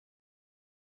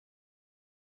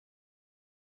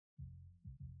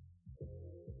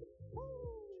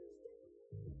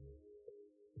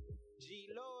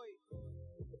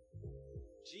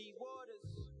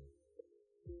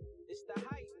It's the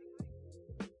hype.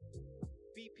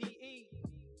 BPE.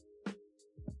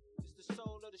 It's the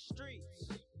soul of the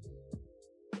streets.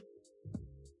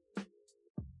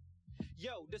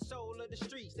 Yo, the soul of the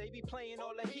streets, they be playing all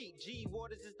the heat. G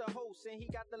Waters is the host, and he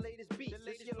got the latest beats.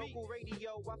 This is your local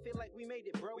radio, I feel like we made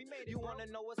it, bro. You wanna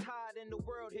know what's hot in the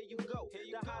world, here you go.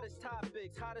 The hottest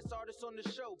topics, hottest artists on the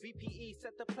show. BPE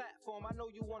set the platform, I know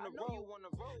you wanna roll.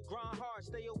 Grind hard,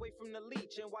 stay away from the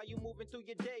leech. And while you moving through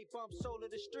your day, bump soul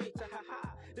of the streets.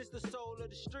 This the soul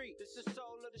of the street. This the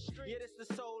soul of the street. Yeah, this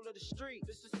the soul of the street.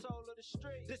 This the soul of the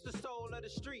street. This the soul of the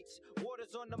streets.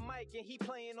 Waters on the mic, and he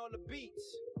playing all the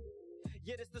beats.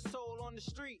 Yeah, this the soul on the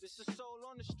street. This the soul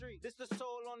on the street. This the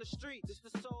soul on the street. This the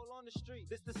soul on the street.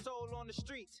 This the soul on the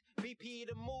streets. BPE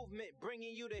the movement,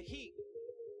 bringing you the heat.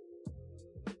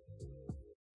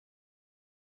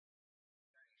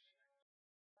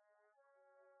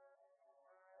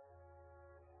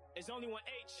 It's only one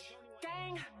H.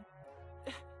 Gang.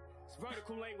 It's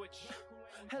vertical language.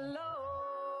 Hello.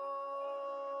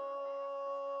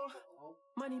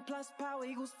 Money plus power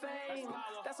equals fame.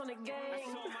 That's on the gang. That's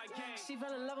on my gang. She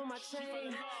fell in love with my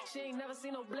chain. She ain't never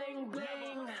seen no bling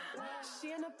bling.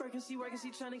 She in the Birkin, she working, she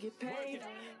tryna get paid.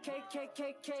 Cake, cake,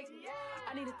 cake, cake.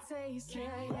 I need a taste,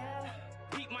 yeah.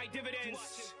 Peak my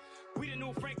dividends. We the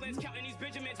new Franklins, counting these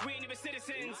Benjamins. We ain't even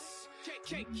citizens. Cake,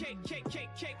 cake, cake, cake, cake,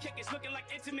 cake, cake. It's looking like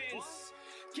Intamins.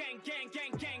 Gang, gang,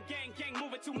 gang, gang, gang, gang.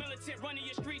 Moving too militant, running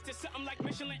your streets to something like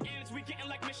Michelin ends. We getting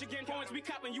like Michigan points. We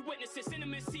copping, you witnesses.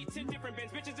 Cinnamon seats in different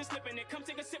bins. Bitches are slipping it. Come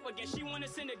take a sip again. She wanna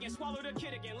sin again. Swallow the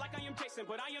kid again. Like I am Jason,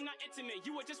 but I am not intimate.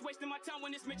 You were just wasting my time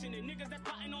when it's mentioning. Niggas that's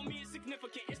plotting on me is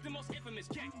significant. It's the most infamous.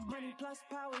 Gang. Money plus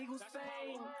power equals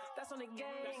fame. That's on the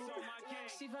gang. That's on my gang.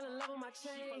 She fell in love with my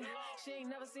chain. She ain't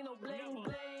never seen no bling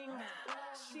bling.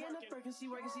 She in the Birkin, she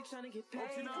working, she tryna get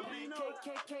paid. Cake,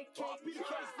 cake, cake, cake.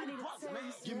 I need a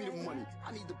taste. Give me the money,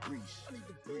 I need the breeze.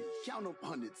 Count up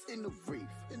hundreds in the reef.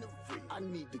 I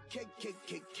need the cake, cake,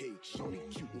 cake, cake. Shorty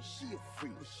cute and she a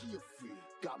freak.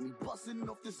 Got me bustin'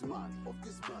 off this money.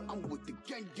 I'm with the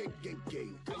gang, gang, gang,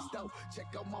 gang. Iced out, check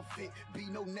out my fit.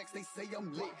 Bino next, they say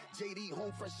I'm lit. JD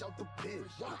home fresh out the pen.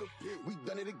 We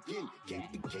done it again.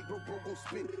 Cake the cake, bro, gon'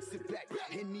 spin. Sit back,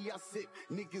 Henny, I sip.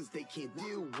 Niggas, they can't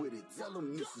deal with it. Tell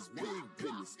them this is big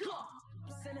business.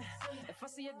 If I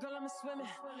see a girl, I'm swimming.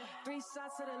 3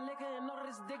 shots of the liquor and all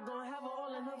this dick gon' have her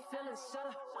all in her feelings. Shut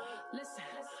up, listen,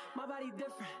 my body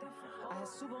different. I had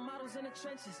supermodels in the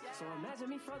trenches, so imagine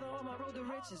me further on my road to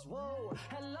riches. Whoa,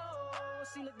 hello,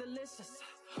 she look delicious,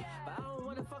 but I don't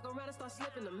wanna fuck around and start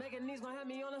slipping. The Meganese gon' have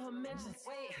me on her mentions.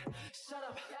 Wait, shut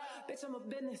up, bitch, I'm a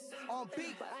business. On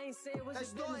beat, but I ain't say it was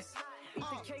your business. Eat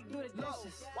the cake, do the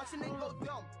dishes. Watch your nigga go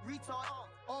dumb, retard.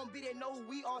 On beat, they know who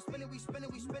we are. Spinning, we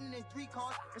spinning in 3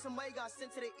 cars. And somebody got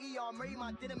sent to the ER. Murray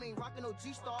my denim ain't rockin' no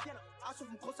G-Star. I shoot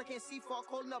from close, I can't see far.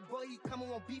 Calling up boy, he coming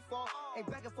won't be far. Ain't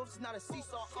back and forth, it's not a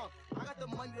seesaw. I got the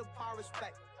money, the power,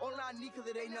 respect. All I need, cause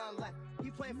it ain't nothing left.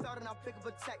 He playing foul, and I pick up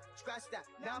a check. Scratch that,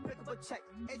 now I pick up a check.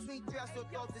 823, I still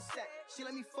thought this set. She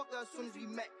let me fuck her as soon as we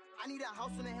met. I need a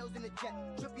house on the hills in the jet.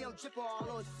 Drippy, I'm drippin' all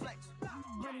on his flex.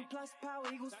 Money plus power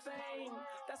equals fame.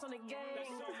 That's on the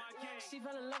gang. She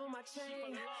fell in love with my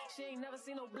chain. She ain't never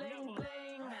seen no bling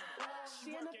bling.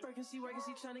 She in the Birkin, she working,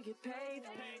 she tryna get paid.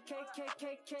 Cake, cake,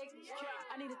 cake, cake.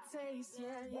 I need a taste,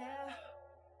 yeah, yeah.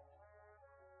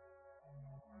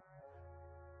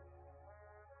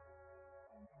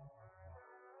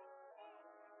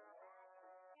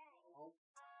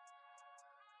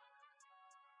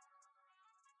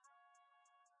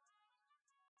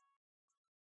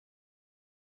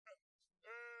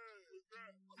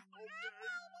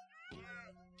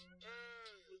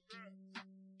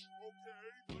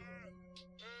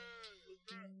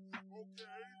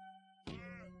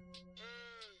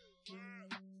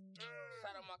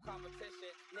 Shout out my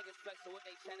competition, niggas flexing with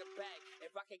they cheddar bag.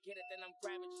 If I can get it, then I'm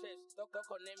grabbing chips. Don't go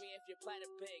near me if your platter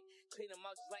big. Clean them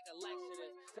out just like a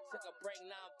laxative. Took a break,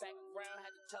 now I'm back around.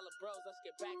 Had to tell the bros, let's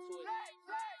get back to it.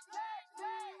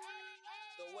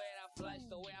 The way that I flex,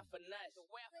 the way I finesse.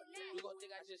 You gon'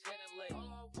 think I just hit a lick.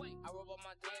 I roll up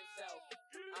my damn self.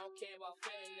 I don't care about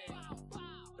feeling it.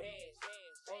 Bands,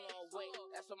 hold on, wait,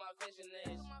 that's what my vision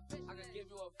is. I can give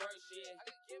you a verse, yeah,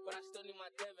 but I still need my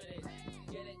dividends.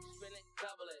 Get it, spin it,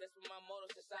 double it. That's been my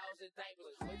motto since I was in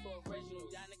diapers. Wait for original,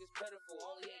 y'all niggas pitiful.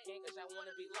 Only hate gang cause y'all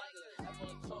wanna be like us. F on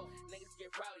the talk, niggas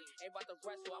get rowdy. Ain't about to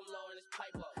wrestle, I'm lowering this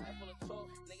pipe up. F on the talk,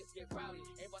 niggas get rowdy.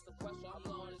 Ain't about to wrestle, I'm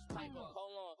lowering this pipe up.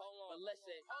 Hold on, but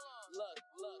listen, look,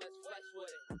 let's flex with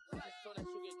it. As soon as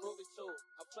you get groovy too,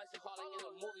 I'm flexing hard like in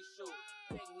a movie shoot.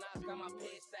 Big Nas got my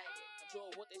pants sagging. I'm do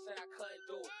what they said I couldn't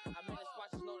do. I made the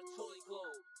spots know the toolie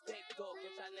glue. Big dog,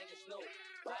 get y'all niggas new.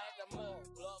 I had them all,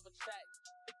 blow up a check.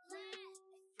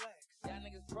 Flex. Y'all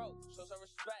niggas broke, show some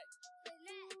respect.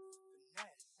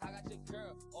 Finesse. I got your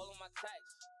girl all on my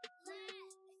text.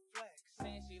 Flex.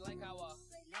 Saying she like how I.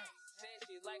 Saying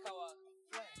she like how I.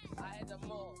 Flex. I had them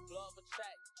all, blow up a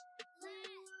check.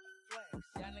 Flex.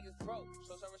 Y'all niggas broke,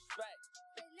 show some respect.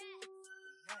 Finesse.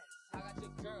 I got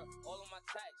your girl all on my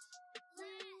text.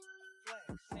 Flex.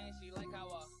 Saying she like how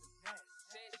I. Finesse.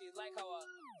 Saying she like how I.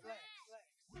 Flex. Flex.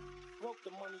 Broke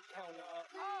the money counter up,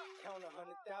 count 100,000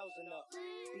 up.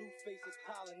 Blue faces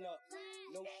piling up,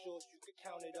 no shorts, you can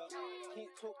count it up. Can't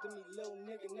talk to me, little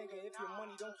nigga, if your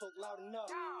money don't talk loud enough.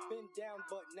 Been down,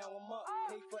 but now I'm up.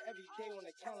 Pay for every day on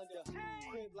the calendar.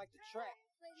 Crib like the track.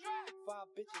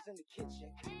 5 bitches in the kitchen.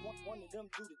 One of them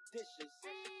do the dishes.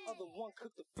 Other one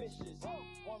cook the fishes.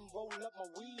 One roll up my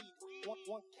weed.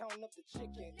 One counting up the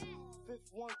chicken. 5th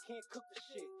one can't cook the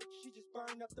shit. She just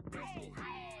burned up the biscuit.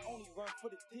 Only run for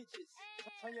the digits.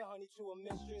 Turn your honey to a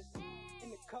mistress. In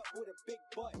the cup with a big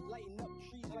butt. Lighting up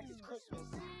trees like it's Christmas.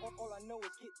 All I know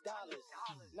is get dollars.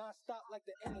 Non-stop like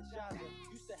the Energizer.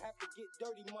 Used to have to get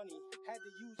dirty money. Had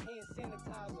to use hand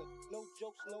sanitizer. No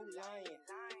jokes, no lying.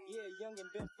 Yeah, young and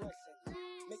been flexing.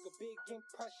 Make a big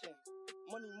impression.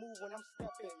 Money move when I'm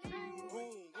stepping.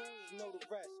 Boom, you know the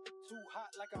rest. Too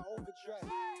hot like I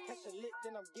overdressed. Catch a lit,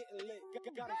 then I'm getting lit.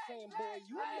 Got him saying, boy,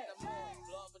 you I had next. them all,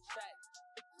 blow up a check.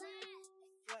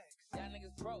 Flex. Y'all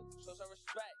niggas broke, show some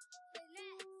respect.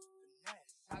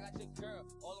 Finesse. I got your girl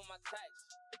all on my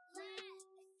text.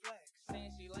 Flex.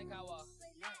 Saying she like how I.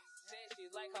 Saying she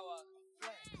like how I.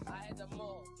 Flex. I had them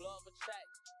all, blow up a check.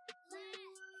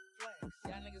 Flex.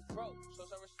 Y'all niggas broke, show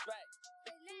some respect.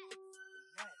 Finesse.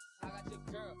 I got your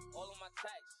girl all on my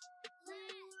text.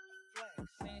 Flex.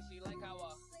 Saying she like how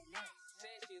I.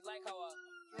 Saying she like how I.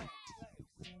 Flex. Flex.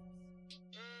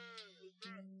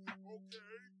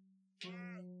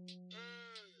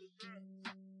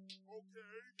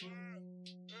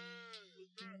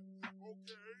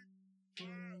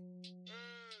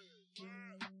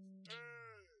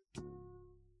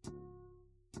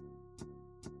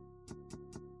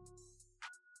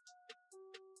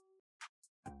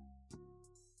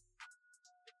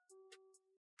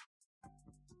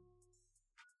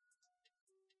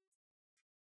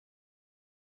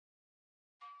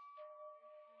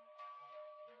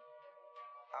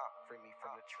 Free me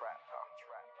from the trap.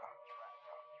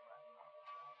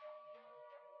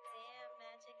 Damn,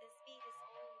 Magic, this beat is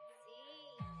OD.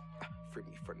 Free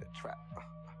me from the trap.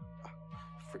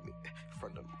 Free me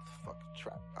from the motherfucking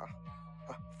trap.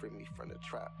 Free me from the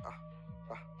trap.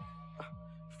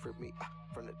 Free me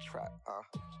from the trap.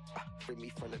 Free me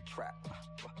from the trap.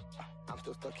 I'm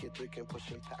still stuck here drinking,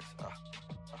 pushing packs.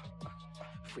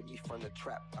 Free me from the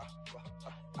trap.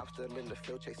 I'm still in the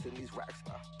field chasing these racks.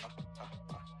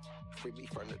 Free me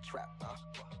from the trap.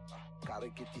 Gotta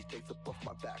get these dates up off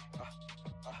my back.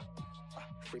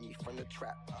 Free me from the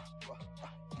trap.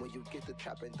 When you get the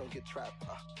trap and don't get trapped.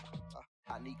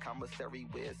 I need commissary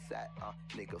where it's at.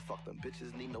 Nigga, fuck them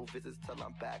bitches, need no visits till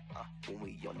I'm back. When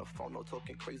we on the phone, no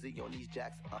talking crazy on these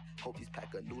jacks. Hope these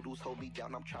pack of noodles hold me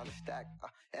down, I'm trying to stack.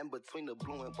 And between the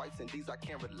blue and whites and these, I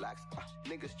can't relax.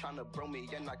 Niggas trying to bro me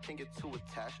and I can't get too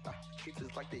attached. Streets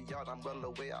is like the yard, I'm well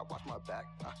away, I watch my back.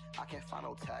 I can't find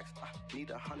no tax, need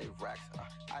 100 racks.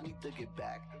 I need to get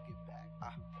back.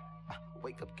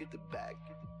 Wake up, get the bag.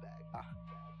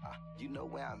 You know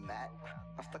where I'm at.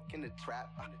 I'm stuck in the trap.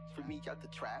 Free me out the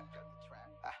trap.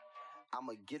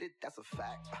 I'ma get it, that's a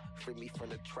fact. Free me from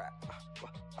the trap.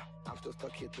 I'm still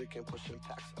stuck here drinking, pushing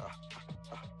packs.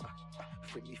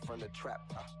 Free me from the trap.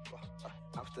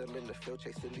 I'm still in the field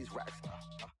chasing these racks.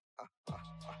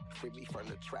 Free me from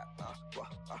the trap.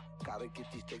 Gotta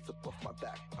get these dates up off my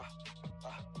back.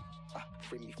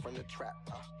 Free me from the trap.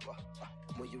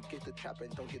 When you get the trap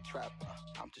and don't get trapped.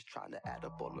 I'm just trying to add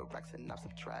up all the racks and not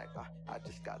subtract. I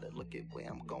just gotta look at where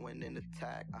I'm going and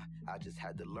attack. I just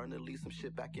had to learn to leave some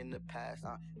shit back in the past.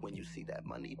 When you see that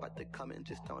money about to come in,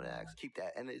 just don't ask. Keep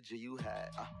that energy you had.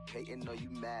 Hating or you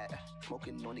mad.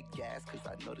 Smoking on the gas, cause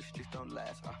I know the streets don't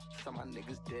last. Some of my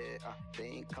niggas dead, they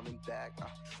ain't coming back.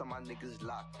 Some of my niggas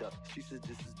locked up, streets is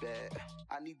just as bad.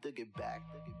 I need to get back.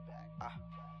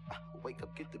 Wake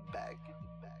up, get the bag.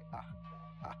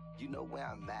 You know where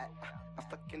I'm at. I'm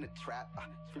stuck in the trap.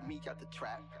 Free me out the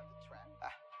trap.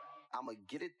 I'ma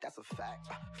get it, that's a fact.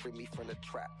 Free me from the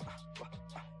trap.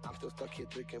 I'm still stuck here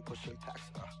drinking, pushing packs.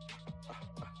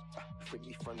 Free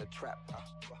me from the trap.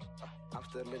 I'm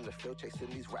still in the field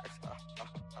chasing these racks.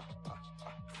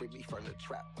 Free me from the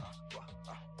trap.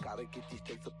 Gotta get these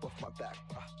dates up off my back.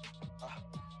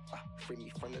 free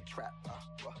me from the trap.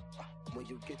 When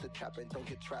you get the trap and don't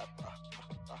get trapped. Damn,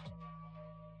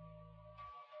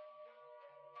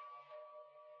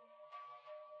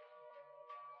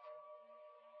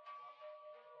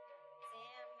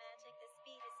 Magic, this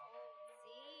beat is OZ.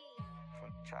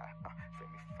 From the trap, free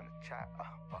me from the trap.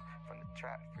 From the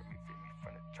trap, free me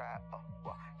from the trap.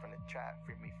 From the trap,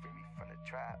 free me from the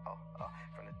trap.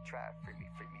 From the trap, free me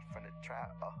from the trap.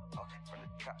 From the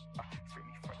trap, free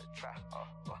me from the trap.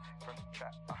 From the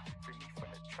trap, free me from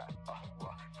the trap.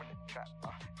 From the trap,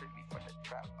 free me from the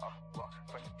trap.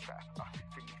 From the trap,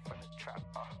 free me from the trap.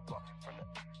 From the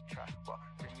trap,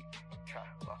 free me from the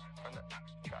trap. From the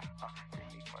trap, free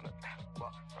me from the trap.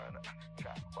 From the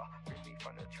trap, free me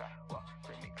from the trap.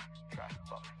 Free me trap,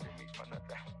 free me from the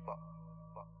trap.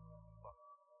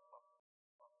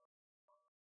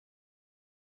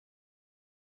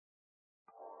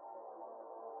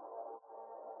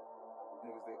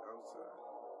 Niggas, they outside.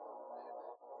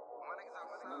 My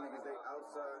niggas, they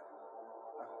outside.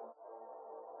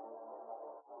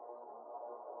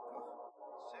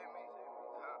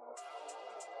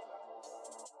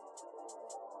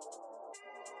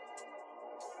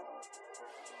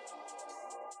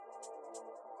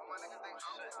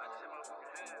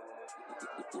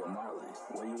 Yo, Marley,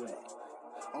 where you at?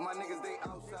 All my niggas, they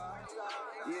outside.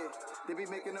 Yeah, they be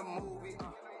making a movie.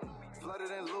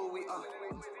 Flooded in Louis.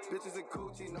 Bitches in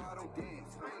Gucci, no, I don't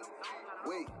dance.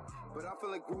 Wait, but I'm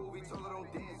feeling groovy, told her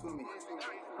don't dance with me.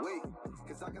 Wait,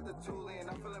 cause I got the toolie and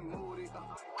I'm feeling moody.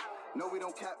 No, we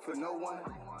don't cap for no one.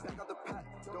 Back out the pack,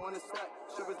 throwing the stack.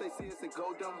 Strippers, they see us and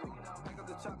go dumb. Back out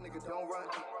the chop, nigga, don't run.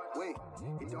 Wait,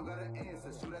 he don't got an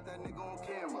answer. Shoot at that nigga on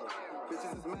camera.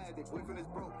 Bitches is mad, they boyfriend is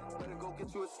broke. Better go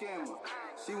get you a scammer.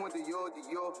 She went to Dior,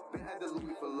 been had the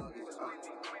Louis for luggage.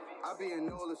 I be in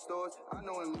all the stores, I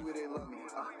know in Louis they love me.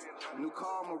 New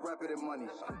car, I'ma wrap it in money.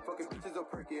 Fucking bitches are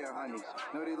perky and honey.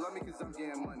 No, they love me cause I'm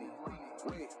getting money.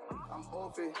 Wait, I'm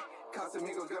off it.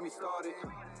 Casamigos got me started.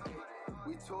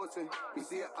 We tossing, we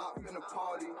see an op in a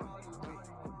party.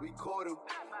 We caught him,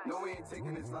 no, he ain't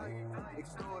taking his life.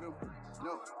 Extort him,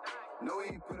 no,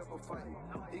 he ain't put up a fight.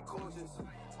 He cautious,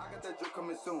 I got that drip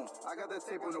coming soon. I got that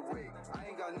tape on the way. I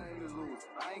ain't got nothing to lose,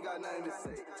 I ain't got nothing to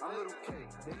say. I'm Little K,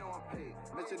 they know I'm paid.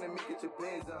 Mentioning me, get your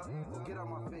bands up, or get out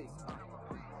my face.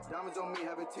 Diamonds on me,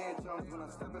 having tantrums when I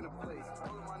step in the place.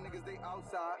 All of my niggas, they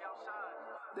outside.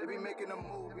 They be making a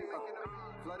movie,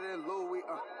 flooded in Louis,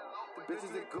 the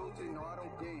bitches in Gucci, no, I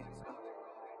don't dance.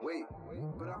 Wait,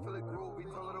 but I feel it groovy,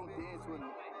 told her don't dance with me.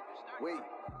 Wait,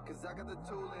 cause I got the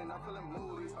tool and I'm feeling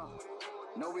moody.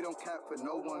 No, we don't cap for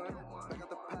no one. I got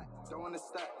the pack, throwing the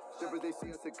stack. Strippers, they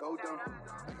see us and go down.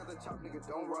 I got the chop, nigga,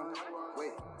 don't run.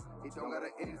 Wait, he don't got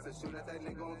an answer. Shoot at that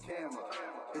nigga on camera.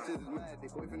 Bitches is mad, they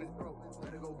boyfriend is broke.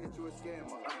 Better go get you a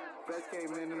scammer. Feds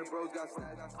came in and the bros got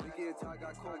snatched. Nicky and Ty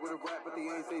got caught with a rap, but they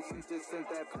ain't say shit, just sent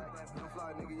that pack. No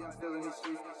fly nigga, yeah, I'm still in these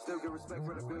streets. Still get respect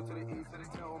for the bill to the east.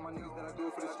 Tell all my niggas that I do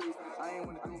it for the streets. I ain't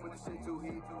wanna do it, but the shit too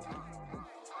heat.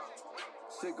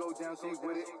 Shit go down, she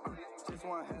with it. Just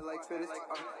one head like fittest.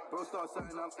 Bro start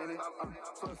something, I'm in it.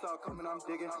 12 start coming, I'm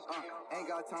digging. Ain't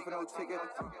got time for no ticket.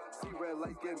 See red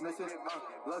lights get missing.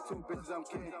 Love two bitches, I'm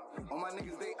kidding. All my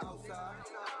niggas, they outside.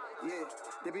 Yeah,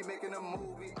 they be making a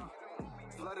movie.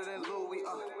 Flooded in Louis.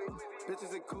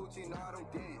 Bitches in Gucci, no, I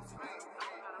don't dance.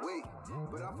 Wait,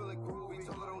 but I'm feeling groovy,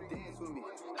 told her don't dance with me.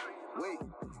 Wait,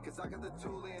 cause I got the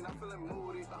toolie and I'm feeling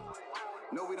moody.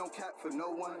 No, we don't cap for no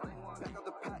one. Back out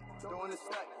the pack, throwing the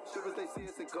stack. Strippers, they see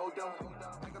us and go down.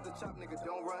 Back out the chop, nigga,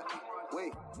 don't run.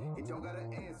 Wait, he don't got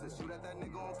an answer. Shoot at that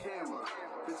nigga on camera.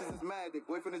 Bitches is mad, their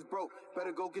boyfriend is broke.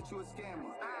 Better go get you a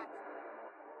scammer.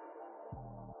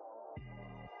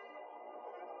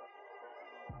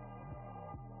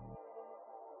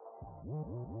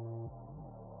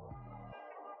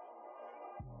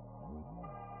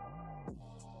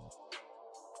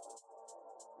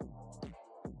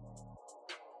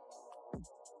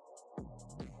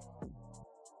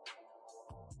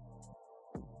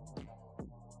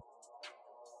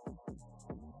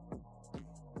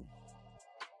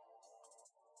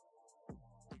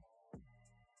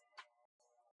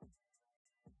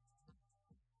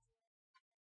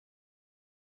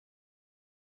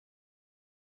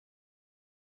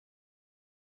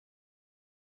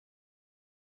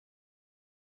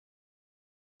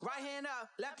 Right hand up,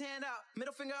 left hand up,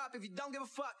 middle finger up if you don't give a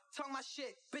fuck. Talk my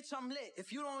shit, bitch, I'm lit.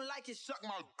 If you don't like it, suck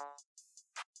my...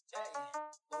 Hey,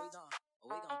 what we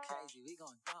gon' crazy, we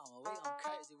gon' dumb, we gon'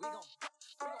 crazy, we gon'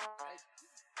 crazy.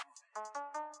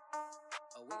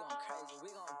 Oh, we gon' crazy, we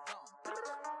gon' dumb.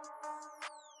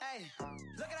 Hey,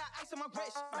 look at that ice on my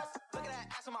wrist. Look at that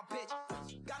ass on my bitch.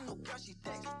 Got a no girl, she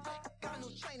thick. Got a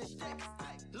new chain and stick.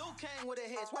 Luke came with a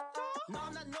hit. What? No,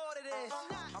 I'm not know to this.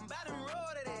 I'm bad and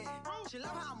raw to this. She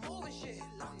love how I'm moving shit.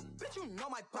 Bitch, you know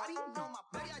my body.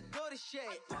 Baby, I do this shit.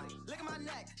 Look at my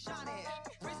neck, shining.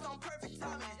 Wrist on perfect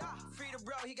timing. Free the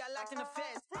bro, he got locked in the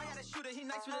fence. I got a shooter, he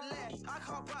nice with the legs. I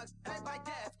call bugs, everybody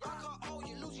deaf. I call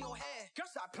you losing your head. Girl,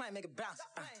 stop playing, make it bounce.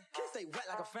 Kids stay wet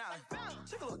like a fountain.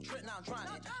 Take a little drip, now I'm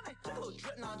drowning. Take a little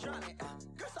drip, now I'm drowning.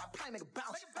 Girl, stop playing, make it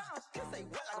bounce. Kids stay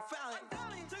wet like a fountain.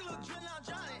 Take a little drip, now I'm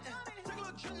drowning. Take a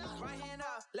little drip, now. Right hand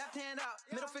up, left hand up,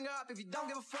 middle finger up. If you don't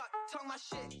give a fuck, talk my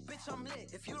shit. Bitch, I'm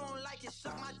lit. If you don't like it,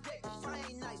 suck my dick. If I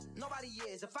ain't nice, nobody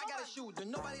is. If I got a shoe, then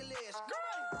nobody lives.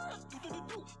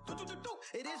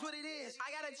 It is what it is. I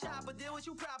got a chopper, deal with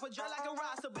you proper. Dry like a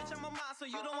roster, bitch, I'm a monster.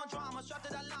 You don't want drama, strapped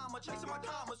to that llama. Chasing my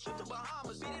commas, trip to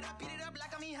Bahamas. Beat it up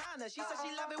like I'm Honda. She said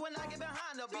she love it when I get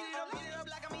behind her. Beat it up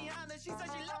like I'm Honda. She said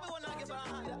she love it when I get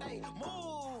behind her. Hey,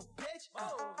 move, bitch.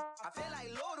 I feel like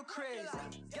Ludacris.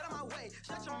 Get out my way,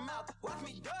 shut your mouth. Watch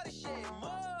me dirty shit.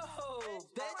 Move,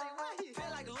 bitch.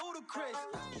 Feel like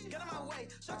Ludacris. Get out my way,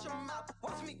 shut your mouth.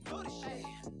 Watch me do this shit.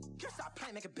 Kiss stop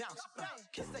playing, make it bounce.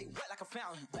 Kiss stay wet like a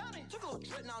fountain. Took a little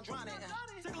drip, now I'm drowning.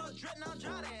 Take a little drip, now I'm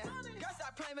drowning. Girl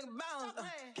stop playing, make it bounce.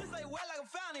 Kiss stay wet like a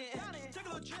fountain. Take a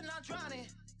little drip, now I'm drowning.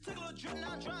 Take a little drip,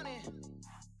 now I'm drowning.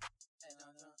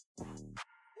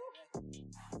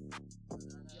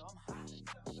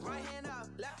 Right hand up,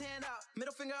 left hand up,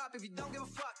 middle finger up. If you don't give a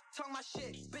fuck, talk my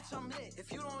shit. Bitch, I'm lit.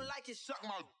 If you don't like it, suck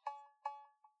my.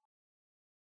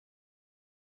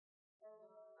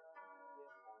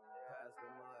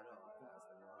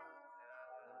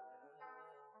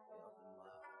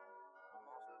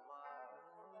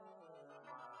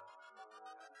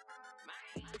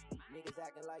 Niggas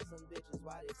acting like some bitches,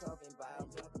 why they talking about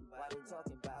me? Why they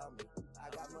talking about me? I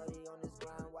got money on this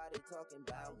grind, why they talking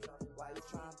about me? Why you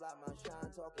trying to block my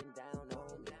shine, talking down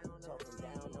on me? Talking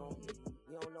down on me.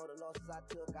 You don't know the losses I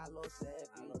took, I lost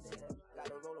everything.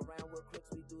 Gotta roll around with crooks,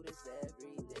 we do this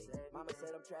every day. Mama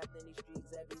said I'm trapped in these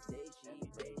streets every day, she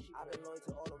pray. I've been loyal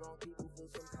to all the wrong people, feel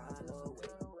some kind of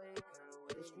way.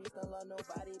 The streets don't love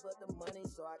nobody but the money,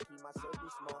 so I keep my circle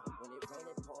small. When it rain,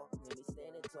 it pour, hear me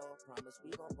standing tall. Promise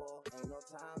we gon' ball, ain't no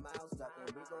time out. Stuck in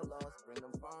Rico lost, bring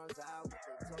them farms out. What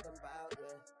they talking about,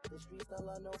 yeah. The streets don't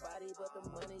love nobody but the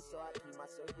money, so I keep my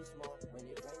circle small. When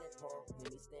it rain, it pour, hear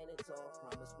me standing tall.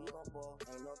 Promise we gon' ball,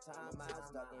 ain't no time out.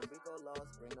 Stuck in Rico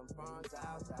lost, bring them farms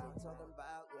out. What they talking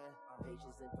about, yeah.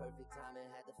 Patience and perfect timing,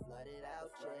 had to flood it out,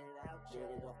 yeah.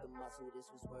 Get it off the muscle, this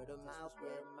was word of mouth,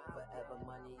 yeah. Forever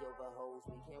money over hoes,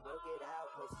 we can't work it out.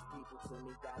 Closest people to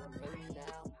me got them hurting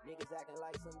now. Niggas acting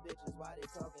like some bitches, why they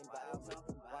talking about me?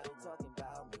 Why they talking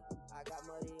about me? I got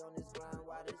money on this grind,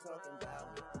 why they talking about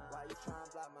me? Why you trying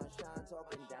to block my shine,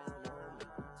 talking down on me?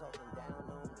 Talking down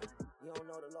on me. You don't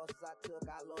know the losses I took,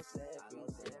 I lost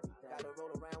everything. Gotta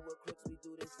roll around with crooks, we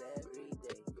do this every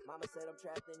day. Mama said I'm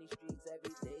trapped in these streets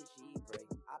every day, she pray.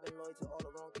 I've been loyal to all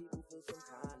the wrong people, feel some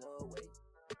kind of way.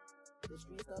 The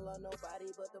streets don't love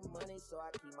nobody but the money, so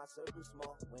I keep my circle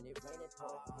small. When it rain, it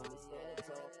pour, when we standing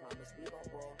tall. Promise we gon'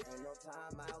 ball, ain't no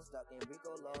time out. Stuck in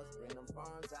Rico lost, bring them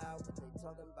farms out. What they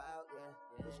talking about, yeah.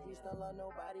 The streets don't love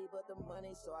nobody but the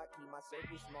money, so I keep my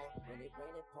circle small. When it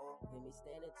rain, it pour, when we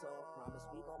standing tall.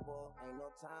 Promise we gon' ball, ain't no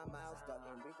time out. Stuck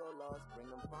in Rico lost, bring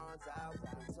them farms out.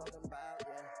 What they talking about,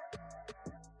 yeah.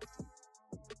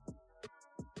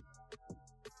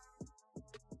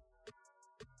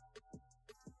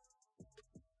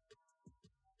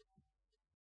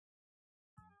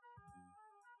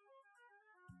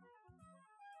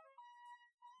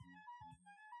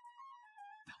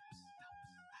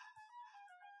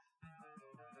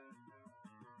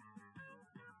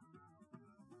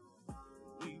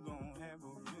 We gon' have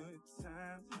a good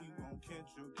time, we gon'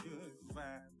 catch a good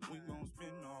vibe. We gon'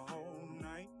 spend the whole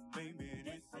night, baby,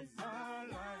 this is our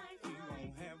life. We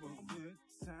gon' have a good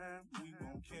time, we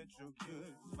gon' catch a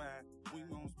good vibe. We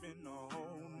gon' spend the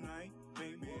whole night,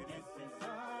 baby, this is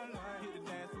our life. Hit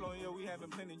the dance floor, yeah, we having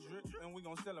plenty drip, and we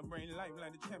gon' celebrate life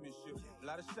like the championship. A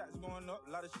lot of shots going up,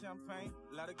 a lot of champagne,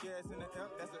 a lot of gas in the air,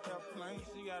 that's an airplane.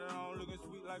 She got it on looking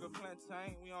sweet like a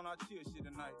plantain. We on our chill shit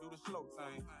tonight, do the slow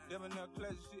thing. Debonair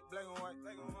classic shit, black and white.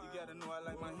 You gotta know I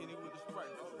like my Henny with the Sprite.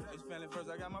 It's family first,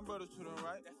 I got my brothers to the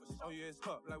right. Oh yeah, it's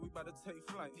up, like we about to take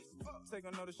flight. Take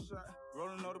another shot, roll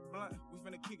another blunt. We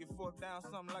finna kick it forth down,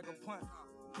 something like a punt.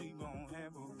 We gon'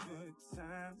 have a good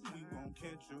time, we gon'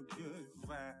 catch a good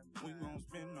vibe. We gon'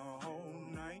 spend the whole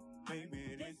night,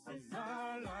 baby, this is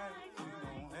our life. We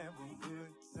gon' have a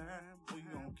good time, we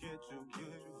gon' catch a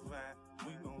good vibe.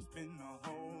 We gon' spend the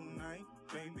whole night,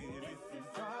 baby, this is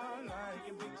our life.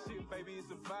 Big shit, baby, it's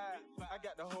a vibe. I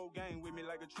got the whole gang with me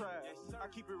like like a tribe. I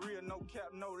keep it real, no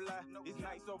cap, no lie. It's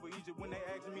nice over Egypt when they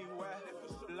asking me why.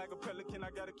 Like a pelican, I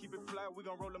gotta keep it fly. We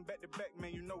gon' roll them back to back,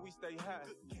 man, you know we stay high.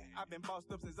 I've been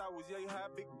bossed up since I was yay high.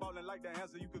 Big ballin' like the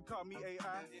answer, you could call me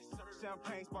AI.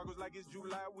 Champagne sparkles like it's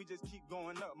July. We just keep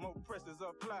going up, more pressures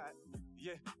applied.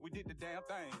 Yeah, we did the damn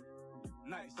thing.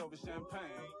 Nice over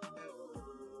champagne.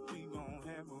 We gon'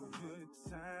 have a good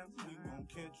time. We gon'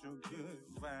 catch a good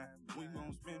vibe. We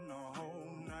gon' spend the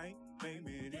whole night.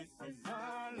 Baby, this is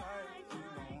our life. We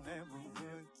gon' have a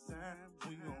good time.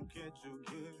 We gon' catch a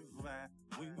good vibe.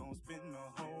 We gon' spend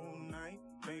the whole night.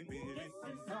 Baby, this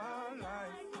is our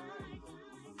life.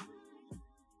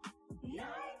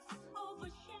 Nights over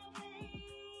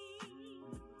champagne.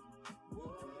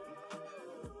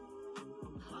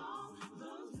 All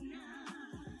those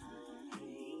nights.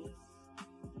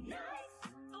 Nights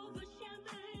over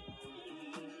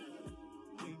champagne.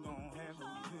 We gon' have a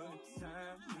good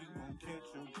time. We gon' catch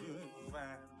a good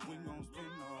vibe. We gon'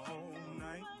 spend the whole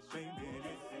night. Baby,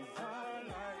 this is our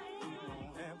life. We gon'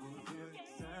 have a good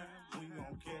time. We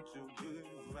gon' catch a good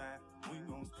vibe. We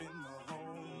gon' spend the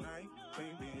whole night.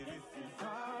 Baby, this is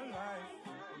our life.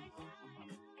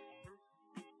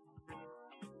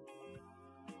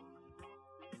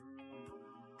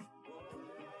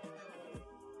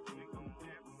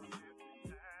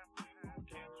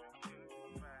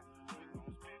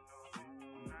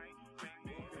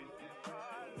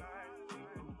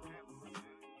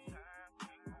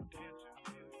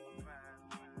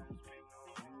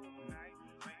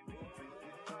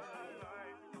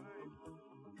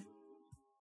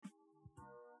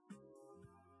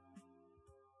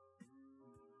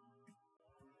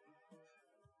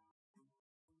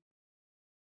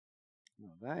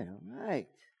 All right.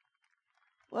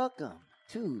 Welcome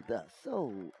to the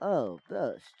Soul of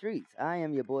the Streets. I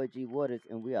am your boy G Waters,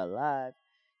 and we are live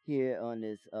here on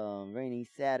this rainy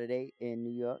Saturday in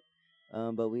New York.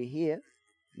 But we're here,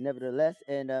 nevertheless,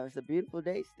 and it's a beautiful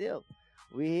day still.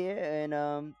 We're here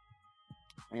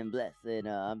and blessed, and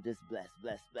I'm just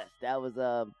blessed. That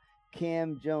was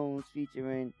Cam Jones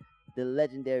featuring the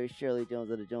legendary Shirley Jones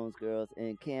of the Jones Girls,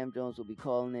 and Cam Jones will be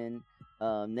calling in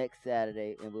next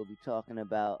Saturday, and we'll be talking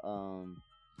about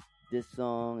this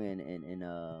song and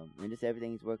just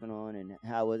everything he's working on, and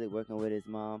how was it working with his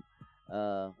mom.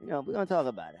 We're gonna talk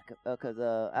about it because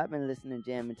I've been listening,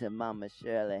 jamming to Mama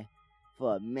Shirley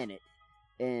for a minute,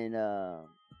 and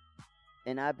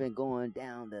I've been going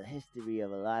down the history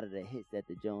of a lot of the hits that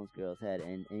the Jones Girls had,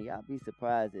 and y'all be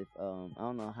surprised if I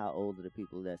don't know how old are the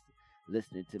people that's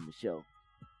listening to my show.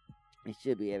 It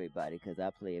should be everybody because I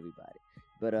play everybody.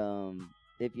 But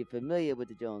if you're familiar with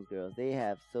the Jones Girls, they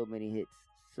have so many hits,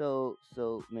 so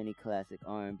many classic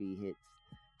R&B hits.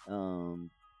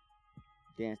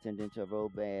 Dance Turned Into a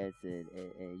Romance, and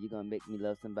You're Gonna Make Me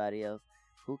Love Somebody Else.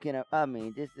 Who can I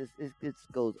mean, this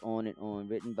goes on and on.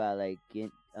 Written by like they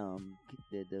from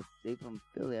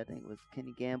Philly, I think it was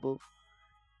Kenny Gamble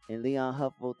and Leon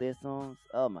Huff wrote their songs.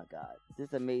 Oh my God,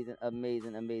 this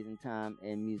amazing time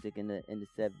in music in the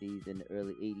 70s and the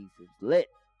early 80s is lit.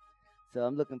 So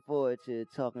I'm looking forward to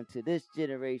talking to this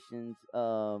generation's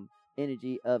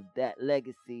energy of that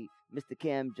legacy, Mr.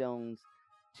 Cam Jones,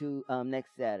 to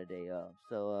next Saturday.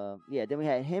 Then we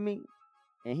had Hemi,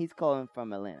 and he's calling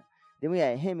from Atlanta. Then we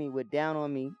had Hemi with Down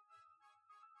on Me.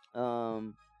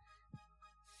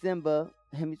 Simba,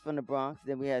 Hemi's from the Bronx.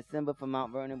 Then we had Simba from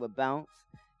Mount Vernon with Bounce.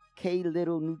 K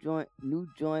Little, new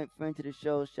joint, friend to the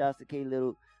show. Shouts to K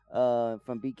Little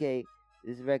from BK.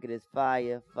 This record is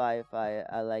fire.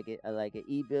 I like it.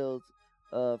 E-Bills,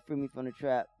 Free Me From the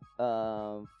Trap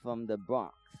from the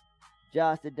Bronx.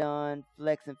 Josh the Don,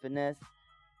 Flex and Finesse,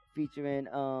 featuring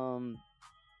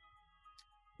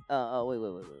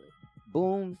wait.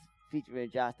 Booms, featuring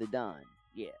Josh the Don.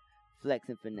 Yeah, Flex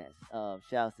and Finesse.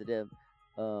 Shouts to them.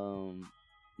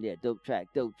 Dope track.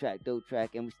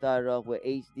 And we started off with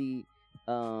HD,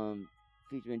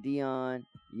 featuring Dion,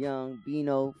 Young,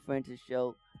 Bino, friend to the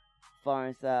show, Far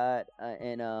Inside,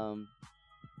 and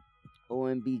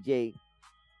OMBJ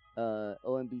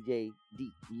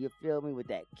D. You feel me with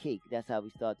that cake? That's how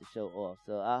we start the show off.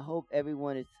 So I hope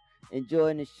everyone is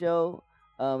enjoying the show.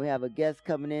 We have a guest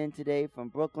coming in today from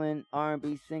Brooklyn,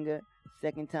 R&B singer.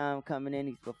 Second time coming in.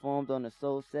 He's performed on the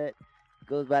Soul Set.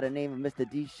 Goes by the name of Mr.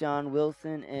 Deshaun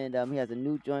Wilson, and he has a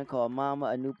new joint called Mama,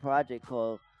 a new project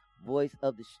called Voice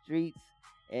of the Streets.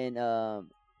 And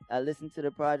I listened to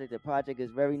the project. The project is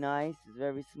very nice. It's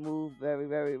very smooth.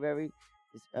 Very.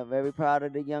 I'm very proud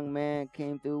of the young man.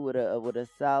 Came through with a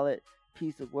solid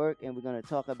piece of work, and we're gonna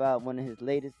talk about one of his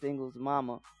latest singles,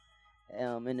 Mama,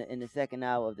 in the second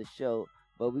hour of the show.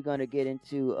 But we're gonna get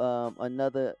into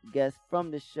another guest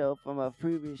from the show, from a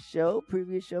previous show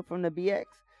from the BX.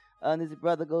 This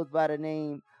brother goes by the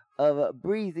name of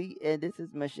Breezy, and this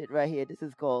is my shit right here. This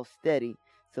is called Steady.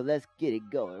 So let's get it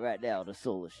going right now on the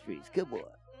Solar Streets. Good boy.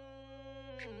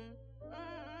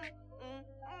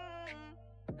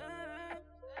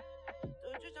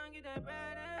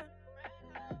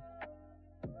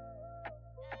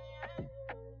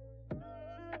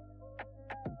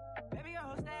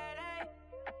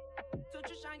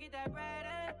 Get that bread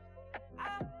in.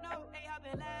 I know they have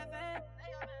been laughing,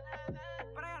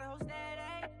 but I got a whole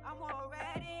steady. I'm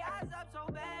already eyes up so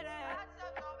bad.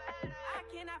 I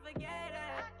cannot forget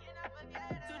it.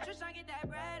 So just trying to get that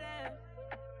bread in.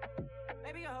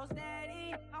 Baby, your whole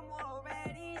steady. I'm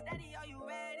already steady. Are you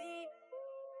ready?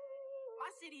 My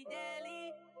city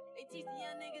deadly. They teach the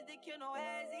young niggas they kill no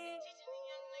hezzy.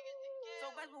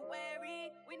 So best but wary,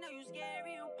 we know you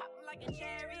scary, you poppin' like a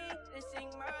cherry, then sing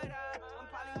murder. I'm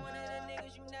probably one of the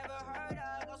niggas you never heard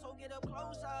of. Also get up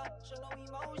closer, show no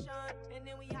emotion, and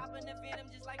then we hop in the phantom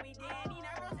just like we did.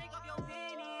 Now girl, take off your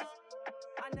panties.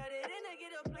 I nutted in to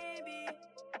get a plan B.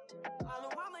 My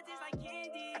little mama tastes like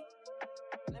candy.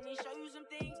 Let me show you some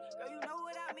things, girl, you know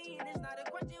what I mean. It's not a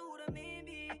question who the man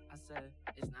be. I said,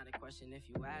 it's not a question if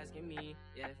you asking me.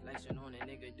 Yeah, flexing on a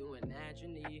nigga, do it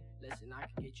naturally. Listen, I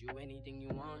can get you anything you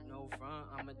want, no front.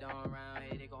 I'm a don around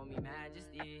here, they call me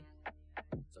Majesty.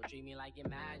 So treat me like your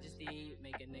Majesty.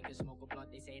 Make a nigga smoke a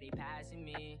blunt, they say they passing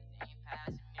me.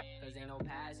 Cause ain't no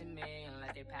passing me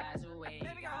unless they pass away.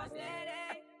 Baby, girl,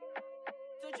 steady.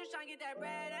 So just tryna get that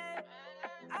bread in.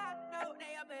 I know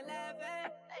they up and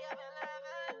laughing.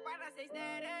 Right, I say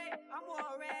steady. I'm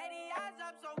already eyes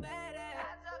up so bad.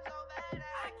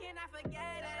 I cannot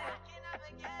forget it.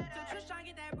 So just tryna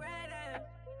get that bread in.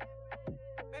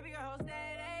 Baby girl,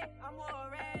 steady. I'm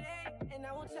already. And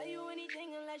I won't tell you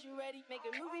anything unless you ready. Make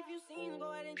a movie if you seen,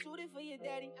 go ahead and shoot it for your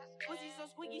daddy. Pussy so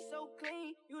squeaky, so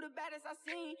clean. You the baddest I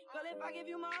seen. Girl, if I give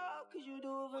you my all, could you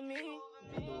do it for me?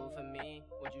 You do it for me,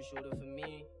 would you shoot it for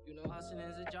me? You know hustling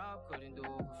is a job, couldn't do it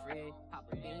for free. Pop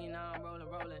a bean, now I'm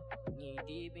rolling. Knee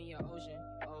deep in your ocean,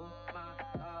 oh my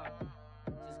God.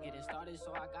 Just getting started,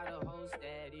 so I gotta hold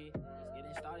steady. Just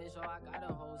getting started, so I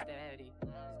gotta hold steady.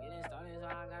 Just getting started, so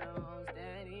I gotta hold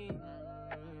steady.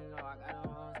 So I gotta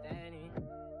hold steady.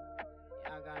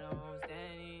 Yeah, I gotta hold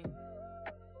steady.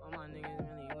 All my niggas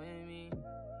really with me.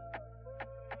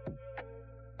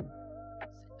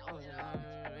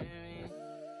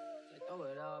 Say throw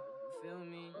it up if you feel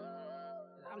me.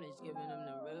 Cause I'm just giving them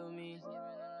the real me.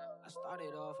 I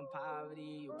started off in poverty.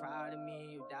 You proud of me,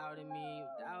 you doubted me, you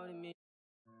doubted me.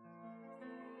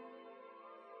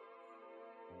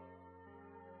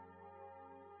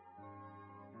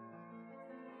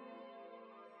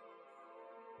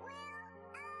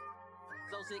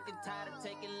 So sick and tired of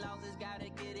taking losses, gotta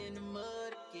get in the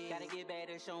mud again. Gotta get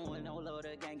better, showing no love,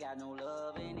 the gang got no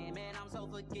love in it. Man, I'm so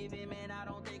forgiving, man, I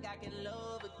don't think I can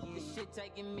love again. This shit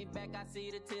taking me back, I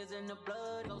see the tears in the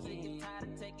blood again. So sick and tired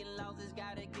of taking losses,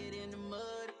 gotta get in the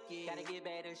mud again. Gotta get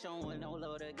better, showing no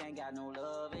love, the gang got no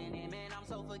love in it. Man, I'm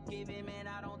so forgiving, man,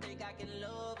 I don't think I can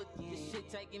love again. This shit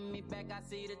taking me back, I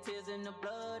see the tears in the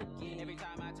blood again. Every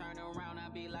time I turn around, I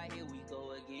be like, here we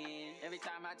go again. Every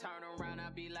time I turn around, I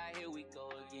be like, here we go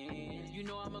again. You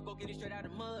know I'ma go get it straight out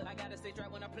of the mud. I gotta stay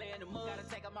strapped when I play in the mud. Gotta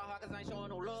take out my heart cause I ain't showing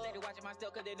no love. Steady watching my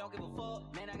step cause they don't give a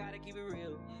fuck. Man, I gotta keep it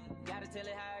real. Gotta tell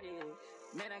it how it is.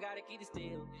 Man, I gotta keep it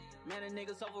still. Man, a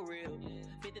nigga so for real.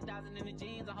 50,000 in the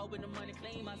jeans, I'm hoping the money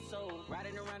clean my soul.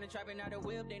 Riding around and trapping out the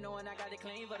whip, they knowin' I got it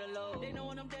clean for the low. They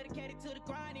knowin' I'm dedicated to the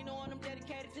grind, they knowin' I'm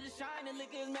dedicated to the shine. And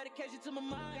liquor is medication to my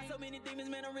mind. Got so many demons,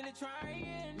 man, I'm really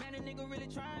trying. Man, a nigga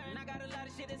really trying. I got a lot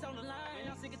of shit that's on the line.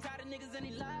 And I'm sick and tired of niggas and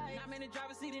they lie. I'm in the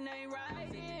driver's seat and they ain't right. I'm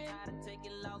sick and tired of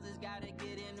taking losses, gotta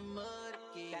get in the mud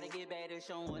again. Gotta get better,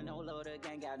 showing no love, the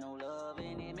gang got no love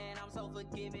in it. Man, I'm so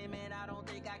forgiving, man, I don't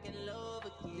think I can love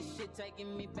again. This shit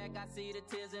taking me back, I see the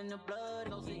tears in the blood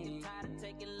again. So sick and tired of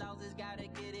taking losses, gotta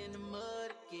get in the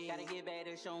mud again. Gotta get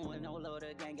better, showing no love,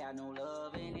 the gang got no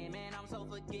love in it. Man, I'm so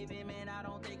forgiving, man, I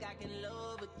don't think I can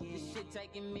love again. This shit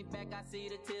taking me back, I see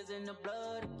the tears in the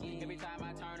blood again. Every time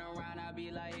I turn around, I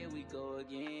be like, here we go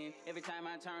again. Every time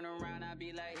I turn around, I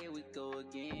be like, here we go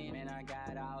again. Man, I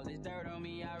got all this dirt on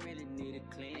me, I really need a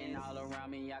clean. All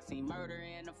around me, I see murder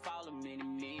and the fall of many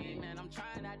men. Man, I'm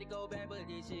trying not to go back, but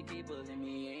this shit keep pulling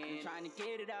me in. I'm trying to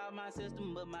get it out my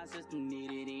system, but my system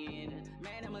need it in.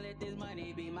 Man, I'ma let this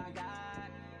money be my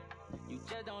guide. You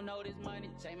just don't know this money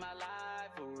change my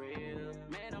life for real.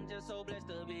 Man, I'm just so blessed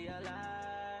to be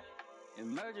alive.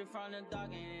 Emerging from the dark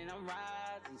and I'm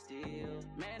rising still.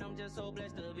 Man, I'm just so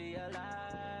blessed to be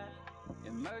alive.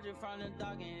 Emerging from the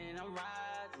dark and I'm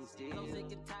rising still. So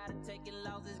sick and tired of taking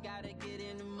losses, gotta get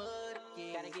in the mud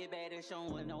again. Gotta get back to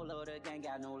showing no love, the gang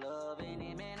got no love in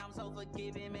it. Man, I'm so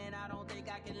forgiving, man, I don't think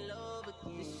I can love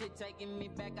again. This shit taking me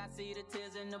back, I see the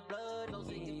tears in the blood again. So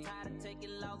sick and tired of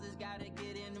taking losses, gotta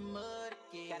get in the mud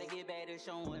again. Gotta get back to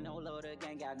showing no love, the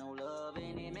gang got no love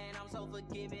in it. Man, I'm so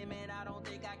forgiving, man, I don't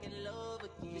think I can love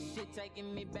again. This shit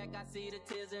taking me back, I see the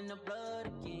tears in the blood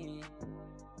again.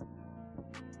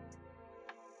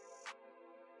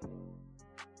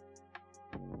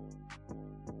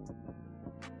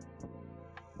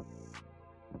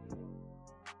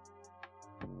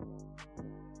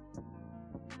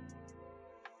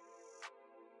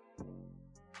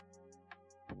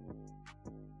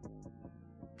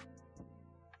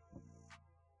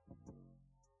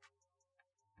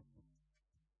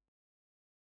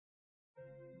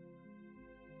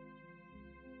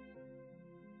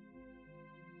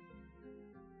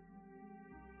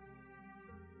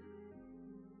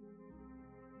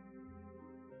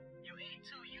 Yo,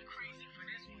 A2, you crazy for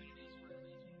this one.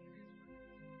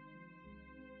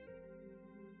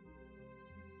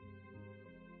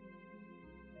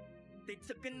 They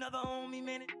took another homie,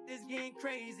 man, it's getting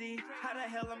crazy. How the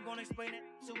hell I'm gonna explain it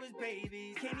to his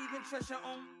babies? Can't even trust your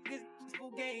own niggas, it's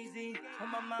fugazi. On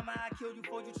my mama, I killed you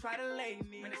before you try to lay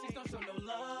me. Man, the streets don't show no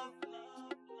love.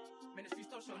 Man, the streets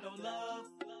don't show no love.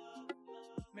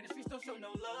 Man, the streets don't show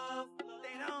no love.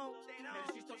 They don't. Man,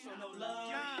 the streets don't show no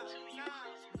love.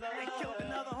 They killed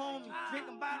another homie,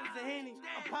 drinking bottles of Henny.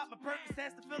 I pop my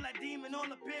Percocets to feel that demon all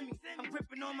up in me. I'm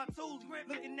gripping on my tools,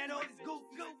 looking at all these goof,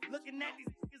 looking at these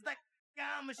niggas like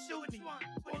I'ma shoot me.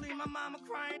 Only my mama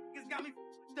crying, niggas got me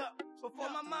f***ed up. Before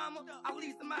my mama, I'll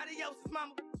leave somebody else's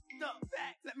mama f***ed up.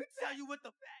 Let me tell you what the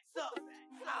facts up.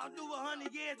 I'll do 100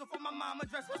 years before my mama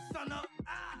dress her son up.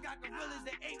 I got gorillas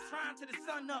that ain't trying to the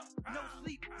sun up. No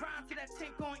sleep, grind till that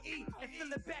tape gon' eat. And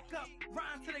fill it back up,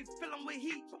 grind till they fill them with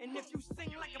heat. And if you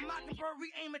sing like a mockingbird,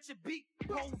 we aim at your beat.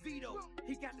 Bo Vito,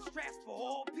 he got the straps for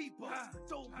all people.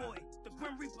 Dope boy, the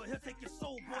Grim Reaper, he'll take your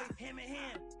soul, boy. Ham in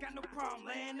hand, got no problem,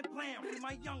 laying the plan. Free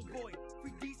my young boy,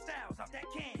 free D Styles out that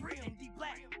can. And D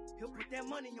Black, he'll put that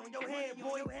money on your head,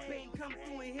 boy. Bane come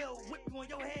through and he'll whip you on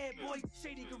your head, boy.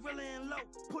 Shady gorilla and low,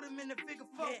 put him in the figure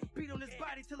four. Beat on his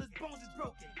body till his bones is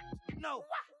broken. No,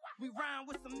 we rhyme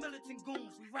with some militant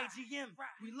goons. We AGM,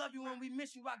 we love you and we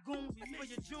miss you, our goons. For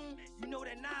your June, you know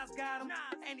that Nas got him.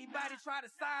 Anybody try to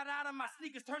side out of my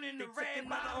sneakers turning to red.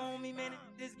 My homie, man,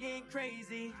 this getting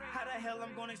crazy. How the hell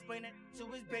I'm gonna explain it to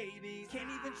his babies? Can't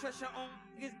even trust your own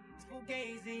niggas, it's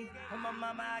fugazi. On my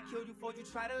mama, I killed you before you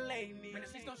try to lay me. Man, the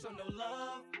streets don't show no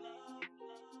love.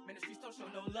 Man, the streets don't show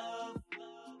no love.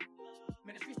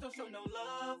 Man, the streets don't show no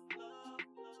love.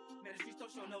 Man, the streets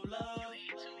don't show no love.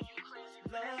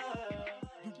 Love.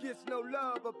 You get no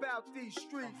love about these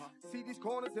streets. See these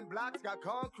corners and blocks got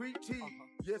concrete teeth.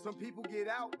 Yeah, some people get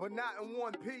out, but not in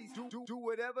one piece. Do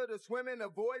whatever to swim and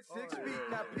avoid 6 feet.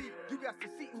 Now, Pete, you got to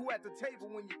see who at the table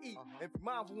when you eat. And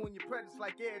mindful when you practice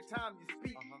like every time you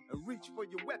speak. And reach for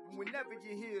your weapon whenever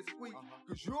you hear a squeak.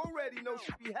 Cause you already know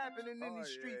shit be happening in these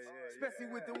streets. Especially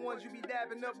with the ones you be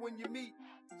dabbing up when you meet.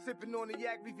 Sipping on the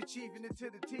yak, beef achieving it to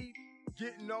the teeth.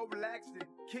 Getting all relaxed and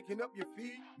kicking up your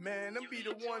feet. Man, them be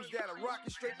the ones that'll rock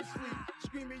you straight to sleep.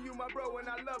 Screaming you my bro and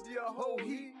I love you a whole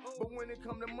heap. But when it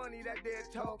come to money, that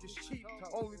dead talk is cheap.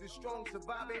 Only the strong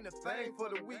survive, ain't a thing for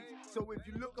the weak. So if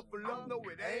you looking for love, no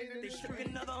it ain't in the street. They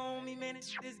took another homie, man,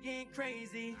 it's getting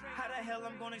crazy. How the hell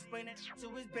I'm gonna explain it to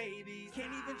his babies?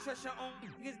 Can't even trust your own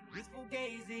niggas, it's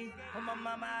fugazi. On my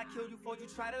mama, I killed you before you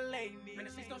try to lay me. Man,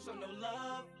 the streets don't show no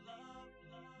love.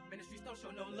 Man, the streets don't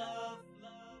show no love.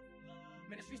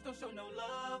 Man, the streets don't show no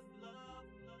love.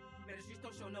 Man, the streets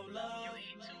don't show no love. Yo,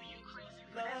 A2, you crazy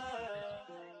for love.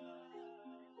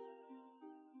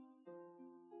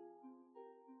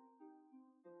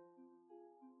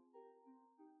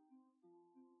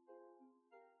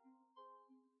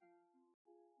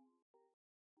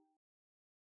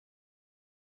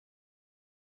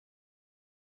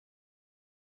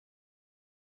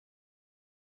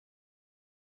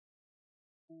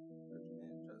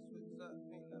 Man, trust what's up,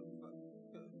 ain't nothing fucking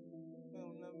good. We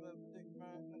don't never ever take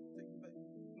right, never take it back.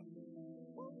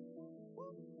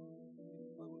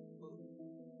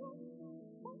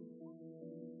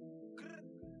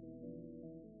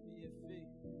 BFE.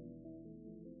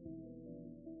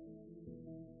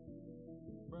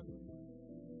 Brooklyn.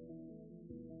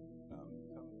 No, I'm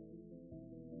coming.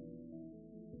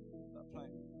 Stop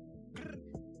playing.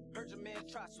 Heard your man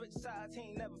try switch sides, he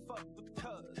ain't never fuck with the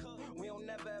cuz. We don't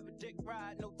never ever dick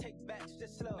ride, no take backs,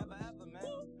 just love. Never ever, man.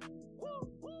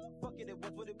 Fuck it, it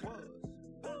was what it was.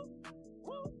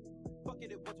 Fuck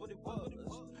it, it was what it was.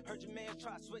 man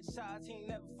try to switch sides, he ain't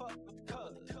never fuck with the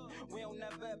cuz. We don't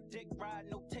never ever dick ride,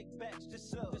 no take backs,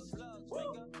 just slugs.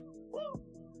 Woo, woo.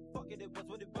 Fuck it, it was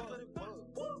what it was.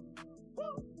 Woo,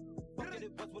 woo. Fuck it,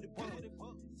 it was what it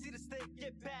was. See the stick,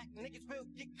 get back, niggas will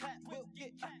get clapped, will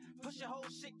get push your whole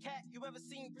shit, cat. You ever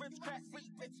seen ribs crack,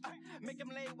 make him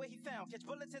lay where he found. Catch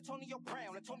bullets, Antonio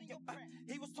Brown.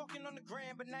 He was talking on the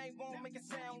gram, but now he won't make a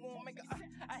sound, won't make a.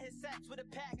 I hit sacks with a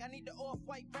pack, I need the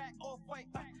off-white rack, off-white.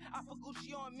 I put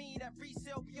Gucci on me, that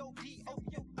resale BOD.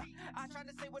 I tried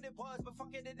to say what it was, but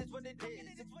fuck it, it is what it is.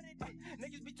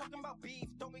 Niggas be talking about beef,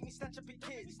 don't make me snatch up your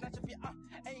kids. Snatch up your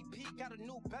AP, got a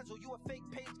new bezel. You a fake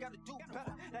page, gotta do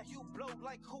better. That you blow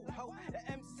like who, ho? The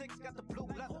M6 got the blue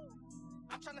leather.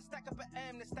 I'm tryna stack up an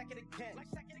M, then stack it again.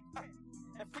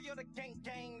 And free all the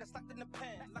gang that's locked in the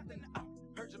pen.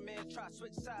 Heard your man try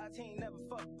switch sides, he ain't never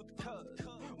fuck with the cuz.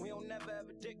 We don't never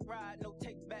ever dick ride, no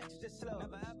take backs, just slow.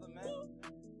 Never ever, man.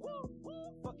 Woo,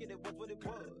 woo. Fuck it, it was what it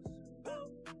was.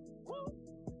 Woo,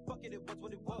 fuck it, it was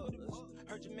what it was.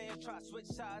 Heard your man try switch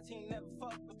sides, he ain't never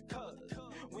fuck with the cuz.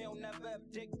 We don't never ever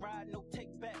dick ride, no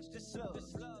take backs, just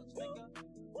slugs. Nigga.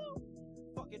 Woo,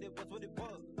 fuck it, it was what it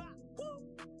was.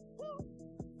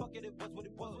 Fuck it, it was what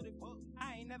it was.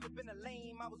 I ain't never been a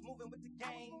lame, I was moving with the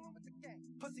gang.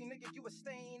 Pussy nigga, you a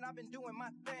stain, I've been doing my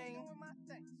thing.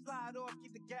 Slide off,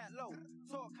 keep the gat low.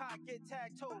 Talk high, get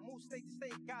tag-toe. Move state to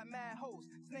state, got mad hoes.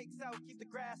 Snakes out, keep the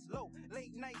grass low.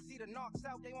 Late night, see the knocks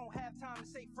out, they won't have time to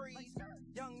say freeze.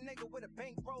 Young nigga with a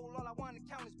bankroll, all I wanna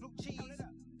count is blue cheese.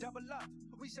 Double up,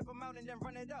 we ship them out and then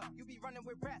run it up. You be running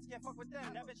with rats, can't fuck with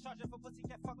them. That bitch charging for pussy,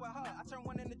 can't fuck with her. I turn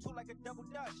one into two like a double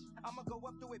dutch. I'ma go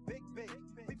up through it big.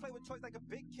 We play with toys like a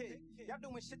big kid. Y'all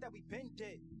doing shit that we been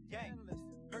did. Gang.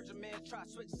 Heard your man try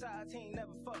switch sides, he ain't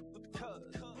never fuck with the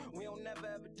cuz. We don't never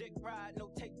ever dick ride, no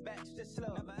take backs, just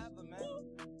slow. Never ever, man.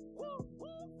 Woo,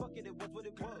 woo. Fuck it, it was what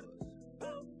it was.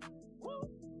 Woo,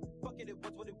 fuck it, it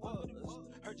was what it was.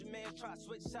 Heard your man try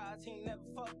switch sides, he ain't never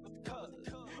fuck with the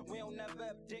cuz. We don't never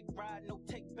ever dick ride, no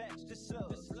take backs, just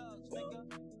slugs.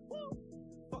 Nigga. Woo,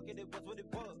 fuck it, it was what it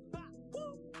was.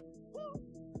 Woo,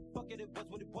 fuck it, it was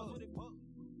what it was.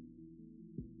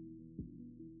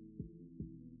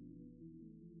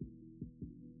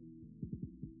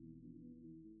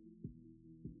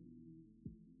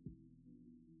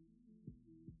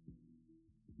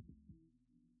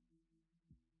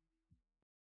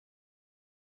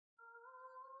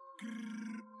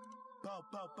 Bow,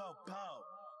 bow, bow, bow.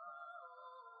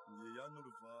 Yeah, y'all know the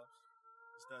vibes.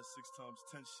 It's that 6 times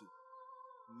 10 shit.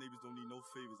 Them neighbors don't need no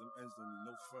favors, them ends don't need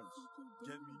no friends.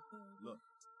 Get me? Look.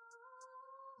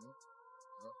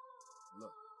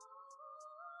 Look.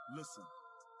 Listen.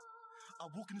 I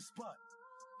walk in the spot.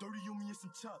 30 on me and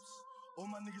some chops. All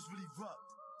my niggas really rock.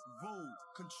 Roll,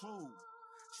 control.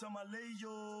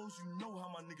 Shamalayos, you know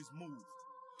how my niggas move.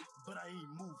 But I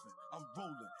ain't moving. I'm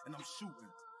rolling and I'm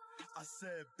shooting. I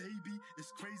said, baby,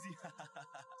 it's crazy.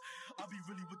 I be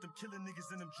really with them killing niggas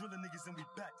and them drilling niggas, and we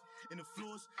back in the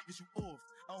floors, get you off.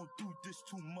 I don't do this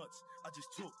too much. I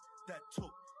just talk, that talk.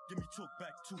 Give me talk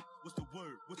back too. What's the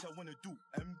word? What y'all wanna do?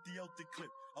 Empty out the clip.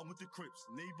 I'm with the Crips,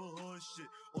 neighborhood shit.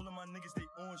 All of my niggas, they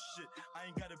on shit. I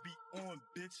ain't gotta be on,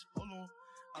 bitch. Hold on.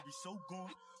 I be so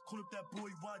gone. Call up that boy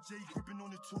YJ, gripping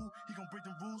on the tool. He gon' break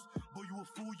the rules. Boy, you a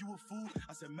fool, you a fool.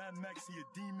 I said, Mad Max, he a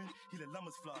demon. He let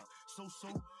llamas fly. So,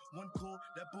 one call,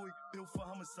 that boy built for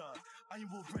homicide. I ain't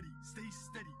already, stay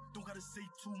steady. Don't gotta say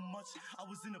too much. I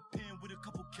was in a pen with a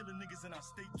couple killer niggas and I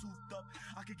stay toothed up.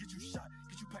 I could get you shot,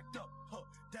 get you packed up. Huh,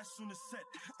 that's on the set.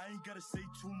 I ain't gotta say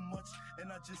too much.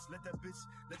 And I just let that bitch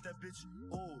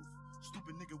off.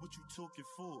 Stupid nigga, what you talking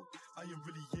for? I am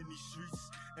really in these streets,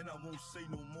 and I won't say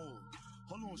no more.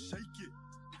 Hold on, shake it.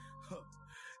 Huh.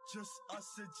 I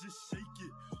said just shake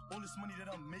it. All this money that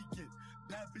I'm making,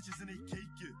 bad bitches and they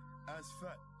cake it. Ass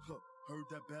fat, huh. Heard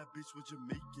that bad bitch was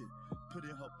Jamaican. Put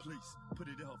it in her place, put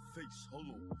it in her face. Hold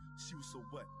on, she was so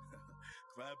wet.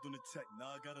 Grabbed on the tech,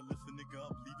 now I gotta lift a nigga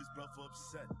up, leave his brother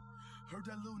upset. Heard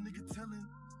that little nigga telling,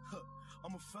 huh,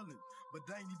 I'm a felon, but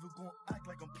I ain't even gonna act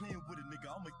like I'm playing with a nigga,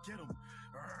 I'ma get him.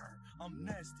 I'm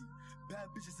nasty,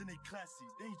 bad bitches and they classy,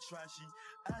 they ain't trashy.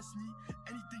 Ask me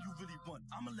anything you really want,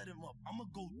 I'ma let him up, I'ma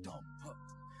go dumb, huh.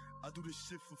 I do this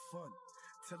shit for fun,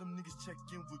 tell them niggas check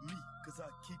in with me, cause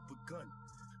I keep a gun.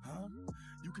 Huh?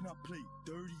 You cannot play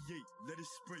 38, let it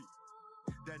spray.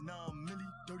 That 9 milli,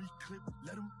 30 clip,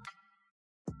 let him.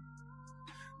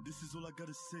 This is all I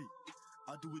gotta say.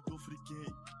 I do it though for the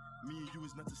game. Me and you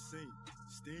is not the same.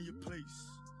 Stay in your place.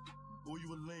 Boy,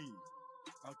 you a lame.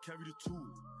 I'll carry the 2.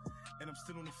 And I'm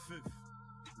still on the 5th.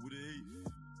 With the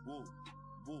 8th. Whoa,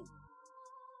 whoa,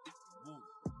 whoa.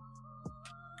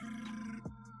 Grrr.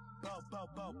 Bow, bow,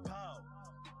 bow, pow.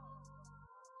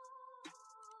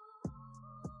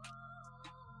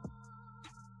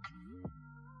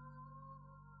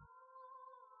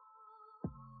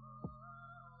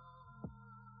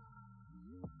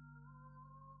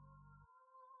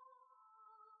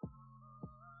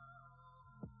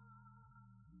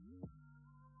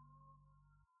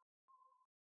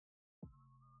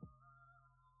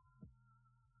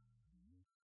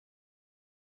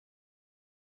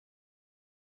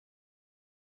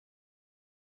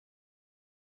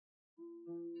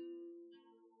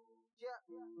 Yeah.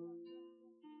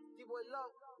 D-Boy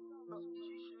Low.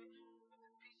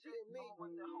 Shit, me.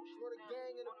 For the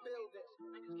gang in the building.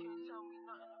 Niggas can't tell me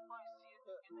nothing if I see it.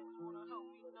 And niggas wanna help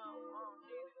me now, I don't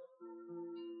need it.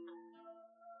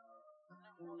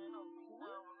 Niggas wanna help me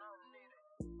now, and I don't need it.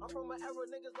 I'm from an era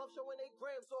niggas love showing they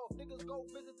grams off. Niggas go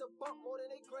visit the bump more than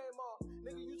they grandma.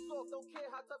 Nigga, you soft, don't care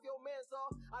how tough your mans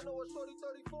are. I know a shorty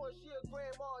 34 and she a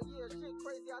grandma. Yeah, shit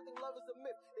crazy, I think love is a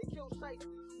myth. They kill shiesty,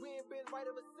 we ain't been right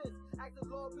ever since. Asking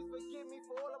Lord, please forgive me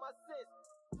for all of my sins.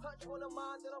 Touch one of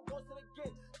mine, then I'm busting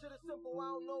again. Shit is simple,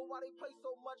 I don't know why they play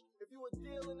so much. If you a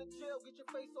deal in the jail, get your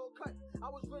face all cut.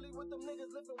 I was really with them niggas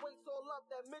lifting weights all up.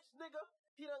 That Mitch nigga,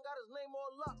 he done got his name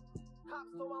all up.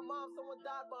 Cops told my mom someone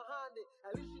died behind it.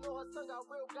 At least you know her son got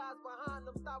real guys behind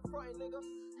them. Stop frontin', nigga.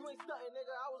 You ain't stuntin',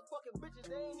 nigga. I was fucking bitches.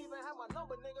 They ain't even have my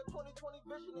number, nigga. 2020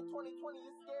 vision in 2020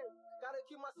 is scary. Gotta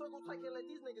keep my circle tight, can't let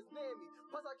these niggas near me.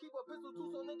 Plus I keep a pistol too,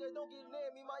 so nigga don't get near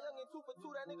me. My youngin' 2 for 2,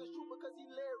 that nigga shoot because he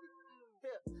Larry.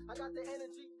 Here, I got the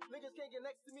energy. Niggas can't get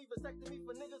next to me, vasectomy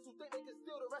for niggas who think they can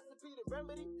steal the recipe, the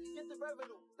remedy. Get the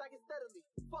revenue, stack it steadily.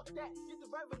 Fuck that, get the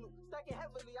revenue, stack it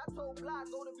heavily. I told Bly,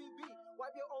 go to BB,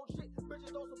 wipe your own shit.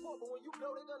 Bitches don't support, but when you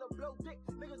blow, they gonna blow dick.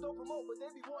 Niggas don't promote, but they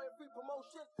be wanting free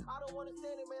promotion. I don't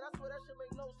understand it, man. I swear that shit make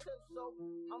no sense. So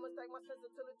I'ma stack my cents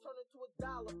until it turn into a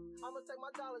dollar. I'ma stack my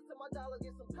dollars till my dollar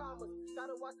get some commas.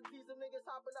 Gotta watch the teas of niggas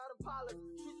hopping out in Pollard.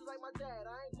 Streets is like my dad,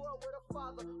 I ain't grow up with a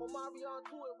father. Omarion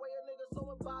to it, way a nigga so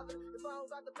unbothered. If I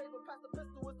don't got the paper, pass the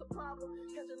pistol, what's the problem?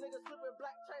 Catch a nigga slipping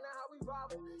Black China, how we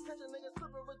rob him. Catch a nigga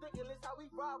slipping ridiculous, how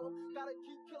we rob him. Gotta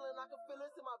keep killing, I can feel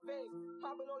this in my veins.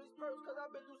 Popping all these perks, cause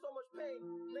I've been through so much pain.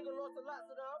 Nigga lost a lot,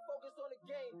 so now I'm focused on the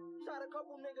game. Shot a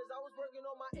couple niggas, I was working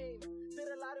on my aim. Did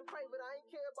a lot in private, I ain't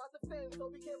care about the fame.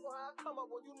 So be careful how I come up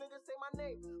when you niggas say my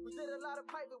name. We did a lot of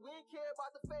private, we ain't care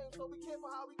about the fame. So be careful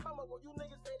how we come up when you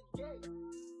niggas say the game.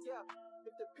 Yeah.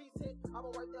 If the piece hit,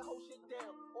 I'ma write that whole shit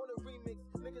down on a remix.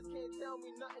 Niggas can't tell me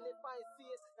nothing if I ain't see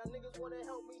it. Now niggas wanna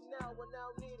help me now when I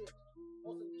don't need it.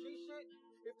 On some G shit,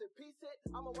 if the piece hit,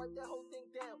 I'ma write that whole thing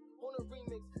down on a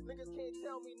remix. Niggas can't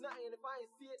tell me nothing if I ain't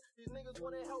see it. These niggas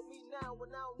wanna help me now when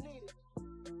I don't need it.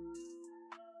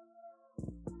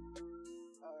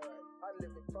 Alright, I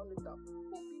live it, turn it up.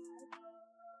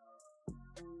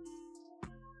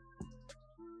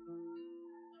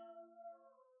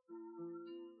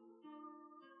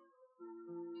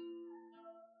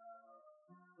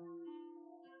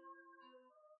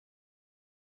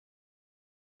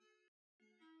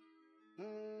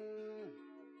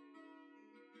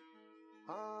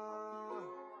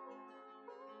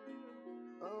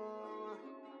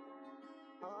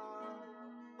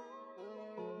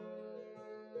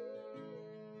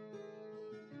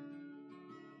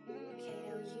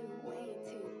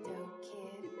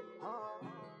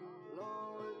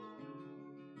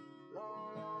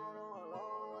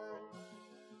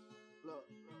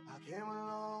 Came a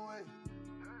long way,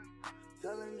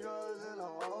 selling drugs in the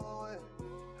hallway.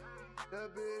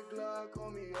 That big Glock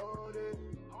on me all day.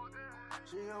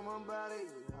 She on my body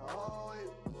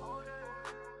always.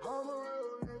 I'm a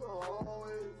real nigga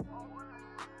always.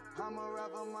 I'm a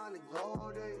rapper, my niggas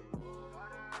all day.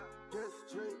 Just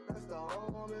straight, that's the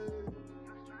homie.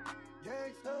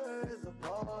 Gangsta is a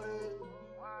party.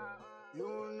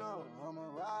 You know I'm a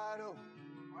rider.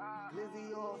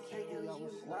 Lizzie or Katie, I'm a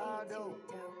slido.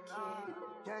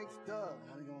 Gangsta,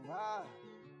 how you gon' ride?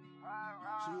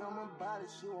 She on my body,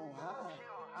 she won't hide.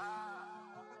 I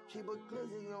keep a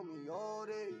glizzy on me all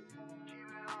day.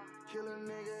 Kill a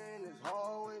nigga in his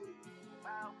hallway.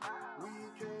 We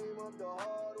came up the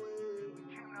hard way.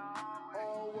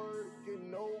 All work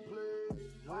and no play.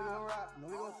 No we gon' rap, no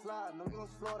we gon' slide, no we gon'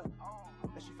 slaughter.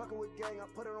 And she fucking with gang, I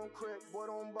put her on crib, boy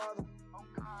don't bother.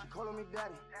 She calling me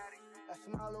daddy. That's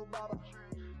my little baba.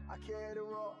 I carry the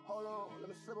raw, hold on, let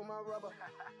me slip on my rubber.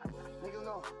 Niggas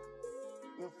know,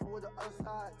 you fool with the other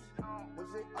side. When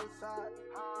you say outside,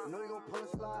 you know you gon' pull a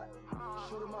slide.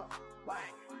 Shoot him up,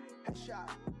 bang, headshot,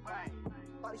 bang,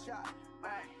 body shot,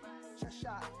 bang, chest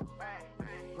shot,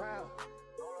 bang, ground.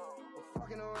 We're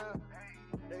fucking around,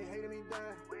 they hating me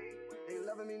down, they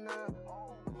loving me now.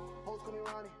 Hoes call me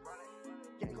Ronnie,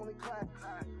 gang call me Clack,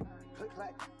 click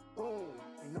clack, boom,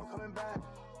 ain't no coming back.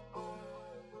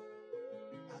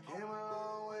 I came a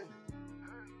long way,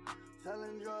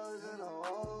 selling drugs in the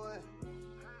hallway.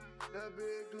 That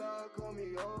big Glock on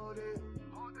me all day.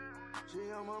 She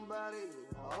on my body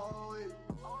always.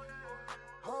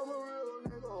 I'm a real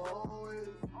nigga always.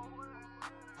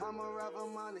 I'm a rapper,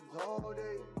 my niggas all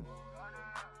day.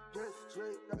 Just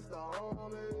straight, that's the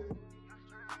homie.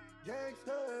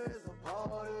 Gangsta is a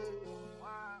party.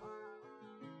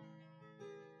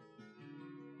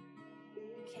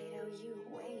 Kato, you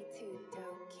way too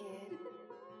dope, kid.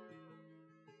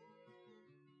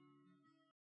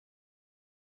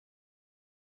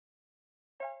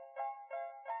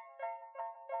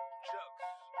 Jux.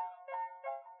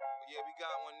 Yeah, we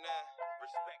got one now.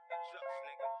 Respect the Jux,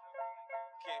 nigga.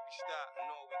 Can't be stopped.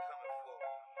 Know what we coming for.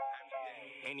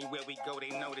 Anywhere we go, they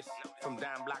notice. From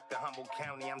Dime Block to Humboldt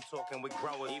County, I'm talking with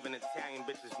growers. Even Italian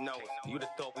bitches know us. You'd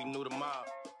have thought we knew them all.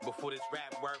 Before this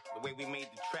rap work, the way we made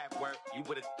the trap work, you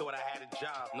would have thought I had a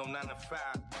job. No 9 to 5.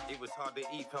 It was hard to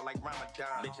eat, felt like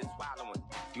Ramadan. Bitches swallowing.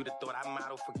 You'd have thought I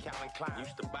modeled for Calvin Klein.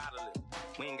 Used to bottle it.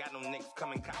 We ain't got no niggas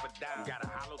coming cop a dime. Got a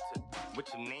hollow tip with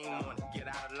your name on it. Get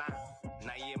out of line.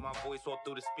 Now you hear my voice all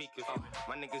through the speakers.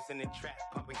 My niggas in the trap,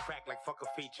 pumping crack like fuck a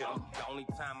feature. The only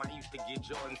time I used to get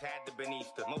Jordans had to been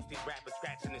Easter. Most these rappers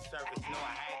scratching the surface, know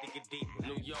I had to get deeper.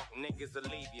 New York niggas will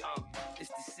leave you. It's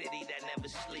the city that never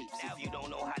sleeps. If you don't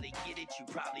know how to get it, you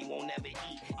probably won't ever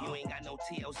eat. You ain't got no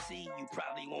TLC, you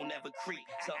probably won't ever creep.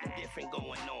 Something different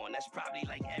going on, that's probably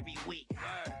like every week.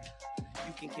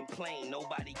 You can complain,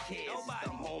 nobody cares. It's the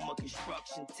home of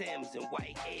construction, Timbs and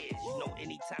white hairs. You know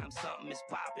anytime something is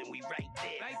popping, we right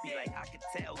there. Be like, I could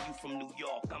tell you from New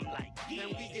York. I'm like, yeah.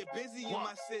 And we get busy in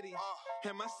my city.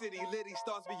 And my city litty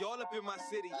stars be all up in my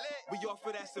city. We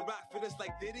offer that Ciroc for us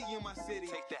like Diddy in my city.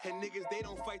 And niggas, they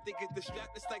don't fight, they get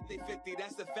distracted. It's like they 50.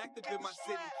 That's a fact up in my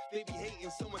city. They be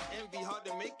hating, so much envy, hard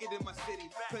to make it in my city.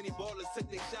 Plenty ballers took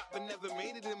they shot but never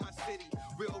made it in my city.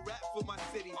 Real rap for my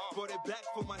city, brought it back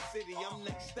for my city. I'm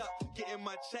next up, getting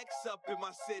my checks up in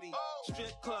my city.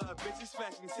 Strip club, bitches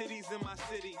fashion titties in my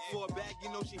city. For a bag, you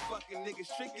know she fucking niggas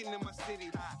tricking in my city.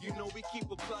 You know we keep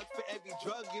a plug for every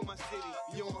drug in my city.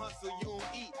 You don't hustle, you don't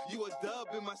eat, you a dub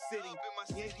in my city.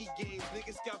 Yankee games,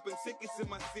 niggas scalping tickets in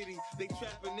my city. They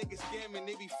trapping, niggas scamming,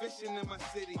 they be fishing in my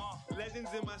city.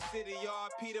 Legends in my city, y'all,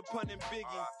 Peter Pun and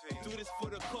Biggie. Do this for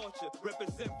the culture,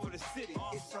 represent for the city.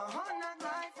 It's a hard knock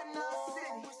life in our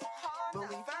city, but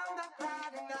we found our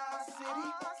pride in our city.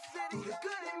 Do the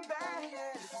good and bad,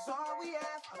 yeah, this is all we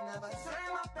have. I'll never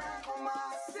turn my back on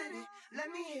my city. Let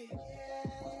me hear you.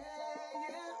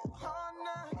 Hard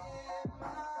knock in my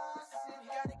city.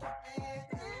 Gotta keep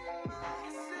it in my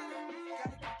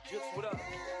city. Just what up?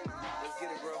 Let's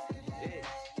get it, bro. Yeah.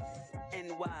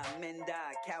 NY, men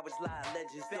die, cowards lie,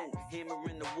 legends don't. Hammer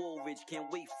in the Woolridge, can't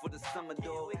wait for the summer,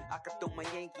 dog. I could throw my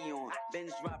Yankee on,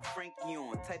 Benz drop Frankie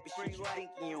on. Type of shit you think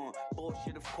you on.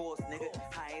 Bullshit, of course, nigga.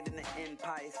 Higher than the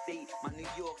Empire State. My New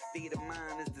York state of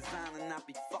mind is designed to not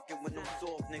be fucking with no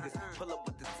soft niggas. Pull up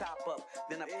with the top up,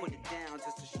 then I put it down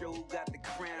just to show who got the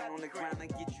crown on the ground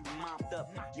and get you mopped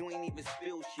up. You ain't even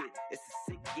spill shit. It's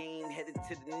a sick game, headed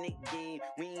to the Nick game.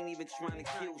 We ain't even trying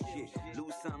to kill shit.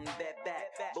 Lose something, bet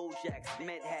back. Bojack's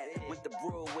Met hat, went to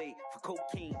Broadway for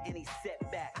cocaine, any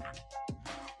setback.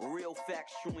 Real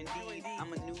facts, true indeed.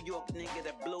 I'm a New York nigga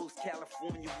that blows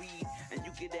California weed. And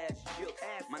you could ask Jux.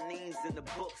 My name's in the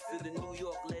books of the New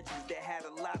York legends that had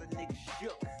a lot of niggas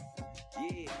shook.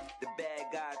 Yeah, the bad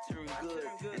guy turned good.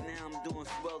 And now I'm doing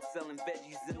swell selling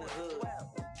veggies in the hood.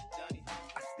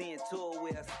 I stand tall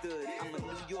where I stood. I'm a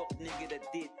New York nigga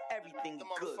that did everything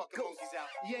good.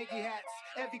 Yankee hats,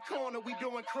 every corner we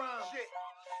doing crime.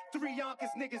 Three Yonkers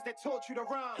niggas that taught you to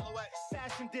rhyme.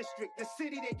 Fashion district, the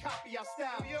city they copy our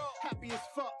style. Happy as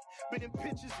fuck, but in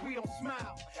pictures we don't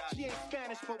smile. She ain't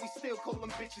Spanish, but we still call them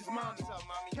bitches mommy.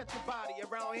 Catch a body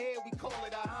around here, we call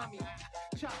it a homie.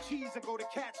 Chop cheese and go to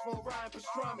Cats for a Ryan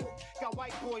pastrami. Got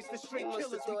white boys, the straight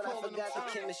killers, we call them I forgot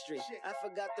the chemistry, I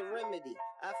forgot the remedy,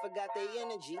 I forgot their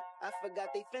energy, I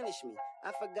forgot they finished me,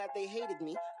 I forgot they hated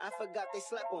me, I forgot they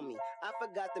slept on me, I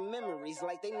forgot the memories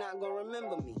like they not gonna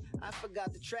remember me, I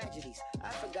forgot the tragedies, I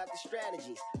forgot the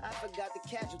strategies, I forgot the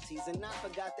casualties, and I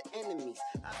forgot the enemies,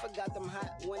 I forgot them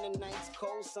hot winter nights,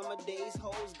 cold summer days,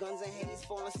 hoes, guns and haze,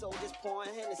 fallen soldiers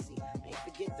pouring Hennessy, ain't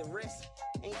forget the risk,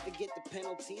 ain't forget the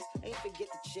penalties, ain't forget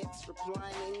the chicks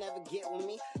replying they never get with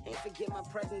me, ain't forget my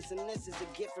presence and this is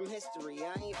a gift from history,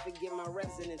 I ain't forget my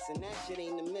residence and that shit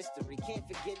ain't a mystery, can't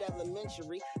forget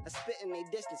elementary, I spit and they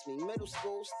distance me, middle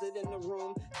school, stood in the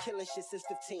room, killing shit since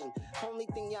 15, only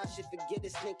thing y'all should forget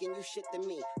is thinking you shit to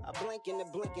me, I blink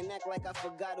and act like I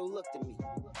forgot who looked at me.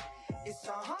 It's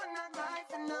a hard knock life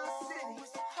in our city,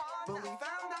 but we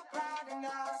found our pride in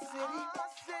our city.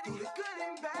 Do the good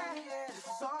and bad, yeah, this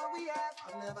is all we have.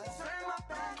 I'll never turn my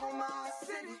back on my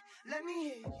city. Let me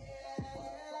hear you.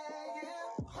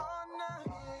 Hard knock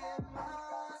in my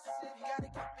city. Gotta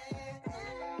keep it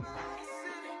in my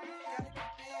city. Gotta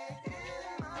keep it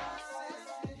in my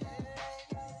city.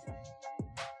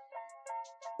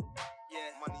 Yeah,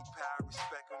 money, power,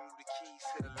 respect, I knew the keys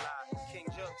to the lock. King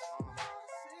Jux.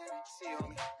 See,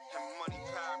 homie. And money,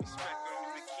 power, respect, I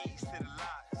knew the keys to the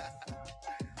lock.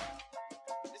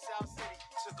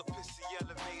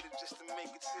 made it just to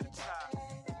make it to the top.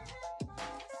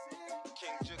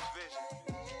 King Jux Vision.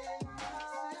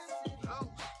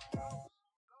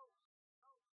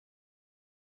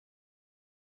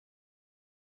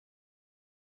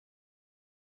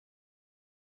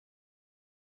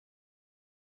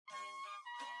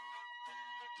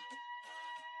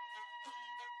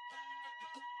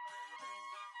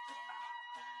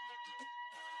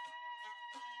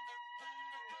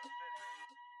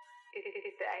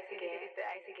 It's the ice again. It's the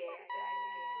ice again.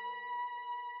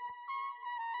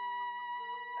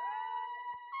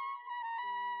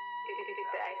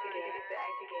 It's the ice again. It's the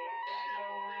ice again.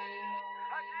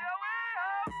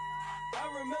 I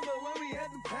remember when we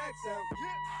had them packs out.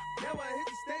 Now I hit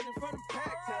the stage in front of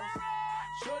packed house.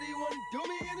 Shorty wanna do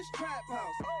me in this trap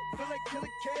house. Feel like Killer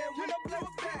Cam when I blow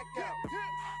it back out.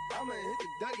 I'ma hit the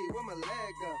Dougie with my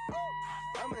leg up.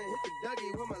 I'ma hit the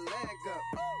Dougie with my leg up.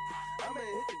 I'ma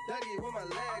hit the Dougie with my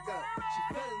leg up. She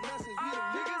feelin' us as we them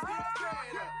niggas with our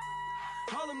bread up.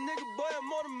 All them nigga boy,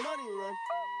 I'm on the money run.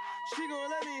 She gon'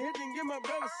 let me hit and get my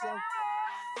brother some.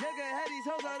 Nigga had these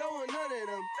hoes, I don't want none of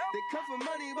them. They come for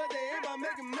money, but they ain't about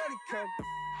making money come.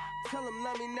 Tell them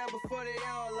love me now before they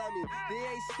all love me. They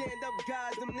ain't stand-up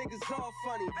guys, them niggas all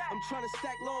funny. I'm tryna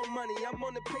stack long money, I'm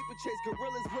on the paper chase.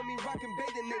 Gorillas with me rockin'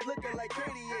 bathing, they looking like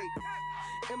 88.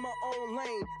 In my own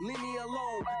lane, leave me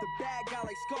alone. The bad guy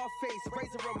like Scarface,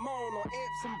 Razor Ramon. On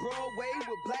amps and Broadway,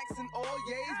 with blacks and all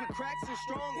yays, with cracks and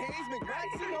strong haze,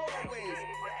 McRacks and always.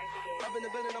 Up in the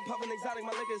building, I'm puffin' exotic,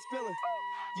 my liquor is spillin'.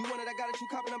 You want it, I got it, you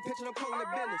coppin', I'm pitchin', I'm callin' it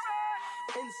business.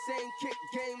 Insane kick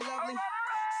game, lovely.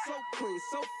 So clean,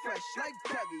 so fresh, like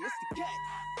Dougie, it's the cat.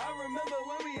 I remember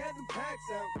when we had them packs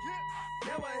out.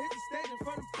 Now I hit the stage in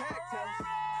front of packed house.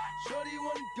 Shorty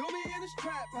wanna do me in this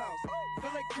trap house.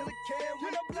 Feel like Killer Cam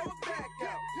when I blow it back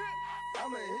out.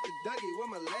 I'ma hit the Dougie with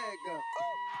my leg up.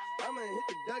 I'ma hit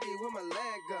the Dougie with my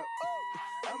leg up.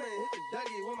 I'ma hit the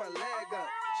Dougie with my leg up.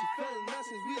 She feelin' us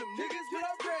as we them niggas with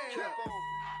our bread up.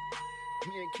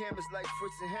 Me and Cam is like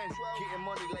Fritz and Hen, getting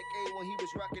money like A when he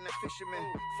was rocking the fisherman.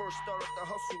 First started the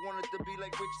hustle, wanted to be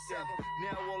like Richardson.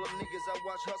 Now all them niggas I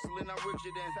watch hustling, I'm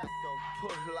richer than.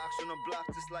 Put locks on the block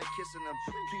just like kissing them.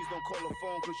 Please don't call the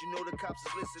phone cause you know the cops is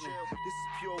listening. This is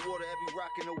pure water, every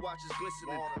rock in the watch is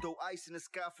glistening. Throw ice in the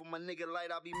sky for my nigga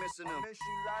light, I'll be missing them.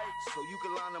 So you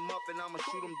can line them up and I'ma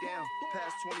shoot them down.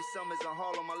 Past 20 summers in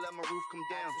Harlem, I let my roof come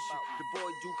down. The boy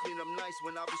do clean up nice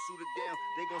when I be suited down.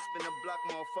 They gon' spin the block,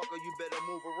 motherfucker, you better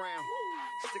move around.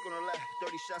 Stick on the lap,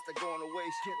 30 shots that go on the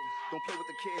waist. Don't play with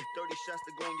the kid, 30 shots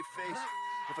that go in your face.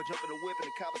 If I jump in the whip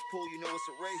and the cops pull, you know it's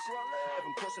a race. If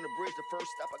I'm crossing the bridge, the first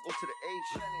stop, I go to the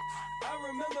H. I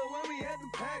remember when we had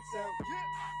them packs out.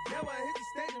 Now I hit the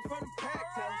stage in front of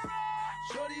packed house.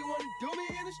 Shorty wanna do me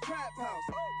in this trap house.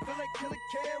 Feel like Killer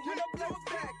Cam when I blow it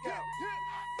back out.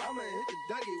 I'ma hit the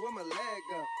Dougie with my leg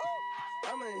up.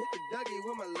 I'ma hit the Dougie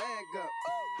with my leg up.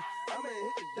 I'ma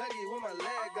hit the Dougie with my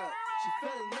leg up. She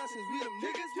feelin' us as we them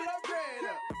niggas with our bread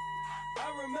up. I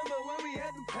remember when we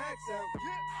had them packs out.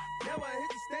 Now I hit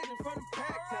the stage in front of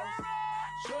packed house.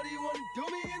 Shorty wanna do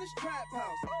me in this trap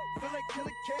house. Feel like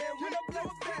Killer Cam when I blow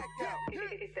it back out.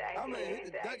 I'ma hit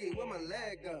the Dougie with my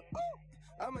leg up.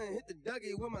 I'ma hit the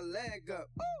Dougie with my leg up.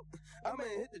 I'ma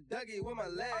hit the Dougie with my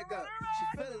leg up. She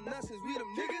feelin' us as we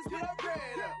them niggas with our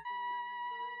bread up.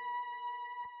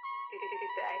 It's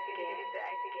the ice again. It's the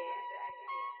ice again.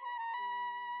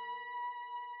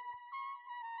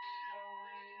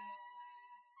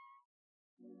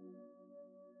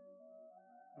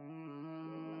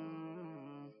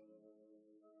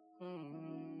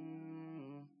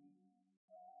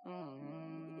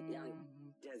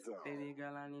 Baby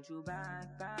girl, I need you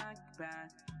back, back,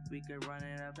 back. We could run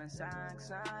it up in sacks,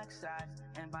 sacks, sacks.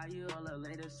 And buy you all the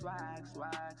latest swag,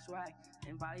 swag, swag.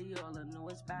 And buy you all the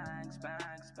newest bags,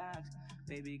 bags, bags.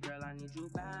 Baby girl, I need you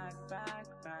back, back,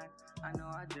 back. I know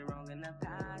I did wrong in the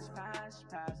past, past,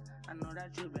 past. I know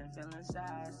that you've been feeling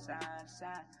sad, sad,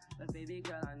 sad. But baby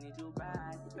girl, I need you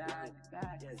back, back,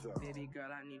 back. Baby girl,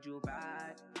 I need you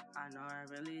back. I know I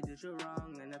really did you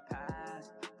wrong in the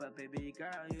past. But baby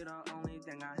girl, you're the only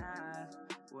thing I have.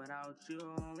 Without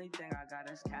you, only thing I got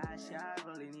is cash. Yeah, I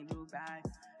really need you back.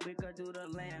 We could do the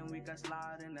land, we could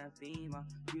slide in the FEMA.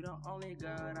 You the only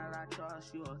girl that I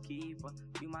trust, you a keeper.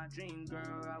 You my dream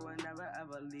girl, I would never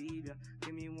ever leave you.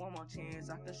 Give me one more chance,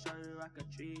 I could show you, I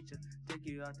could treat you. Take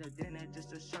you out to dinner just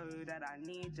to show you that I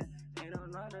need you. Ain't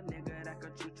no other nigga that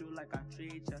could treat you like I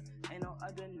treat you. Ain't no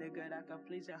other nigga that I can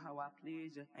please you how I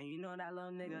please you. And you know that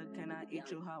little nigga cannot eat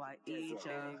you how I eat you.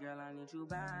 Baby girl, I need you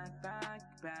back,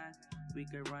 back, back. We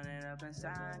could run it up in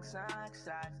sacks, sacks,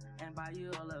 sacks. And buy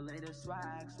you all the latest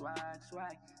swag, swag,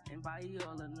 swag. And buy you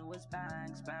all the newest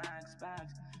bags, bags,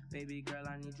 bags. Baby girl,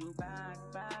 I need you back,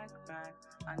 back, back.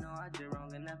 I know I did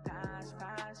wrong in the past,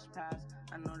 past, past.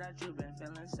 I know that you've been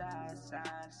feeling sad,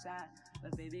 sad, sad.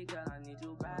 But baby girl, I need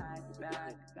you back,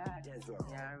 back, back.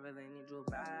 Yeah, I really need you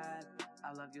back.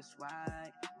 I love your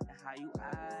swag and how you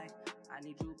act. I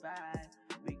need you back.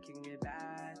 We can get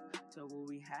back to what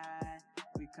we had.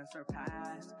 We can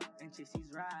surpass and chase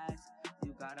these rides.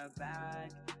 You got a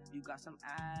bag, you got some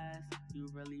ass. You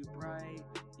really bright,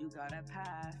 you got a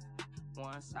path.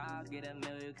 Once I get a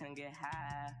meal, you can get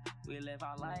half. We live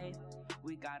our life,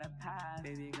 we got a path.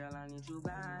 Baby girl, I need you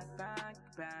back, back,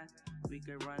 back. We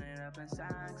could run it up in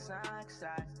sacks, sacks,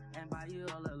 sacks. And buy you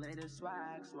all the latest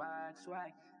swag, swag,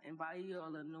 swag. And buy you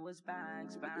all the newest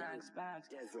bags, bags, bags.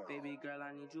 Baby girl,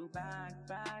 I need you back,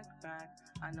 back, back.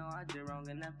 I know I did wrong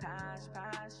in the past,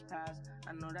 past, past.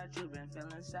 I know that you've been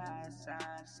feeling sad,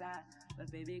 sad, sad.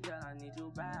 But baby girl, I need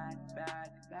you back,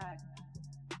 back, back.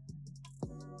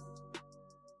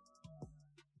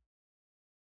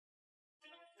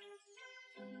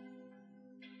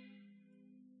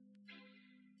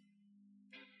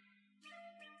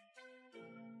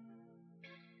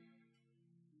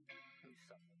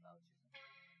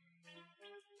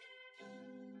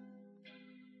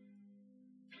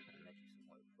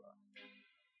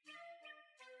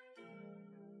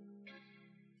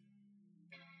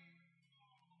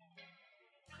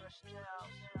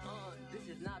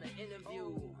 This is not an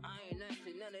interview. I ain't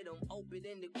answering none of them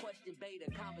open-ended question beta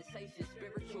conversation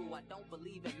spiritual. I don't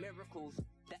believe in miracles.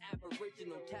 The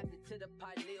aboriginal tapped into the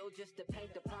pineal just to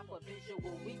paint the proper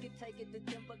visual. We could take it to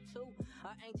Timbuktu,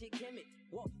 an ancient gimmick.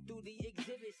 Walk through the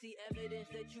exhibit, see evidence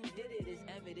that you did it. It's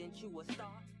evident you a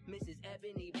star, Mrs.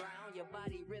 Ebony Brown. Your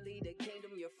body really the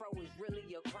kingdom, your fro is really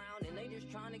your crown. And they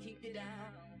just trying to keep you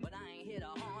down, but I ain't here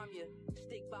to harm you.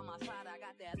 Stick by my side, I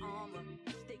got that armor.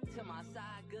 Stick to my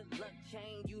side, good luck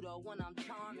chain, you the one I'm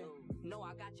charming. No,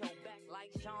 I got your back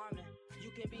like Charmin.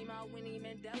 You can be my Winnie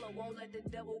Mandela, won't let the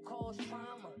devil cause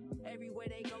trauma. Everywhere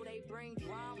they go, they bring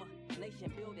drama.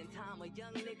 Nation building time, a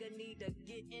young nigga need to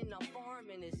get in the farm.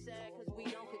 And it's sad cause we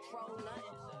don't control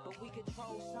nothing, but we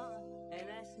control something, and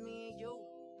that's me and you.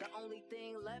 The only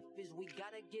thing left is we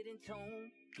gotta get in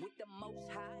tune with the most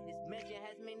high. This mansion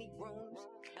has many rooms.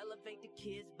 Elevate the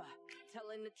kids by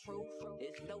telling the truth.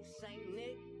 It's no Saint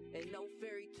Nick and no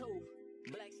fairy tooth.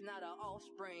 Black's not an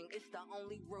offspring, it's the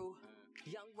only rule.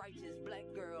 Young righteous black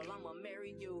girl, I'ma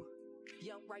marry you.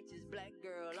 Young righteous black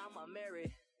girl, I'ma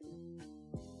marry.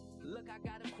 Look, I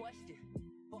got a question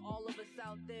for all of us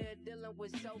out there dealing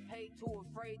with self-hate, too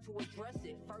afraid to address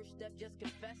it. First step, just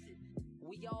confess it.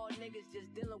 We all niggas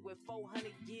just dealing with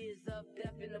 400 years of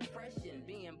death and oppression.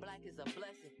 Being black is a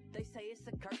blessing. They say it's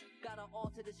a curse. Gotta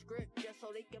alter the script just so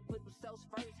they can put themselves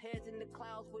first. Heads in the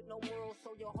clouds with no morals,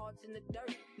 so your heart's in the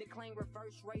dirt. They claim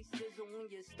reverse racism when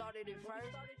you started it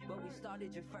first, but we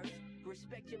started you first.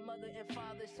 Respect your mother and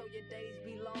father so your days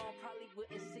be long. Probably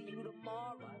wouldn't see you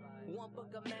tomorrow. One book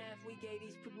of math we gave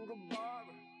these people to borrow.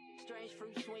 Strange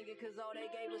fruit swinging cause all they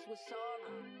gave us was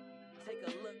sorrow. Take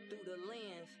a look through the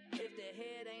lens. If the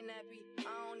head ain't nappy,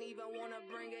 I don't even wanna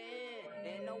bring her in.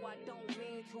 And no, I don't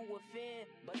mean to offend,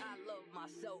 but I love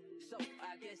myself, so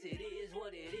I guess it is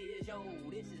what it is. Yo,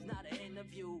 this is not an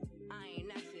interview. I ain't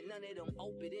asking none of them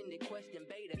open-ended question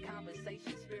beta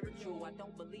conversation spiritual. I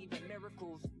don't believe in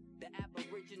miracles. The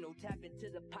aboriginal tap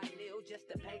into the pineal just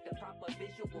to paint the proper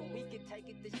visual. We can take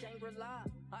it to Shangri-La,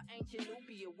 or ancient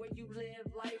Nubia, where you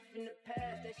live life in the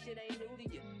past. That shit ain't new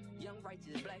to you. Young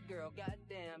righteous black girl,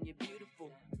 goddamn, you're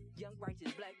beautiful. Young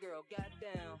righteous black girl,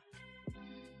 goddamn.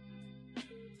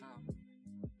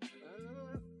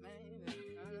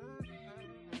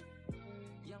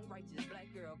 Young righteous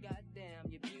black girl,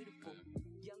 goddamn, you're beautiful.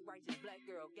 Young righteous black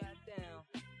girl, goddamn.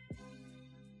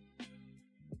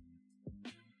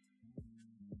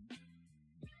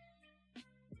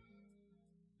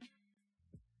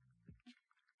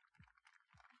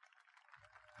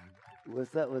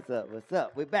 What's up? What's up? What's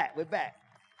up? We're back. We're back.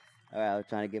 All right, I was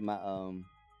trying to get my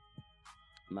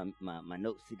my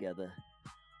notes together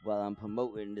while I'm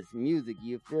promoting this music.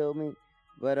 You feel me?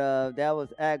 But that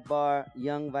was Akbar,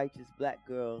 Young Righteous Black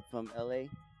Girl from LA,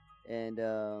 and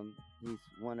he's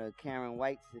one of Karen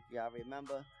White's, if y'all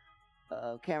remember.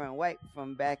 Karen White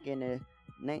from back in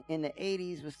the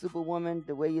 80s with Superwoman,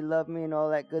 The Way You Love Me, and all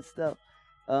that good stuff.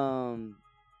 What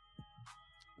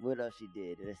else she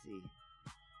did? Let's see.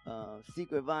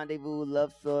 Secret Rendezvous,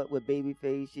 Love Sort with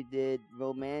Babyface. She did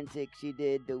Romantic. She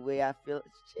did The Way I Feel.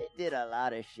 She did a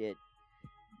lot of shit.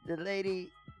 The lady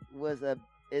is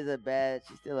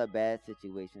she's still a bad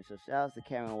situation. So shout out to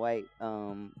Karen White,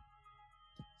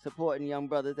 supporting young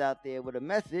brothers out there with a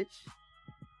message,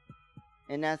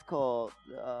 and that's called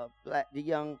the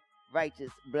Young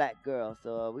Righteous Black Girl.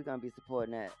 So we're gonna be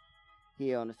supporting that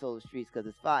here on the Solar Streets because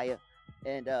it's fire,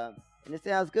 and it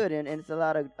sounds good, and it's a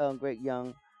lot of great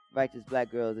young righteous black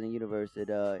girls in the universe that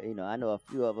I know a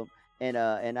few of them, and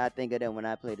I think of them when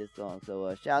I play this song.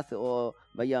 So shouts to all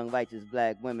my young righteous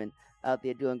black women out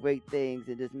there doing great things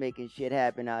and just making shit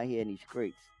happen out here in these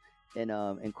streets, and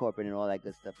corporate and all that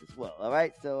good stuff as well. All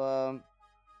right, so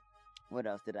what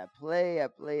else did I play? I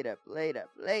played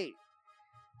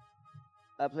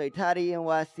Toddy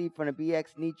NYC from the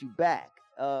BX, Need You Back.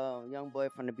 Young boy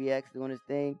from the BX doing his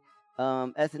thing.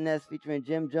 SNS featuring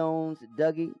Jim Jones,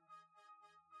 Dougie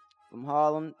from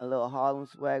Harlem, a little Harlem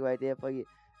swag right there for you.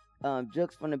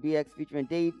 Jux from the BX featuring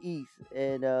Dave East,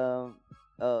 and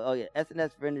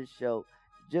SNS friend of the show,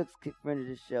 Jux friend of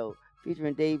the show,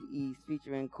 featuring Dave East,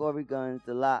 featuring Corey Guns,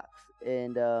 The Locks,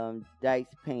 and Dice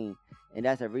Payne, and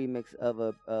that's a remix of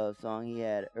a song he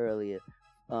had earlier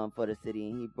for the city,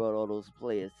 and he brought all those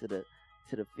players to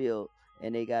the field,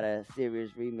 and they got a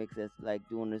serious remix that's like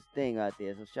doing this thing out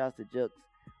there. So shouts to Jux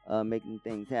making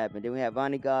things happen. Then we have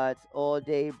Vonnie Gods, All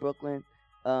Day, Brooklyn,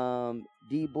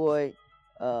 D-Boy,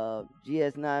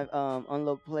 GS9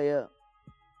 Unlocked Player,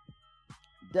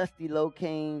 Dusty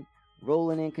Locane,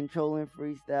 Rolling and Controlling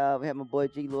Freestyle. We have my boy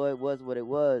G Lloyd, Was What It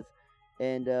Was,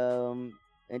 and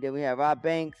then we have Rob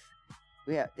Banks.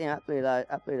 I played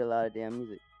a lot of damn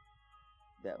music.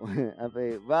 That one I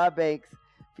played Rob Banks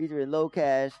featuring Low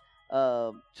Cash,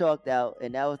 Chalked Out,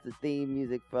 and that was the theme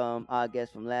music from our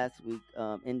guest from last week,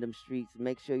 In Them Streets.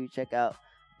 Make sure you check out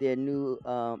their new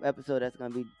episode that's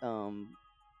gonna be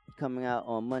coming out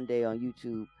on Monday on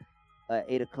YouTube at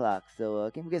 8 o'clock. So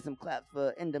can we get some claps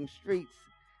for In Them Streets?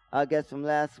 Our guests from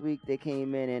last week, they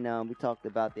came in and we talked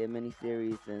about their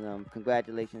mini-series, and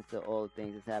congratulations to all the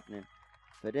things that's happening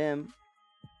for them.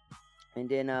 And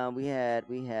then we had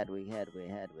who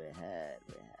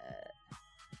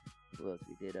else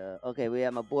we did? Okay, we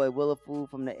had my boy Willafool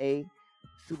from the A,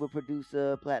 super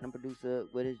producer, platinum producer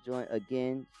with his joint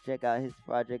again. Check out his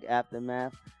project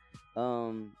Aftermath.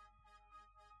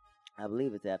 I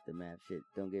believe it's Aftermath. Shit,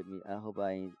 don't get me. I hope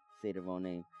I ain't say the wrong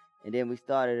name. And then we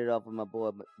started it off with my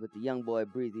boy, with the young boy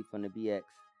Breezy from the BX.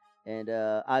 And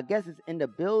I guess it's in the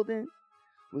building.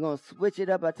 We're going to switch it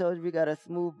up. I told you we got a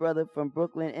smooth brother from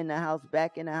Brooklyn in the house,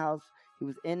 back in the house. He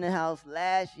was in the house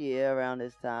last year around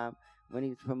this time when he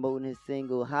was promoting his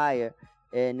single Higher.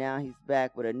 And now he's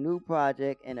back with a new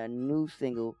project and a new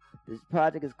single. This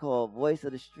project is called Voice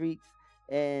of the Streets.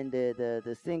 And the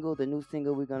new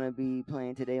single we're going to be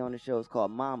playing today on the show is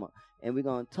called Mama. And we're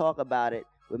going to talk about it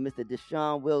with Mr.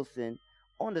 Deshaun Wilson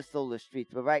on the Solar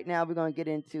Streets. But right now we're going to get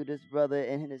into this brother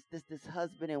and this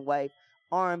husband and wife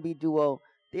R&B duo.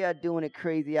 They are doing it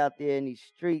crazy out there in these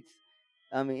streets.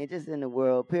 I mean, just in the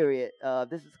world, period.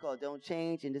 This is called Don't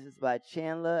Change, and this is by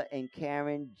Chandler and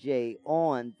Karen J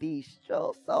on the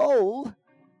Soul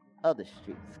of the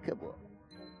Streets. Come on.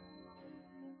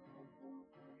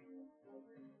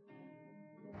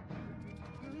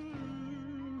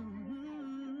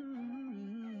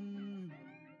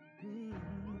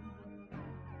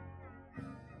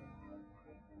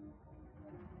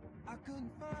 I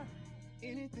couldn't find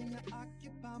anything to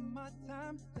occupy my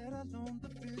time, let alone the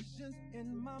visions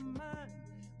in my mind.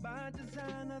 By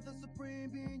design of the supreme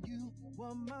being, you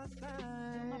were my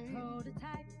sign. You're my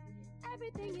prototype.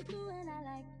 Everything you do and I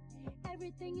like.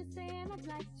 Everything you say and I'd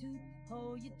like to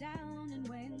hold you down. And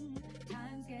when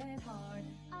times get hard,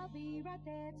 I'll be right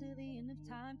there till the end of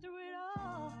time through it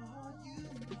all. Oh, you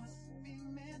must be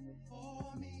meant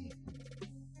for me.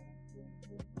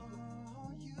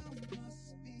 Oh, you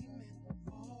must be meant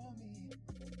for me.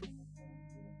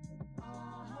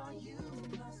 Oh, you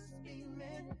must be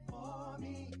meant for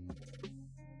me.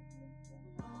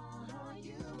 Oh,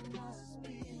 you must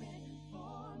be meant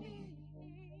for me.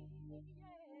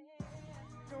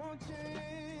 Don't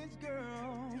change,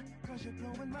 girl, 'cause you're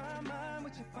blowing my mind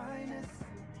with your finest.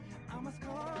 I must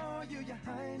call you your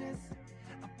highness.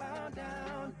 I bow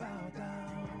down, bow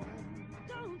down.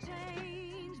 Don't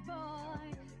change,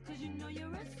 boy, 'cause you know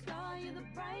you're a star, you're the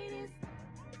brightest.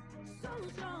 So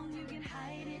strong you can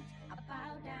hide it. I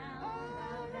bow down,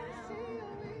 bow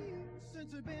down.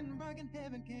 Since we've been rocking,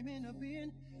 heaven came in a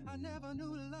being. I never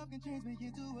knew love can change me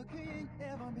into a king.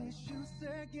 Ever miss you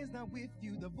seconds, not with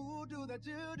you, the voodoo that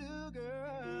you do,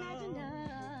 girl. Imagine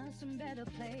us in better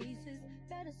places,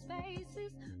 better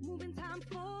spaces, moving time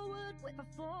forward with a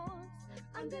force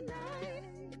undenied.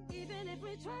 Even if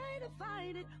we try to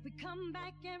fight it, we come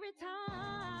back every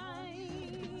time.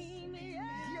 Yeah,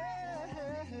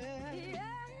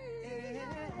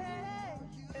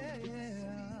 yeah,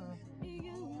 yeah.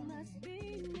 You must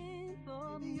be meant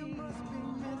for me. You must be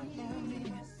meant for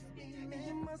me.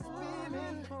 You must be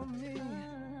meant for me.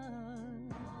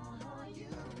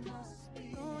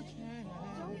 Don't change.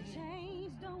 Don't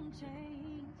change, don't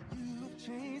change. You've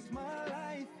changed my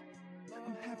life.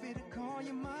 I'm happy to call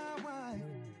you my wife.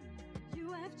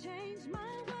 You have changed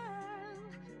my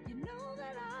world. You know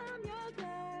that I'm your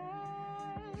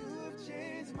girl. You've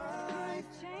changed my life.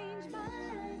 Changed my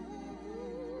life.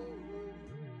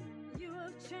 You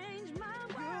have changed my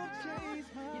world. You've changed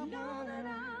my You know that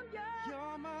I'm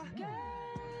You're my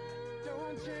girl.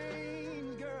 Don't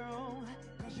change, girl.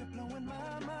 Cause you're blowing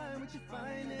my mind with your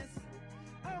finest.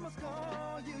 I must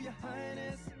call you your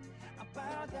highness. I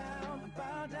bow down,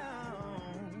 bow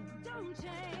down. Don't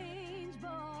change,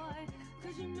 boy.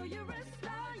 Cause you know you're a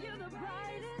star, you're the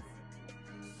brightest.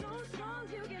 So strong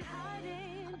you can hide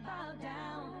it. Bow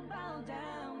down, bow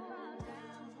down.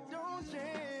 Don't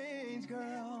change,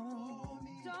 girl.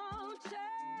 Don't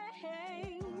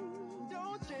change.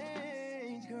 Don't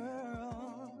change,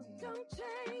 girl. Don't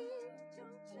change.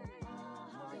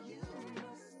 You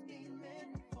must be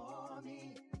meant for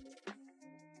me.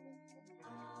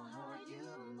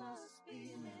 You must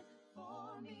be meant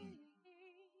for me.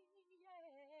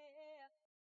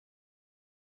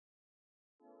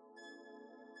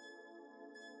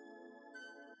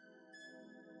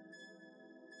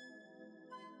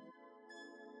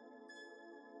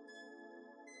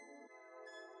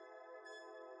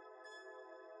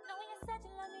 No, when you said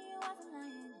you love me, you wasn't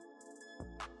lying.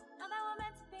 Know that we're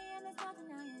meant to be and there's no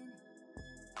denying.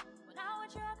 When I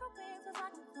want you, I go wings, feels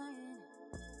like I'm flying.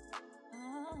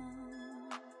 Oh,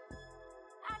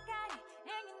 I got it,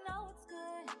 and you know it's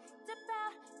good. Dip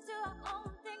out, do our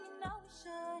own thing, you know we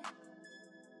should.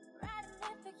 Riding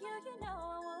it for you, you know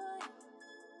I would.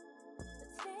 But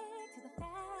stick to the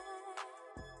facts.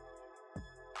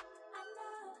 I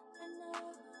know, I know,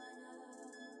 I know.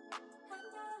 I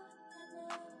know, I know,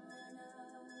 I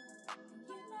know. And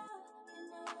you know, you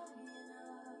know, you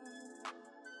know.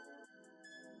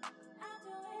 I'll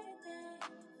do anything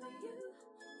for you,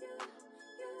 you,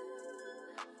 you,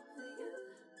 for you.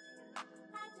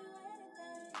 I'll do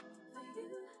anything for you,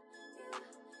 you,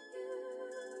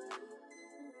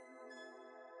 you.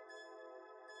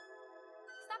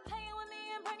 Stop playing with me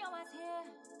and bring your ass here.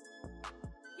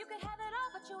 You could have it all,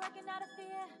 but you're working out of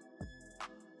fear.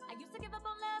 I used to give up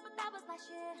on love, but that was last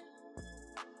year.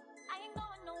 I ain't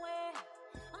going nowhere.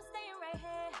 I'm staying right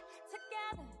here.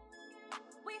 Together,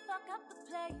 we fuck up the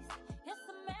place. It's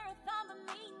a marathon, but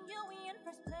me and you, we in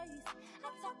first place. I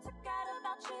talk to God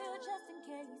about you just in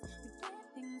case we get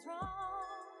things wrong.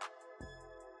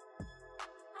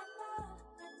 I know,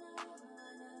 I know,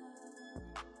 I know.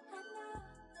 I know,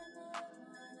 I know,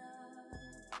 I know.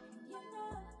 And you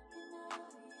know, you know,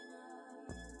 you know.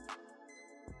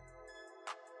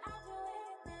 I'll do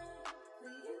anything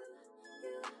for you,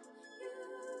 you, you,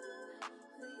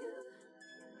 for you.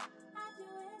 I'll do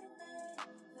anything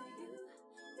for you,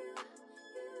 you,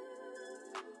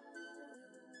 you.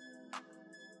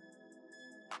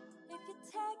 If you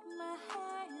take my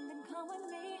hand and come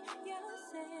with me, you'll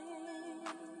see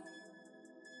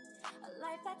a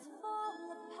life that's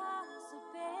full of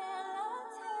possibilities.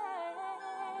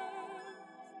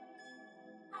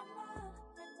 I know,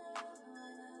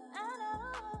 I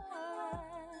know,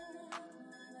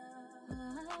 I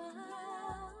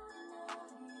know,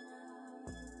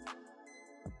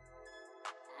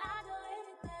 I'll do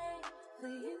anything for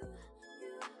you,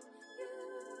 you, you,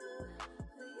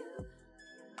 for you.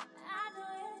 I'll do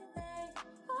anything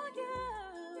for you.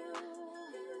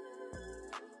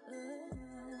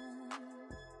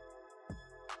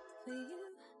 For you,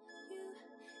 you,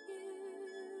 you,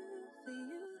 for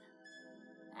you.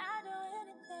 I'll do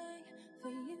anything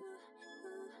for you.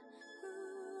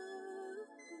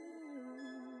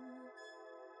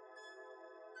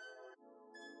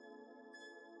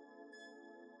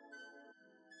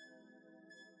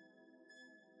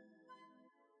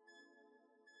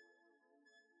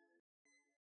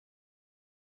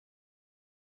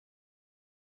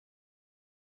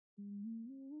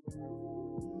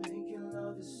 Making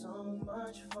love is so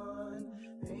much fun.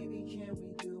 Baby, can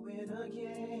we do it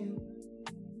again?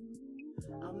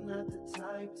 I'm not the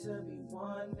type to be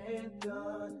one and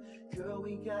done. Girl,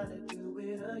 we gotta do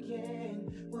it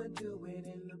again. We'll do it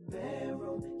in the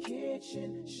bedroom,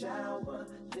 kitchen, shower.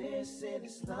 Listen,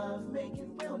 it's love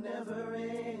making, will never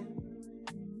end.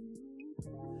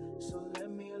 So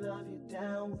let me love you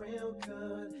down real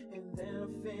good, and then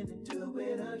I'm finna do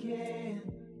it again.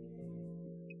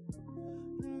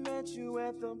 Met you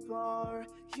at the bar,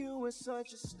 you were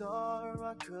such a star,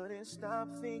 I couldn't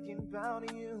stop thinking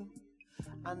about you.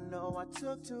 I know I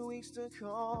took 2 weeks to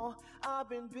call, I've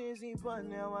been busy, but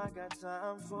now I got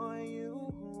time for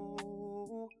you.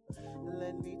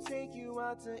 Let me take you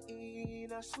out to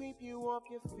eat, I'll sweep you off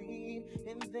your feet,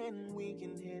 and then we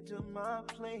can head to my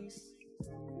place.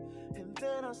 And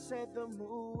then I'll set the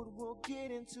mood, we'll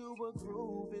get into a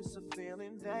groove, it's a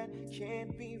feeling that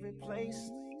can't be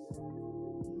replaced.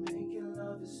 Making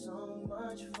love is so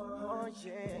much fun. Oh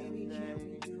yeah, baby, can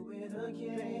we do it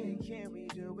again? Baby, can we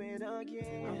do it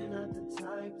again? I'm not the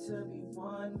type to be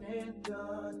one and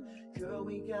done. Girl,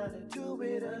 we gotta do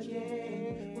it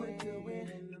again. We'll do it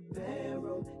in the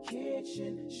bedroom,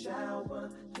 kitchen,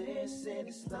 shower. Listen,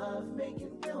 it's love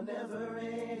making, will never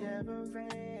end. Never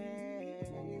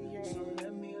end. So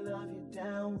let me love you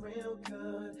down real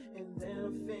good, and then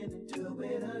I'm finna do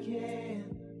it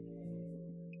again.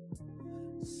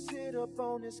 Sit up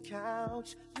on this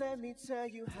couch, let me tell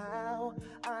you how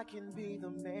I can be the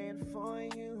man for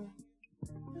you.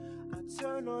 I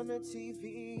turn on the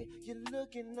TV, you're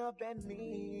looking up at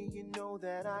me, you know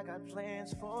that I got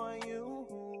plans for you.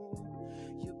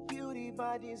 Your beauty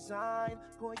by design,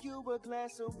 pour you a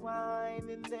glass of wine,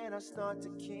 and then I start to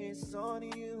kiss on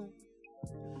you.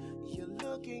 You're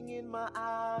looking in my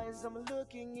eyes, I'm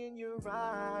looking in your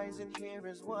eyes, and here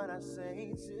is what I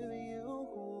say to you.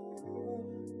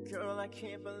 Girl, I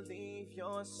can't believe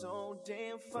you're so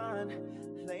damn fine.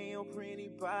 Lay your pretty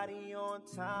body on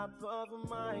top of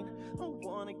mine. I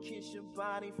wanna kiss your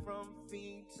body from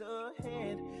feet to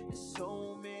head. There's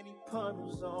so many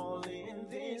puddles all in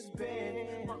this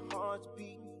bed. My heart's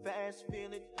beating fast,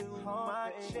 feel it through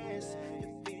my chest.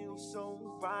 It feels so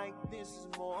right, this is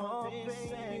more than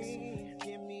sex.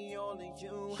 Give me all of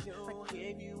you, I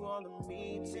gave you all of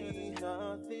me, till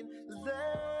nothing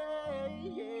left.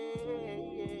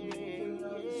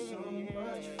 So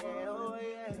much fun. Oh,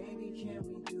 yeah. Baby, can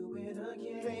we do it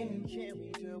again? Baby, can we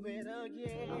do it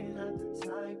again? I'm not the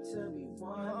type to be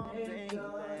one and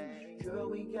done. Girl,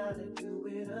 we gotta do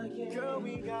it again. Girl,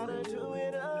 we gotta do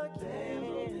it again.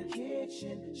 Bedroom,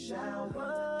 kitchen,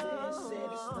 shower. Listen,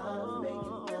 it's love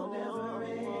making, will never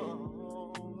end.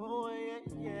 Oh, yeah,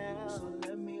 yeah. So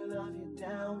let me love you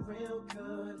down real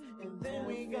good, and then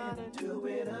we gotta do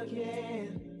it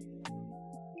again.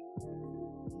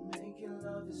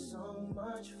 Love is so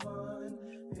much fun.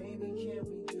 Baby, can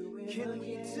we do it again? Can we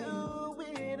do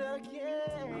it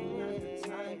again? I'm not the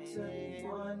type to be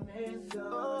one and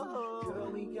done. Girl,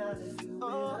 we gotta do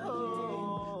it again.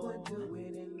 We'll do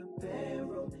it in the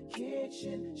bedroom,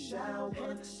 kitchen, shower.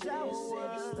 Listen,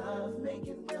 love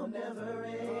making, will never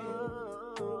end.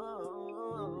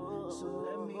 So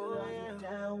let me love you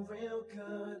down real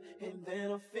good, and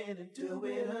then I'm finna do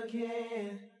it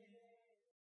again.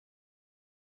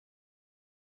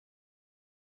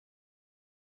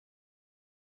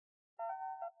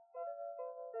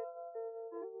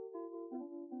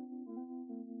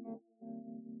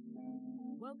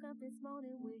 Woke up this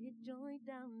morning with a joint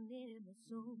down in my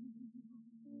soul.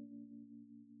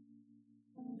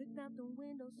 Looked out the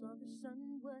window, saw the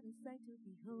sun, what a sight to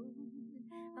behold.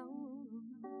 Oh,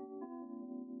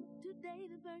 today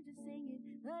the birds are singing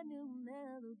a new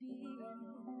melody.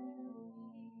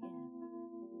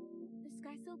 The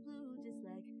sky so blue, just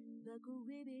like the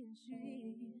Caribbean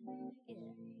sea.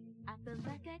 I feel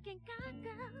like I can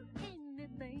conquer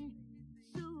anything.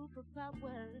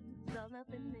 Superpowers all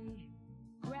up in me.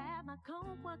 Grab my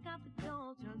coat, walk out the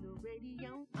door, turn the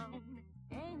radio on,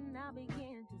 and I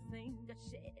begin to sing the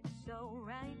shit. It's so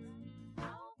right.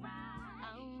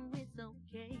 Alright. Oh, it's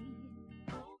okay.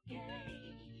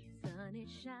 Okay. Sun is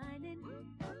shining.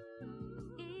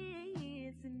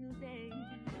 It's a new day.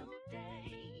 New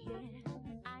day.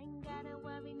 Yeah. I ain't gotta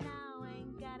worry now, I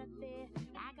ain't gotta fear.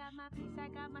 I got my peace, I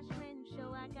got my strength,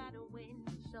 so I gotta win.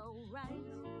 So right.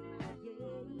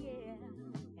 Yeah, yeah.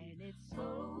 And it's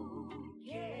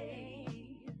okay.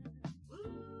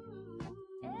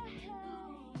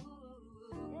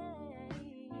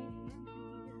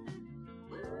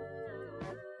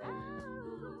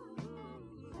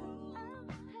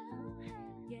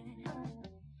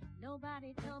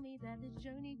 Nobody told me that this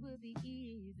journey would be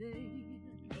easy.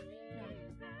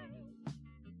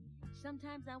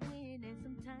 Sometimes I win and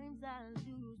sometimes I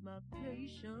lose my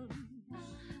patience.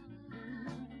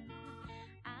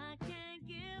 I can't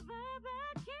give up,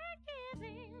 I can't give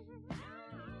in.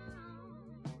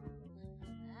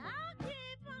 I'll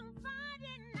keep on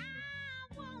fighting, I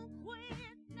won't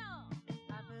quit, no.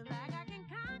 I feel like I can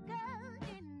conquer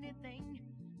anything.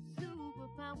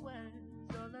 Superpowers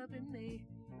all up in me.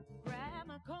 Grab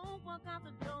my coat, walk out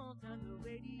the door, turn the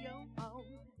radio on,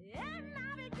 and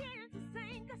I begin to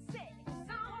sing. I say, it's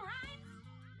alright,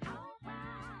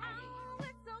 alright, oh,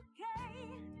 it's okay,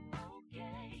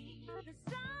 okay. The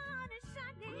sun is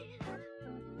shining,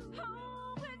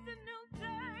 oh, it's a new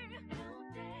day,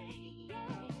 yeah.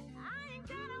 I ain't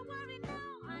gotta worry, no,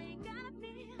 I ain't gotta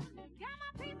fear. Got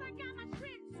my peace, I got my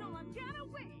strength, so I gotta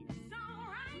win. It's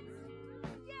alright,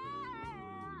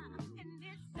 yeah, and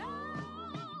it's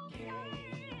okay.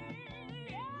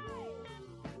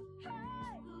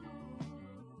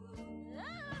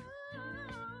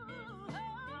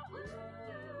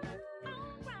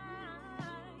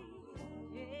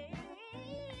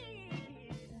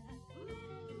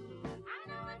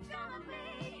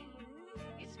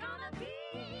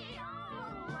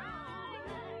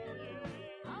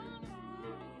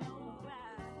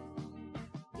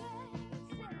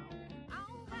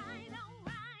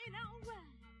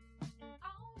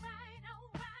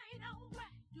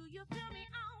 You feel me?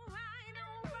 Alright,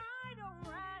 alright,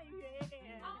 alright, yeah.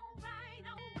 Alright,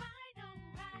 alright,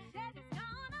 alright. Said it's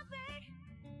gonna be.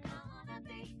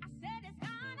 I said it's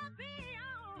gonna be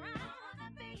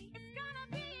alright. It's gonna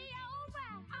be alright,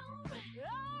 alright,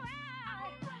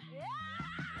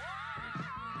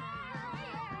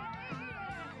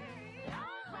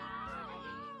 alright.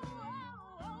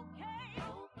 Okay,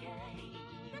 okay.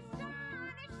 The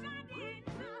sun is shining.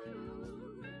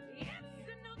 It's a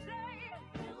new day.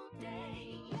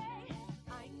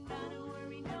 I ain't gotta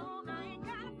worry, no, I ain't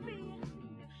gotta fear.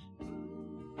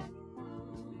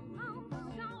 Oh,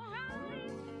 it's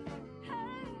alright,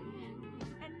 hey,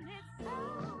 and it's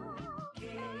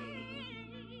okay.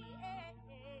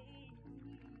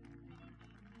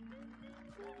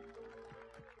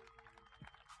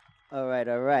 All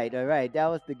right. That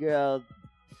was the girl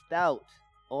Stout.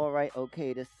 All right,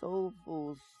 okay. The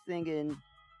soulful singing.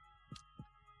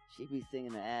 She be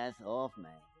singing her ass off,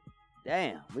 man.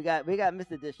 Damn, we got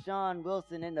Mr. Deshaun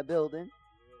Wilson in the building.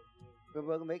 But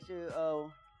we're gonna make sure.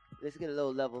 Let's get a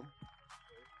little level.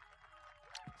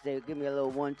 Say, give me a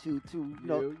little 1, 2, 2.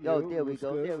 There we go. There we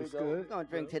go. We're gonna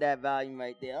drink to that volume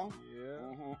right there.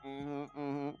 Yeah.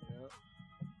 Yep.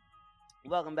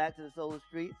 Welcome back to the Soul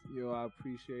Streets. Yo, I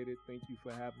appreciate it. Thank you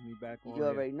for having me back on. You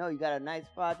already know you got a nice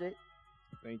project.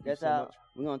 Thank you so much.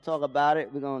 We're gonna talk about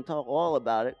it. We're gonna talk all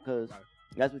about it because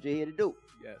that's what you're here to do.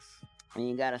 Yes. And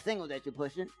you got a single that you're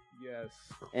pushing. Yes.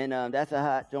 And that's a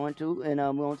hot joint too. And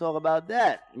we're gonna talk about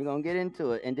that. We're gonna get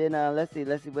into it. And then let's see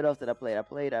what else did I play. I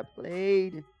played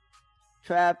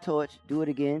Trap Torch, Do It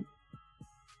Again.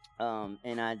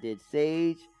 And I did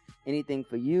Sage, Anything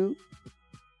for You.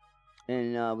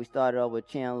 And we started off with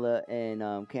Chandler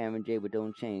and Cameron J with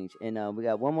Don't Change. And we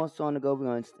got one more song to go.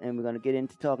 We're gonna get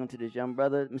into talking to this young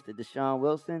brother, Mr. Deshaun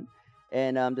Wilson.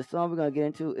 And the song we're gonna get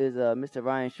into is Mr.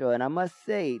 Ryan Shaw. And I must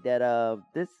say that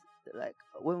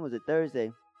when was it?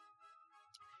 Thursday.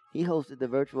 He hosted the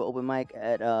virtual open mic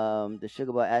at the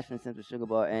Sugar Bar, Ashland Central Sugar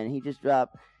Bar, and he just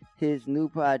dropped his new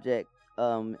project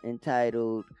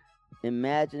entitled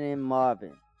Imagining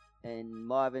Marvin. And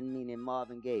Marvin meaning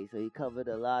Marvin Gaye. So he covered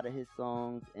a lot of his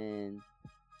songs, and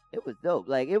it was dope.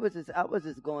 Like, I was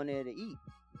just going there to eat.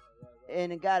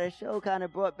 And it got a show, kind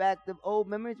of brought back the old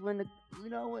memories when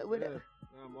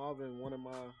Marvin, one of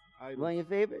my idols. One of your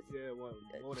favorites? Yeah, one.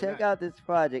 Check out this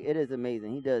project. It is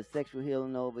amazing. He does Sexual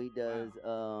Healing Over. He does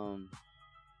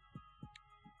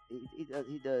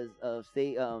he does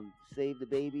Save the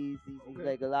Babies. He's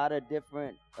like a lot of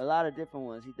different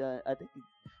ones. He done. I think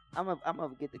I'm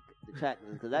gonna get the track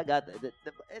because I got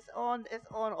it's on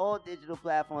all digital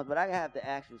platforms, but I have the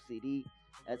actual CD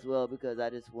as well because I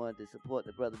just wanted to support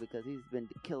the brother because he's been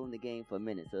killing the game for a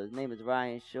minute. So his name is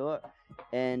Ryan Short,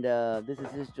 and this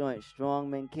is his joint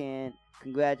Strongman Can.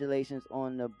 Congratulations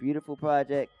on the beautiful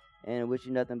project, and I wish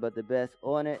you nothing but the best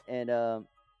on it. And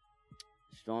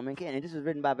Strongman Can, and this was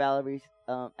written by Valerie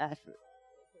Ashford,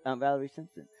 Valerie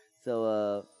Simpson.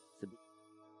 So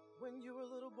when you were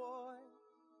a little boy,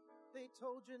 they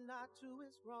told you not to.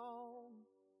 It's wrong.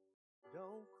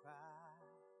 Don't cry.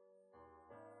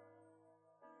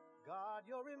 Guard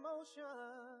your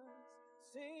emotions,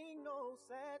 sing no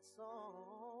sad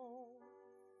song.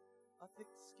 A thick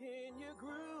skin you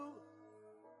grew,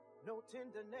 no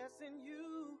tenderness in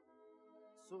you.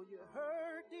 So you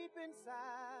hurt deep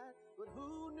inside, but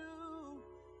who knew?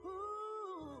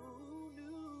 Who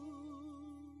knew?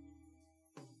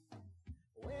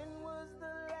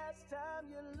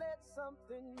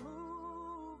 something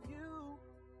move you.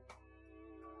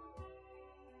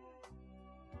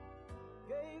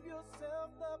 Gave yourself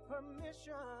the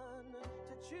permission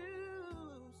to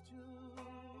choose to.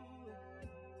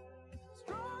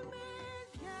 Strong men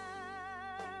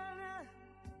can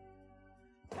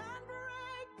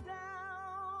break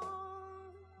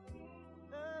down.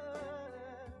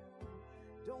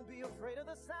 Don't be afraid of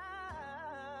the sound.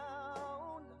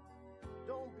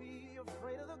 Don't be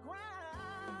afraid of the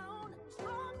ground.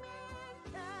 Strong men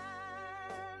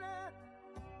can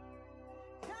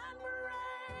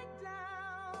break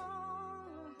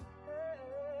down.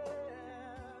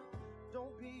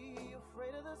 Don't be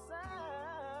afraid of the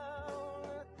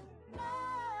sound.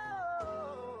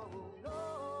 No, no.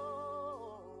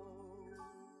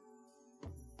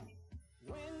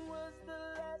 When was the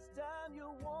last time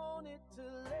you wanted to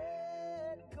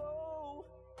let go?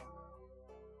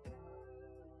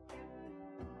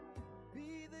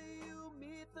 Be the you,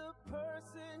 meet the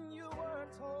person you were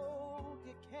told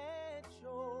you can't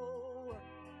show.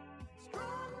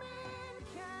 Strong men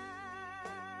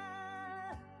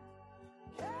can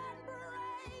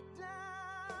break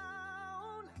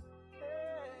down.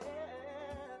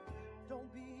 Yeah.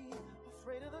 Don't be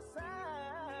afraid of the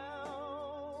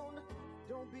sound.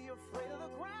 Don't be afraid of the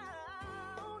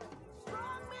ground.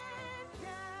 Strong men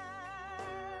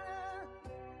can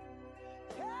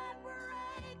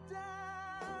break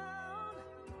down.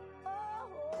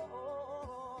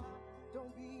 Oh,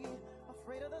 don't be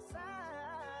afraid of the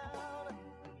sound.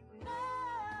 No,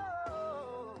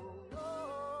 no.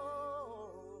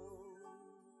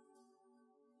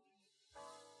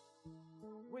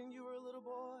 When you were a little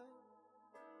boy,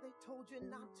 they told you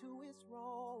not to, it's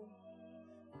wrong.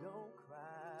 Don't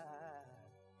cry.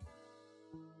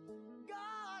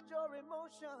 Guard your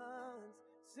emotions.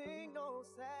 Sing no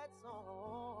sad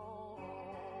song.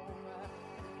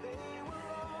 They were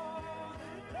wrong.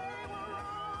 They were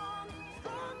wrong.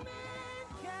 Strong men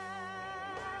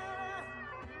can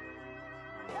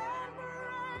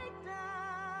break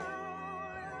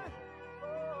down.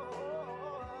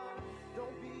 Oh,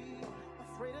 don't be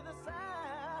afraid of the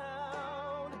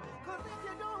sound. 'Cause if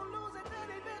you don't lose it, then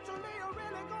eventually you're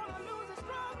really gonna lose it.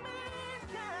 Strong men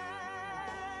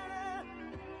can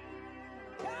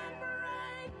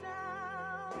break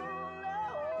down.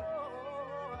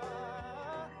 Oh,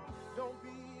 don't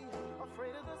be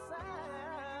afraid of the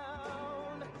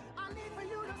sound. I need for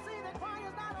you to see that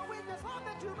choir's not a weakness. Hope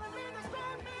that you believe the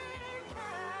strong men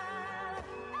can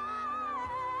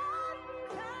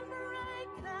break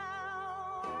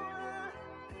down.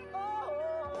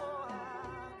 Oh,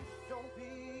 don't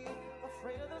be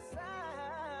afraid of the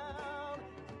sound.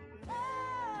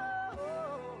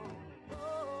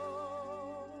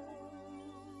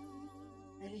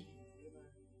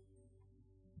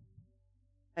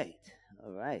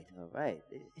 All right.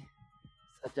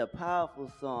 Such a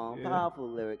powerful song, Yeah. powerful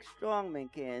lyrics.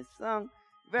 Strongman can sung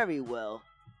very well.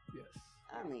 Yes.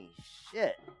 I mean,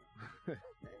 shit.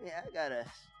 I got a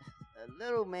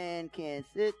little man can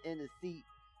sit in the seat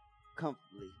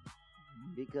comfortably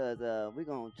because we're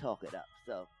gonna talk it up.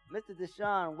 So, Mr.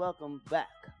 Deshaun, welcome back.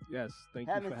 Yes, thank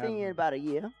you Haven't for seen having you in me. about a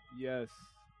year. Yes,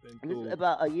 been And this cool. is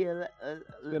about a year.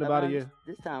 Been about a around year.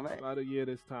 This time, right? About a year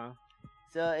this time.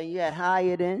 So, and you had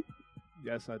hired in.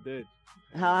 Yes, I did.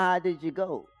 How high did you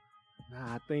go?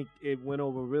 Nah, I think it went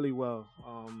over really well.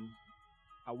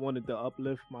 I wanted to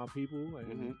uplift my people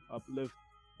and uplift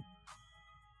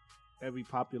every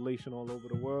population all over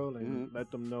the world and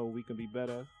let them know we can be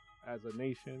better as a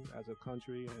nation, as a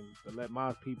country, and to let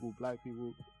my people, black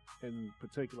people in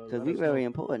particular. Because let we us very know.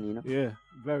 important, you know. Yeah,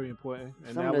 very important.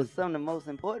 And Some that of was the most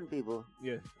important people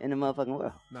yeah in the motherfucking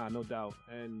world. Nah, no doubt.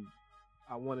 And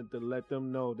I wanted to let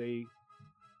them know they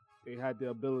had the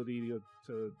ability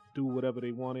to do whatever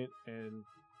they wanted, and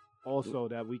also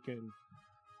that we can,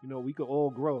 we could all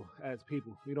grow as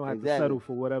people. We don't have to settle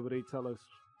for whatever they tell us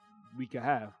we can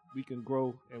have. We can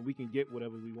grow and we can get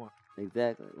whatever we want.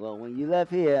 Exactly. Well, when you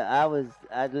left here, I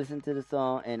listened to the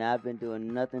song and I've been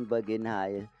doing nothing but getting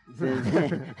higher since.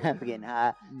 I'm getting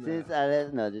high since I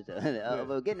left. No, just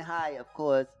but getting high, of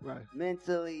course. Right.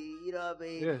 Mentally, you know what I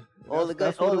mean. Yeah. All the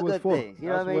good things. You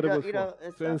know what I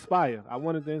mean. To inspire. I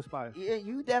wanted to inspire. Yeah,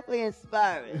 you definitely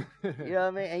inspiring. You know what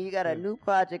I mean. And you got a new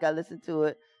project. I listened to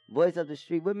it. Voice of the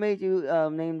Street. What made you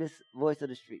name this Voice of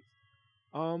the Streets?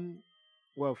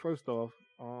 Well, first off,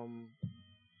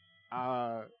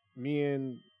 me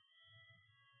and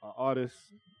an artist,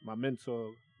 my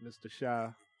mentor, Mr. Shy,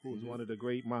 who's one of the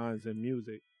great minds in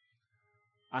music,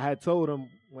 I had told him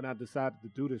when I decided to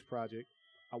do this project,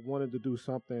 I wanted to do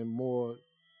something more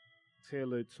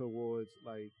tailored towards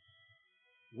like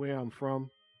where I'm from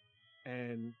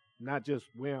and not just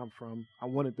where I'm from. I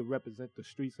wanted to represent the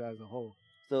streets as a whole.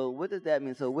 So what does that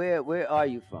mean? So where are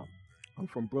you from? I'm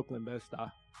from Brooklyn,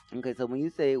 Bed-Stuy. Okay, so when you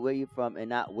say where you from and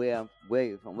not where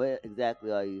you're from, where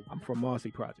exactly are you? I'm from Marcy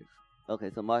Projects.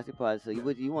 Okay, so Marcy Projects. So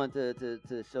you want to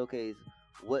showcase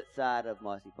what side of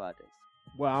Marcy Projects?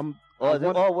 Well,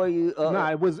 were you?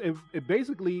 It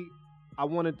basically, I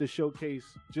wanted to showcase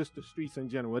just the streets in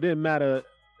general. It didn't matter,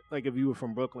 like if you were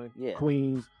from Brooklyn,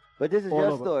 Queens. But this is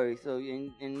your story, so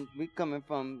and we coming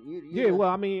from you. Well,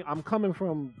 I mean, I'm coming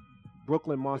from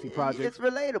Brooklyn, Marcy Projects. It's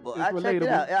relatable. I checked it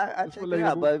out. I checked it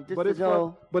out,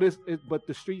 but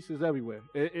the streets is everywhere.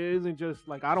 It isn't just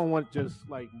like, I don't want just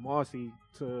like Marcy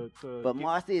to. But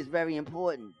Marcy is very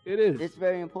important. It is. It's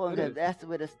very important because that's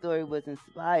where the story was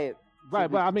inspired.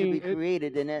 Right, but I mean, to be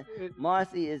created, and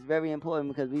Marcy is very important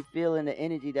because we feel in the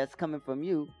energy that's coming from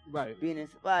you, right, being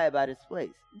inspired by this place.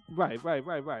 Right.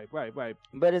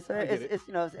 But it's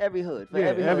every hood. For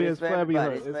every hood. It's for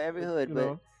everybody. It's for every hood.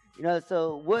 But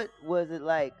so what was it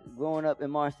like growing up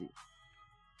in Marcy?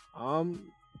 I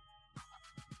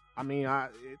mean,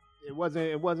 it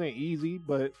wasn't easy,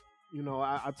 but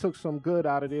I took some good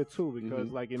out of there too because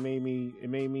like it made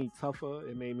me tougher.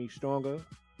 It made me stronger.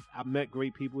 I met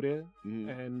great people there,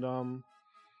 and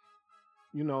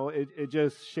it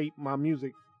just shaped my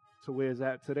music to where it's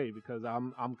at today because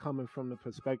I'm coming from the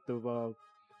perspective of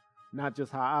not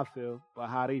just how I feel, but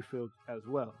how they feel as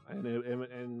well.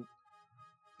 And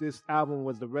this album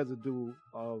was the residue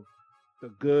of the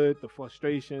good, the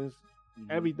frustrations,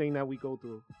 everything that we go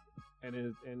through,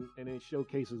 and it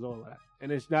showcases all of that.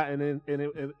 And it's not, and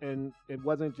it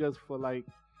wasn't just for like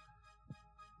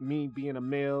me being a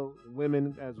male,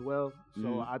 women as well.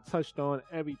 So I touched on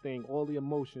everything, all the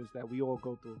emotions that we all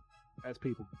go through as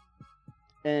people.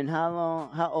 And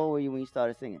how old were you when you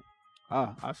started singing?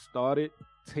 I started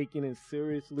taking it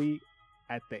seriously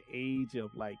at the age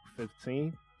of like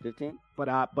 15. 15? But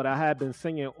I had been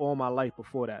singing all my life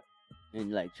before that. In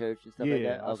like church and stuff like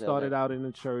that? Yeah, I started out in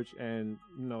the church, and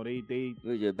they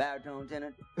was you a baritone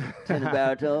tenor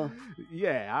baritone?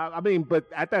 Yeah, I mean, but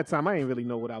at that time I didn't really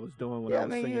know what I was doing when I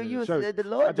was singing in the church. The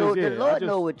Lord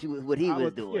know what he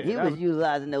was doing. He was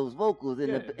utilizing those vocals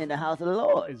in the house of the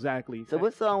Lord. Exactly. So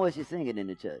what song was you singing in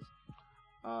the church?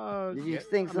 Did you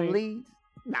sing some leads?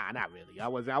 Nah, not really.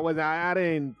 I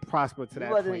didn't prosper to that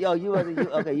point.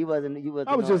 You wasn't.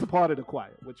 I was just a part of the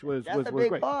choir, which was a big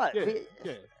great. Part.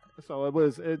 Yeah. So it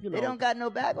was, They don't got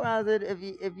no backgrounds if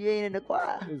you ain't in the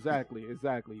choir. Exactly.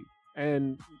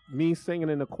 And me singing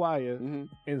in the choir,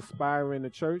 inspiring the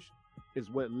church,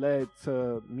 is what led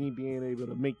to me being able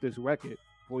to make this record,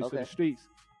 Voice of the Streets,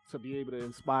 to be able to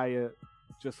inspire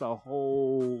just a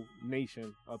whole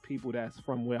nation of people that's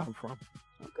from where I'm from.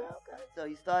 Okay. So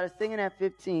you started singing at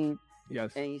 15.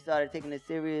 Yes. And you started taking it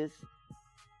serious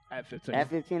at 15. At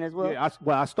 15 as well? Yeah.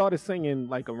 I started singing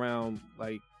like around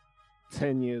like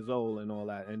 10 years old and all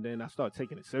that, and then I started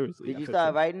taking it seriously. Did you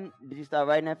start writing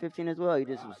at 15 as well, or you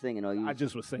just was singing? I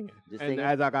just was singing. Singing?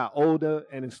 As I got older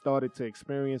and started to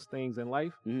experience things in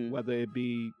life, whether it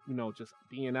be, just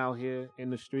being out here in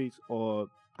the streets or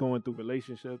going through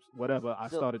relationships, whatever, I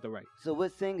started to write. So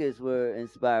what singers were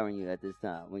inspiring you at this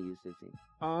time when you were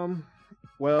 15?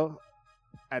 Well,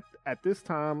 at this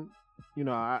time,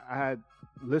 I had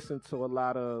listened to a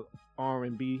lot of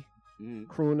R&B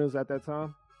crooners at that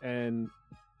time. And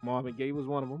Marvin Gaye was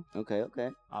one of them.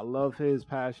 Okay. I love his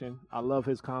passion. I love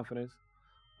his confidence.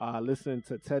 I listened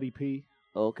to Teddy P.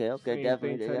 Okay,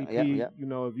 definitely. Teddy P. Yeah.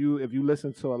 If you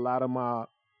listen to a lot of my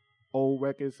old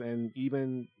records and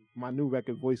even my new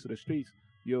record, Voice of the Streets,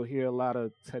 you'll hear a lot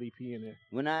of Teddy P in there.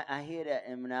 When I hear that,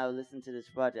 and when I was listening to this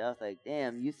project, I was like,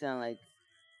 damn, you sound like,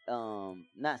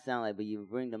 not sound like, but you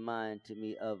bring the mind to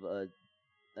me of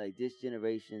like this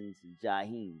generation's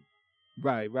Jaheim.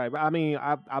 Right. I mean,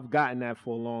 I've gotten that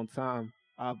for a long time.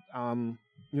 And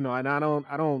I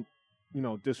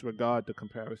don't disregard the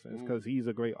comparisons because he's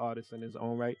a great artist in his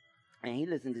own right. And he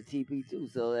listened to TP too.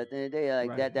 So at the end of the day,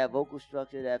 like that vocal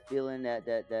structure, that feeling, that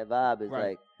vibe is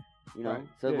like, Right.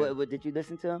 So Yeah. what did you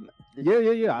listen to him?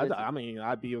 Yeah. I mean,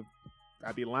 I'd be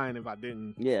lying if I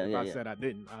didn't. If I said I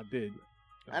didn't. I did.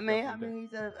 I mean, he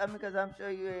said, because I'm sure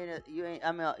you ain't.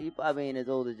 I mean, you probably ain't as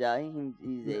old as Jaheim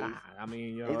these days. Nah, I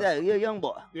mean, exactly. You're a young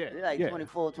boy. Yeah, you're like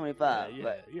 24, 25.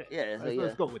 Yeah. So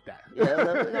let's go with that.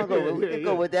 Yeah, we can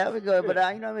go with that. We go, but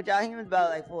Jaheim is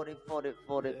about like 40,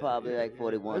 probably like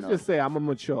 41. Let's just say I'm a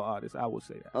mature artist. I would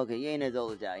say that. Okay, you ain't as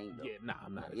old as Jaheim though. Yeah, nah,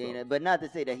 I'm not. But not to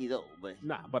say that he's old, but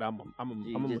but I'm a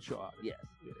mature artist. Yes.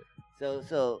 Yeah.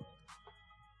 So,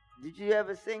 did you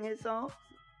ever sing his songs?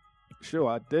 Sure,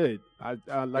 I did.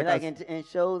 I like in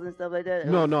shows and stuff like that.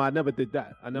 No, I never did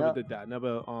that. I never No. did that. I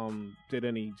never did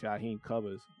any Jaheim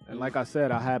covers. And Mm. like I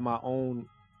said, I had my own.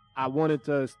 I wanted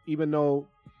to, even though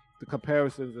the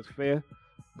comparisons is fair,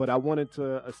 but I wanted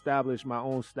to establish my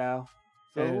own style.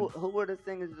 So And, who were the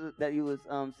singers that you was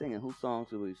singing? Whose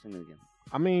songs were you singing again?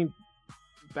 I mean,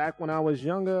 back when I was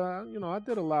younger, I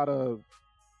did a lot of,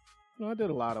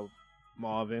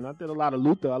 Marvin. I did a lot of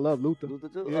Luther. I love Luther. Luther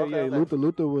too? Yeah, Okay, yeah. okay.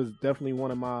 Luther was definitely one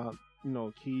of my,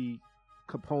 key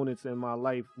components in my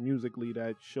life musically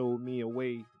that showed me a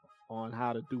way on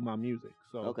how to do my music.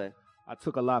 So Okay. I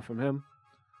took a lot from him.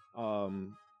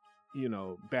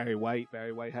 Barry White.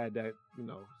 Barry White had that,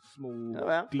 smooth, All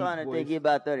right, I'm deep starting to voice. think you're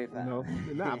about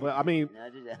 35. Nah, but I mean, Nah,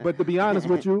 just- but to be honest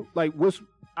with you, like,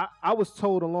 I was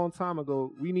told a long time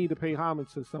ago, we need to pay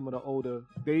homage to some of the older.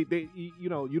 They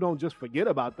you don't just forget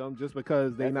about them just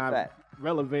because they're That's a not fact.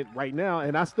 relevant right now.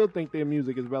 And I still think their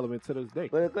music is relevant to this day.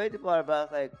 But the crazy part about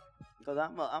it's like, because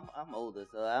I'm older,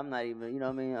 so I'm not even, you know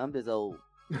what I mean? I'm just old.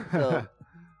 So,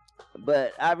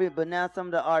 but now some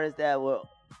of the artists that were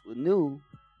new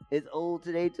is old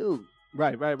today too.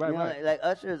 Right. You know, like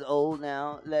Usher is old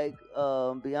now. Like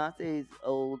Beyonce's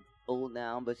old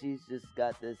now, but she's just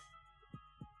got this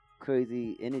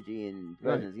crazy energy and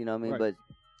presence. Right, You know what I mean? right. But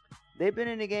they've been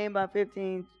in the game about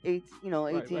 18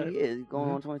 right. years, going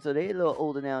on 20. So they're a little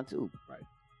older now too. Right.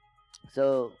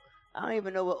 So I don't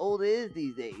even know what older is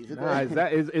these days. Nah, is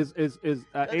that is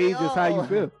But they age is how you all-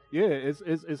 feel. Yeah,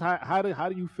 it's how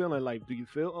do you feel in life? Do you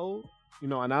feel old?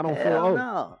 And I don't feel Hell old.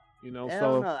 no. So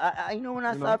Hell no. I when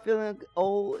I you know. start feeling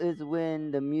old is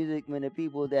when the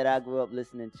people that I grew up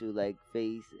listening to, like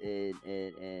Face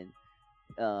and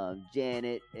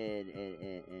Janet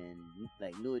and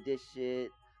like New Edition,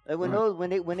 like when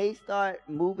Right. when they start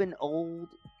moving old,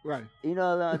 Right.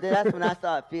 That's when I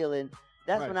start feeling.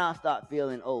 That's Right. when I start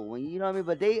feeling old. When you know what I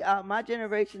mean. But my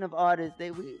generation of artists,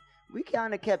 we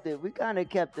kind of kept it. We kind of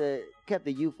kept the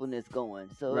youthfulness going.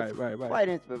 So it's Right. quite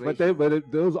inspirational.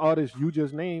 But those artists you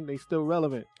just named, they still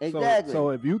relevant. Exactly. So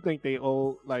if you think they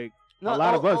old, like No, a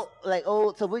lot of us,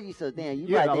 So what you so damn? You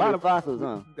Yeah, probably a lot think of they fossils,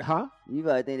 huh? Huh? You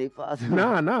probably think they fossils?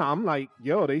 Nah. I'm like,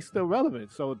 yo, they still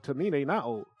relevant. So to me, they not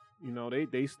old.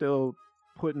 They still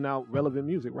putting out relevant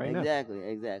music right now.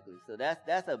 Exactly. So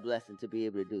that's a blessing to be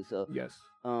able to do. So Yes.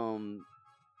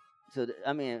 So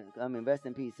I mean, rest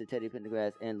in peace to Teddy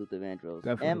Pendergrass and Luther Vandross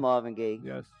Definitely. and Marvin Gaye.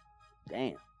 Yes.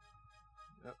 Damn.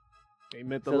 They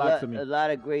meant a So lot to me. A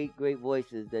lot of great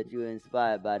voices that you were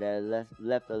inspired by that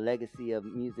left a legacy of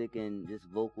music and just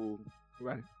vocal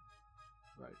Right.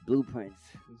 blueprints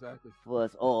Exactly. for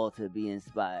us all to be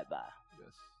inspired by.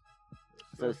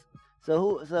 Yes.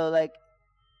 So like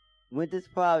with this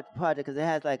project, because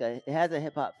it has a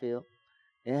hip hop feel,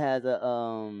 it has a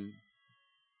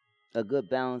good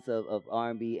balance of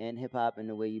R&B and hip hop in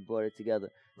the way you brought it together.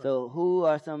 Right. So who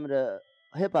are some of the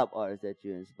hip hop artists that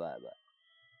you're inspired by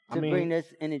I to mean- bring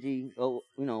this energy? Or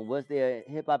what's their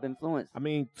hip hop influence? I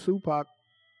mean, Tupac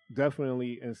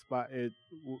definitely inspired.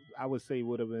 I would say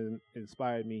would have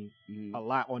inspired me a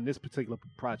lot on this particular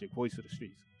project, Voice of the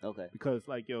Streets. Okay. Because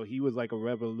he was like a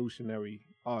revolutionary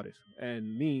artist,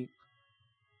 and me,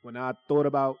 when I thought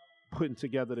about putting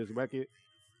together this record,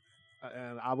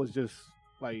 and I was just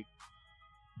like,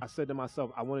 I said to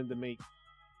myself, I wanted to make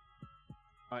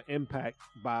an impact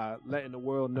by letting the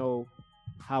world know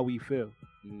how we feel.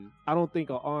 I don't think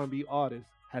an R&B artist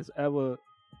has ever,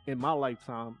 in my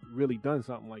lifetime, really done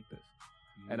something like this.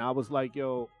 And I was like,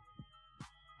 yo,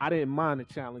 I didn't mind the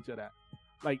challenge of that.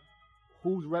 Like,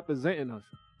 who's representing us?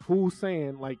 Who's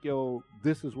saying, like, yo,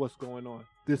 this is what's going on.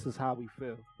 This is how we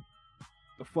feel.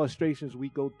 The frustrations we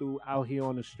go through out here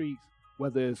on the streets,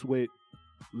 whether it's with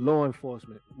law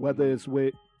enforcement, whether it's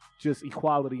with just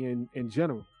equality in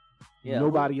general. Yeah,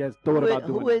 Nobody has thought about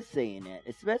doing Who it. is saying that,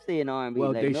 especially in R&B?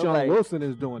 Well, like Deshaun Wilson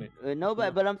is doing it.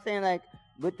 Nobody, but I'm saying like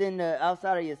within the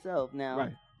outside of yourself now.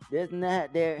 Right.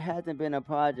 There hasn't been a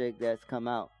project that's come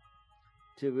out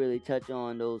to really touch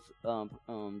on those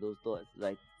thoughts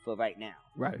like for right now.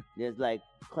 Right. There's like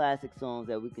classic songs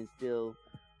that we can still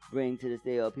bring to this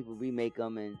day, or people remake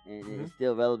them, and it's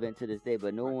still relevant to this day.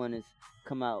 But no one has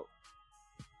come out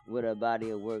with a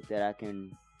body of work that I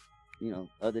can,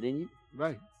 other than you.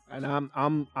 Right. And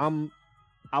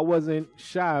I wasn't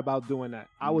shy about doing that.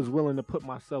 I was willing to put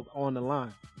myself on the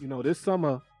line. This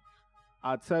summer,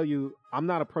 I tell you, I'm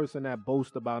not a person that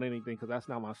boasts about anything because that's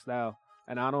not my style,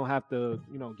 and I don't have to,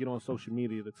 get on social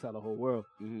media to tell the whole world.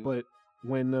 But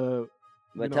when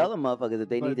But tell them motherfuckers if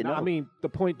they need to know. I mean,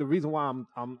 the reason why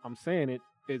I'm saying it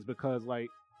is because like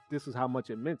this is how much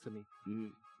it meant to me.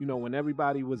 When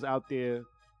everybody was out there,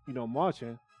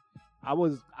 marching,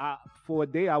 for a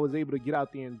day I was able to get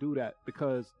out there and do that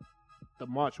because the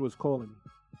march was calling me,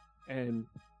 and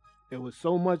there was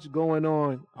so much going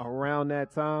on around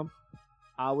that time.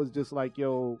 I was just like,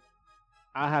 yo,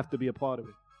 I have to be a part of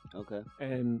it. Okay.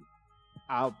 And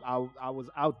I was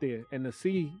out there, and to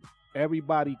see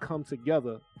everybody come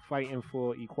together fighting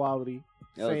for equality,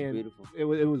 That was beautiful. It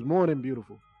was more than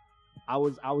beautiful. I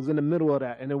was in the middle of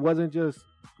that, and it wasn't just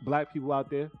black people out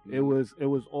there. It was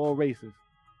all races,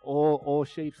 all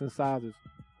shapes and sizes,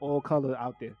 all color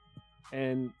out there,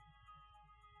 and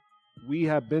we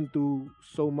have been through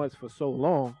so much for so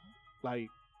long. Like,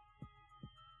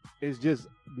 it's just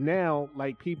now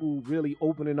like people really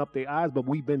opening up their eyes, but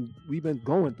we've been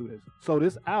going through this. So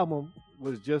this album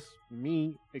was just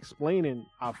me explaining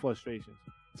our frustrations,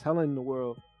 telling the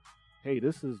world, hey,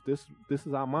 this is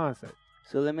our mindset.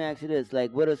 So let me ask you this: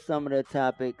 like, what are some of the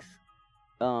topics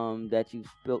that you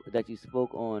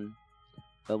spoke on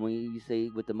when you say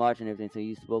with the march and everything? So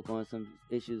you spoke on some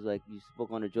issues, like you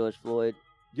spoke on the George Floyd.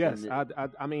 Yes,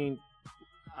 I mean,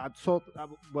 I talked.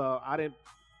 Well, I didn't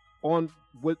on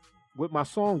with my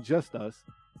song "Just Us."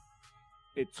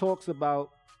 It talks about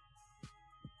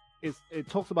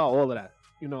all of that.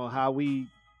 You know how we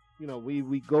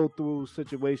go through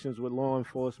situations with law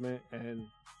enforcement, and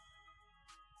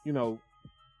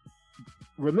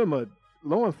remember,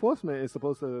 law enforcement is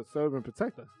supposed to serve and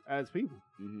protect us as people.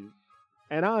 Mm-hmm.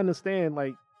 And I understand,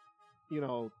 like,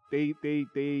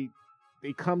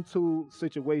 they come to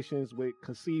situations with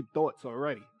conceived thoughts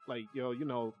already. Like,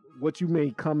 what you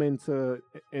may come into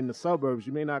in the suburbs,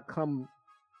 you may not come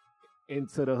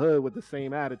into the hood with the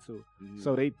same attitude. Mm-hmm.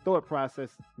 So their thought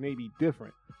process may be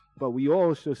different. But we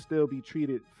all should still be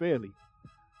treated fairly.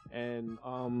 And,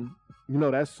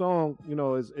 that song,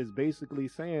 is basically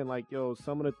saying, like,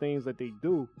 some of the things that they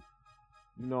do,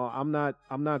 I'm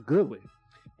not good with.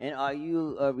 And are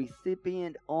you a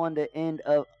recipient on the end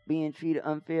of being treated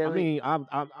unfairly? I mean,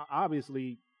 I'm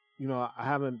obviously, I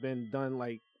haven't been done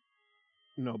like,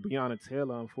 Breonna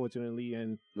Taylor, unfortunately,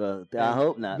 and I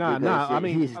hope not. Nah. I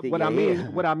mean, what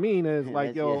I mean is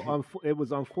like, it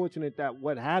was unfortunate that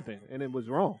what happened, and it was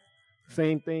wrong.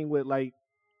 Same thing with like,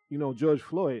 George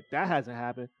Floyd. That hasn't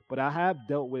happened, but I have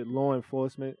dealt with law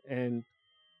enforcement, and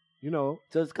so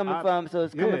it's coming from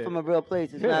a real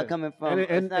place. It's not coming from.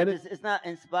 It's not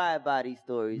inspired by these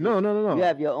stories. No. You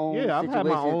have your own. Yeah, I've had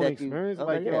my own that experience.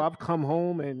 I've come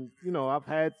home and I've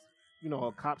had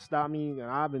a cop stop me and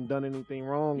I haven't done anything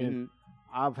wrong, and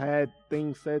I've had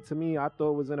things said to me I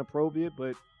thought was inappropriate,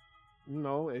 but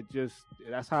it just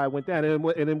that's how it went down, and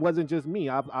it wasn't just me.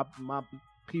 My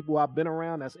people I've been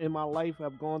around that's in my life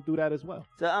have gone through that as well.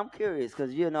 So I'm curious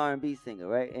because you're an R&B singer,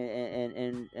 right?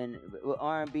 And with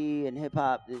R&B and hip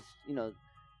hop,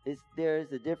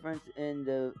 there's a difference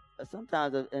in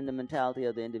sometimes in the mentality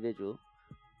of the individual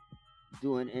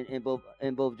doing in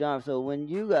both genres. So when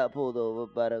you got pulled over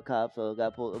by the cops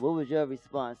what was your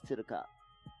response to the cop?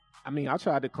 I mean, I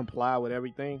tried to comply with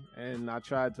everything, and I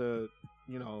tried to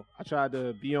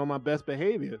be on my best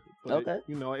behavior. But, okay.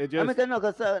 It just.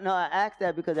 I asked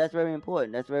that because that's very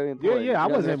important. That's very important. Yeah. I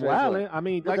wasn't wilding. I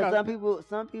mean, because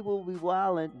some people be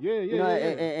wilding. Yeah.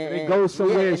 And it goes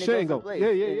somewhere it shouldn't go.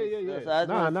 Yeah.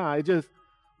 So it just,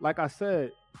 like I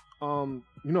said,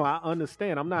 I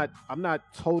understand. I'm not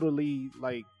totally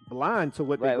like blind to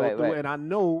what they go through, and I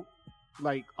know.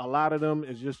 Like a lot of them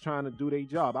is just trying to do their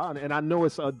job, and I know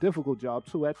it's a difficult job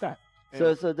too at that.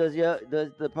 So does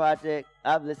the project?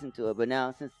 I've listened to it, but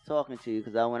now since talking to you,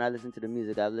 because when I listen to the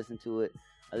music, I've listened to it.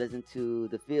 I listened to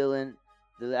the feeling.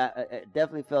 I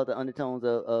definitely felt the undertones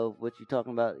of what you're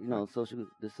talking about. Social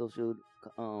issues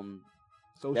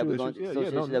that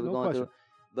we're going through.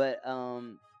 But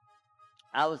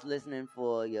I was listening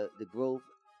for the growth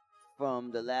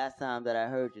from the last time that I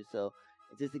heard you. So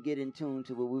just to get in tune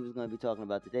to what we was going to be talking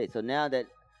about today. So now that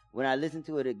when I listen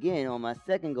to it again on my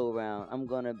second go round, I'm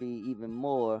going to be even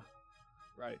more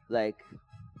right. Like,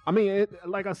 I mean,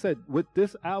 like I said, with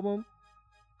this album,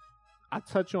 I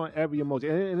touch on every emotion,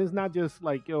 and it's not just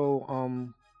like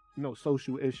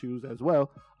social issues as well.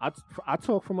 I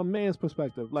talk from a man's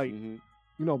perspective, like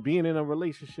being in a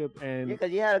relationship, and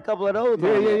because you had a couple of those.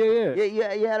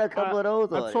 Yeah. You had a couple of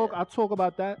those. I talk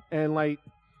about that, and like,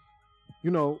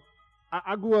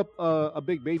 I grew up a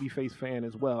big Babyface fan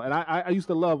as well, and I used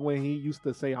to love when he used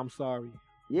to say "I'm sorry,"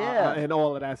 and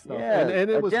all of that stuff, and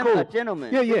it was cool. A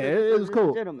gentleman. Yeah, it was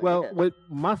cool. Well, with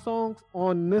my songs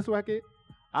on this record,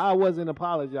 I wasn't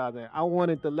apologizing. I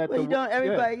wanted to let them. You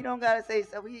don't gotta say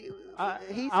so. He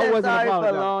said sorry for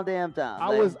a long damn time.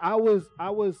 I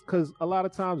was, because a lot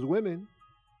of times women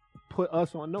put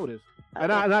us on notice.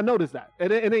 And I noticed that.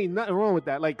 And it ain't nothing wrong with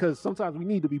that. Like, because sometimes we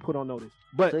need to be put on notice.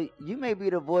 But so you may be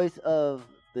the voice of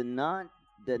the not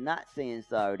saying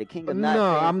sorry, the king of not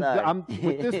saying sorry. I'm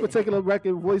with this particular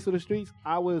record, Voice of the Streets,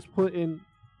 I was putting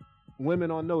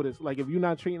women on notice. Like, if you're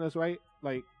not treating us right,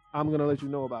 like, I'm going to let you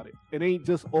know about it. It ain't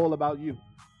just all about you.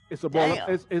 It's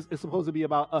supposed to be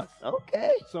about us.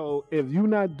 Okay. So if you're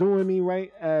not doing me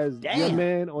right as your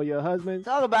man or your husband,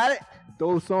 talk about it.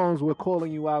 Those songs we're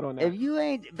calling you out on that. If you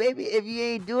ain't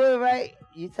doing right,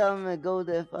 you tell them to go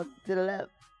the fuck to the left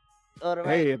or the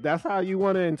right. Hey, if that's how you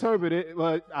want to interpret it,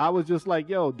 but I was just like,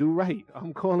 yo, do right.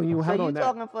 I'm calling you out on that. So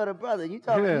you talking for the brother? You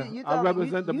talking? Yeah, you I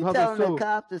represent the brothers telling too. the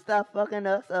cops to stop fucking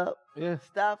us up. Yeah.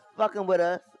 Stop fucking with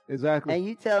us. Exactly. And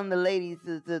you telling the ladies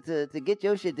to get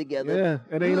your shit together. Yeah,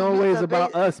 it ain't always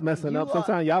about us messing up.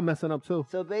 Sometimes y'all messing up too.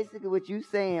 So basically what you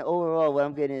saying overall, what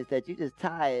I'm getting is that you just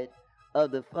tired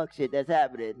of the fuck shit that's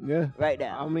happening right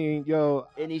now. I mean, yo.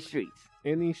 In these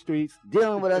streets.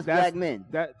 Dealing with us black men.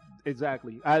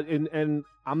 Exactly. And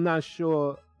I'm not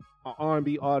sure an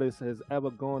R&B artist has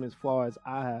ever gone as far as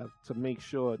I have to make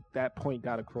sure that point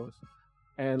got across.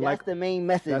 And that's the main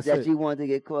message that you want to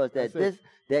get across. That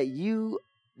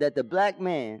that the black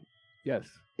man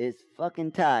is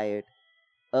fucking tired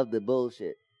of the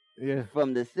bullshit. Yeah.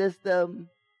 From the system,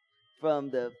 from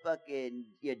the fucking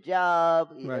your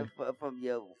job, right. from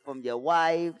your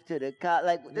wife to the cop.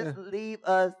 Like, just leave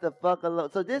us the fuck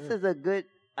alone. So this is a good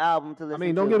album to listen to. I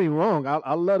mean, don't get me wrong.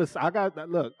 I love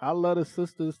the I love the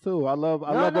sisters too. I love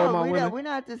all my women. We're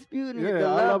not disputing it. Yeah,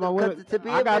 I love my women.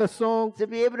 I got a song. To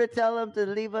be able to tell them to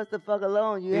leave us the fuck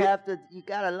alone, you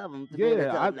gotta love them. To be able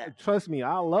to tell them that. Trust me,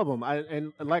 I love them.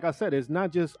 And like I said, it's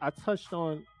not just, I touched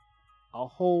on a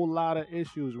whole lot of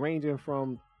issues ranging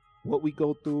from what we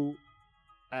go through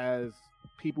as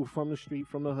people from the street,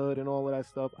 from the hood, and all of that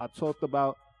stuff. I talked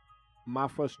about my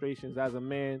frustrations as a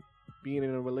man, being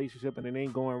in a relationship and it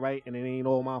ain't going right and it ain't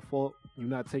all my fault. You're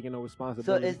not taking no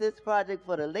responsibility. So is this project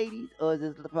for the ladies or is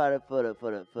this the product for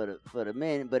the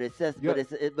men? But it says, but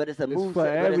it's a mood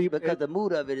because the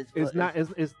mood of it is.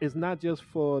 It's not just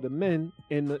for the men.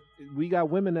 We got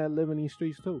women that live in these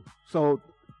streets too. So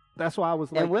that's why I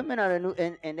was like, and women are the new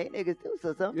and they niggas too.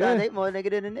 So sometimes they more nigga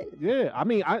than the niggas. Yeah, I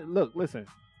mean, listen.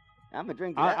 I'm a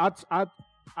drink. I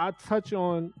touch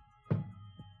on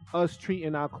us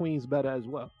treating our queens better as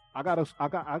well. I got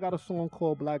a song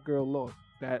called Black Girl Lost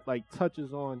that like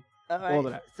touches on all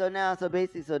of that. So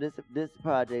basically, this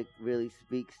project really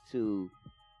speaks to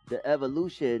the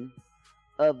evolution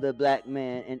of the black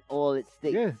man in all its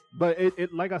states. Yeah, but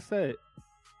it like I said,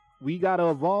 we gotta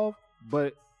evolve.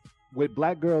 But with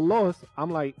Black Girl Lost, I'm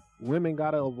like, women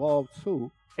gotta evolve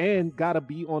too, and gotta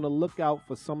be on the lookout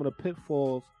for some of the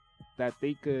pitfalls that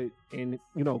they could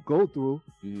go through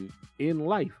in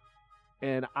life.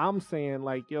 And I'm saying,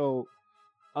 like, yo,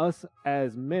 us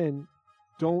as men,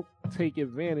 don't take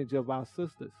advantage of our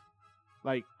sisters.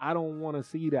 Like, I don't want to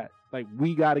see that. Like,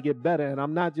 we got to get better. And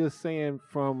I'm not just saying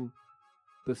from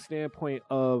the standpoint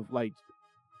of, like,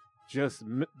 just,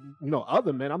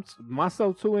 other men. I'm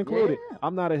myself too included. Yeah.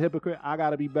 I'm not a hypocrite. I got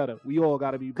to be better. We all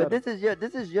got to be better.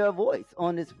 This is your voice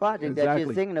on this project that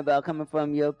you're singing about, coming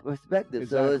from your perspective.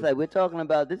 Exactly. So it's like we're talking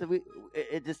about this.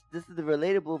 This is the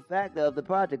relatable factor of the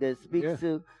project that speaks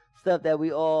to stuff that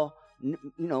we all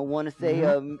want to say,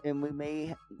 and we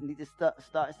may need to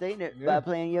start saying it by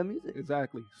playing your music.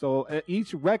 Exactly. So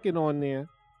each record on there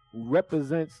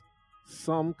represents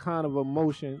some kind of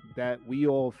emotion that we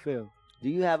all feel. Do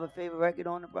you have a favorite record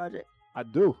on the project? I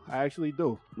do. I actually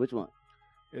do. Which one?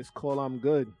 It's called I'm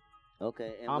Good.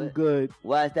 Okay. And I'm Good.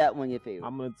 Why is that one your favorite?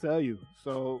 I'm going to tell you.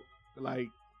 So, like,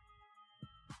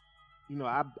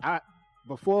 I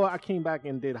before I came back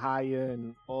and did Higher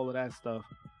and all of that stuff,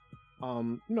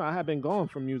 I had been gone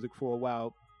from music for a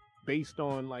while based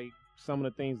on, like, some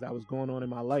of the things that was going on in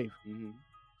my life. Mm-hmm.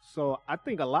 So I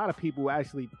think a lot of people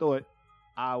actually thought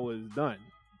I was done.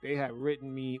 They had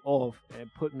written me off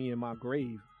and put me in my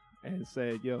grave and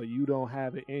said, yo, you don't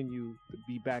have it in you to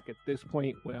be back at this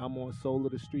point where I'm on Soul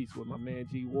of the Streets with my man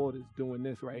G Waters doing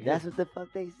this right here. That's what the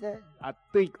fuck they said? I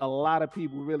think a lot of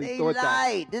people really thought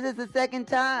that. This is the second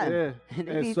time. Yeah. And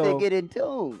they need to get in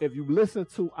tune. If you listen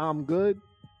to I'm Good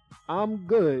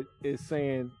is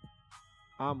saying,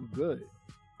 I'm good.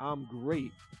 I'm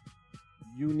great.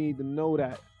 You need to know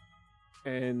that.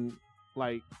 And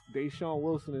like, Deshaun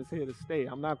Wilson is here to stay.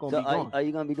 I'm not going to be gone. Are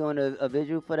you going to be doing a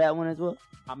visual for that one as well?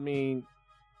 I mean,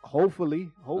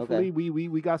 hopefully. Okay.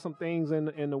 We got some things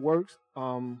in the works.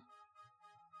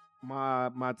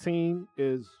 My team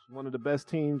is one of the best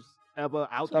teams ever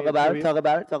out there. Talk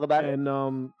about it. And,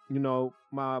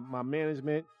 my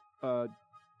management,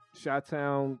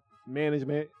 Chi-Town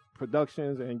management,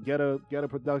 Productions and Get a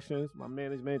Productions, my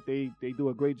management, they do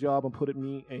a great job on putting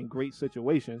me in great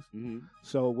situations.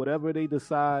 So whatever they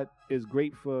decide is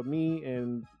great for me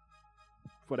and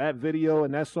for that video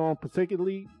and that song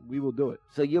particularly, we will do it.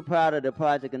 So you're proud of the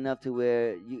project enough to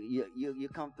where you're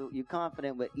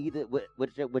confident with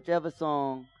whichever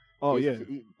song. Oh yeah.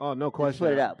 Oh, no question.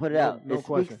 Put it out. Put it out. No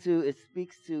question. It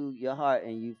speaks to your heart,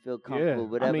 and you feel comfortable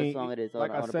with whatever song it is. Like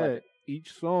I said,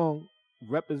 each song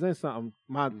represents something.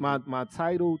 My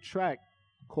title track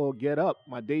called "Get Up,"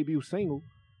 my debut single.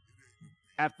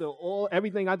 After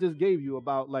everything I just gave you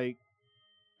about like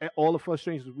all the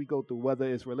frustrations we go through, whether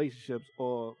it's relationships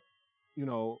or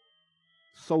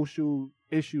social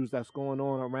issues that's going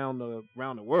on around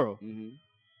the world,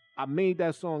 I made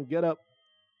that song "Get Up"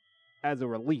 as a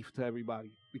relief to everybody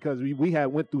because we had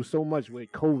went through so much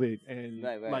with COVID and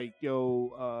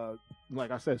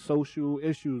like I said, social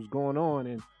issues going on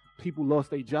and people lost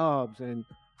their jobs and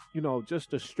just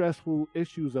the stressful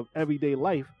issues of everyday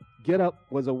life. Get Up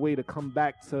was a way to come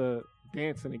back to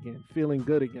dancing again, feeling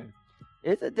good again.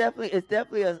 It's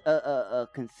definitely a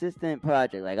consistent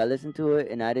project. Like I listened to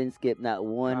it and I didn't skip not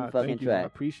one fucking track. I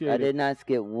appreciate it. I did not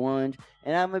skip one.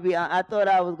 And I thought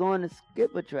I was going to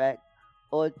skip a track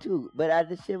or two, but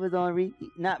this shit was on repeat.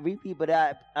 Not repeat, but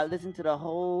I listened to the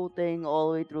whole thing all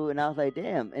the way through, and I was like,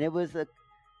 damn. And it was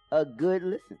a good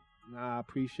listen. Nah, I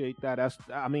appreciate that.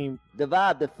 The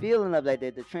vibe, the feeling of like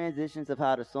the transitions of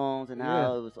how the songs and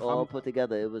how it was all put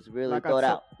together. It was really thought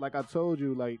out. Like I told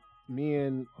you, like me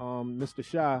and Mr.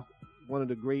 Shy, one of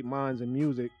the great minds in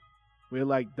music, we're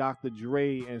like Dr.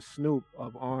 Dre and Snoop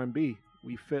of R&B.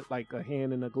 We fit like a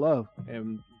hand in a glove,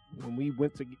 and when we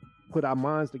went to put our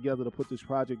minds together to put this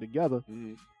project together,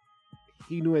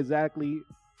 he knew exactly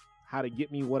how to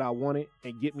get me what I wanted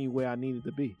and get me where I needed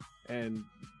to be. And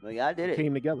I did it.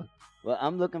 Came together. Well,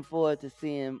 I'm looking forward to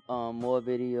seeing more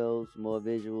videos, more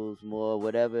visuals, more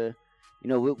whatever,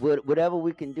 whatever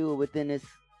we can do within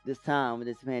this time with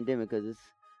this pandemic, because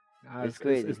it's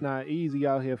crazy. It's not easy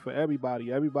out here for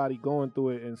everybody. Everybody going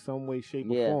through it in some way,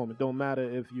 shape, or form. It don't matter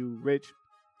if you rich,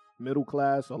 middle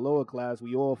class, or lower class.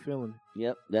 We all feeling it.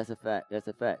 Yep, that's a fact.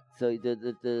 So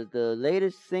the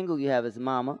latest single you have is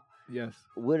 "Mama." Yes.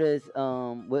 What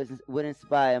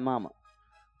inspired "Mama"?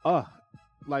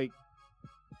 Like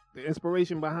the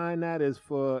inspiration behind that is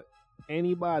for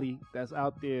anybody that's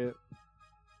out there.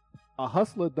 A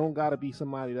hustler don't gotta be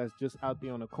somebody that's just out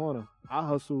there on the corner. I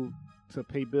hustle to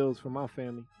pay bills for my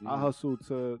family. I hustle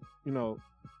to,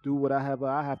 do what I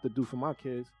have to do for my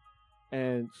kids.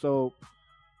 And so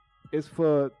it's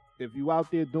for, if you out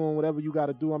there doing whatever you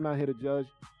gotta do, I'm not here to judge.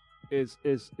 It's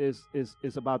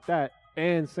about that.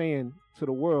 And saying to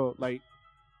the world, like,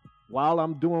 while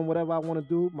I'm doing whatever I want to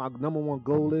do, my number one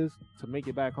goal is to make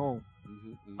it back home.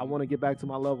 I want to get back to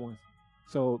my loved ones.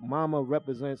 So mama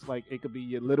represents, like, it could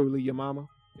be literally your mama.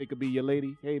 It could be your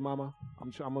lady. Hey, mama, I'm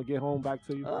gonna get home back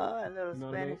to you. Oh, a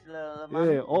little Spanish, little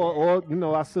mama. Yeah,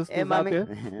 or our sisters out there.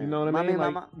 You know what I mean?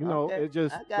 Like, okay. it's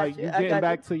just like you getting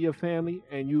back to your family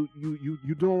and you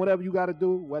doing whatever you got to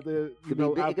do. Whether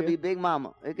it could be Big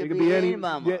Mama. It could be any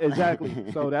mama. Yeah,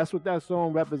 exactly. So that's what that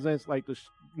song represents. Like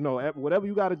whatever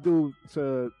you got to do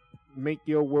to make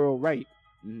your world right,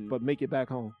 but make it back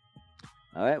home.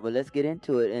 All right, well, let's get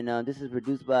into it. And this is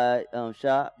produced by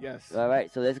Shaw. Yes. All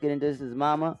right, so let's get into this. Is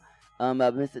Mama,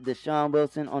 by Mr. Deshaun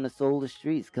Wilson on the Soul of the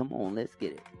Streets. Come on, let's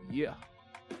get it. Yeah.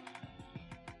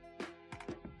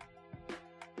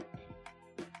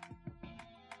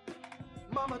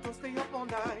 Mama, don't stay up all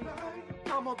night.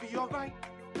 I'ma be alright.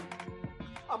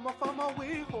 I'ma find my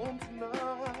way home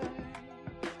tonight.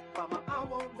 Mama, I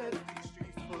won't let these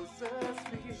streets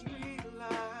possess me. Street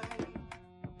life.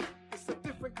 It's a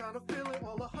different kind of feeling.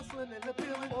 All the hustling and the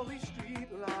billing. All these street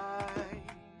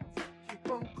lights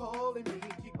keep on calling me,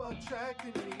 keep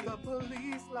attracting me. The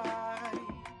police lights.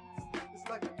 It's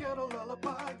like a ghetto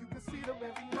lullaby. You can see them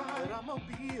every night. But I'ma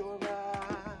be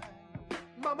alright.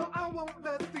 Mama, I won't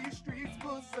let these streets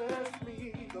possess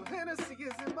me. The Hennessy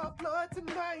is in my blood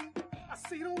tonight. I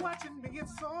see them watching me,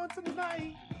 it's on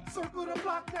tonight. Circle the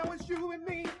block, now it's you and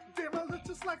me. Damn, I look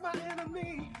just like my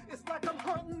enemy. It's like I'm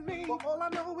hunting me. But all I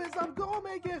know is I'm gonna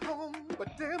make it home.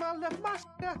 But damn, I left my shit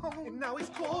at home. And now he's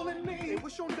calling me. Hey,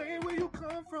 what's your name, where you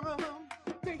come from?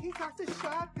 Think he cocked his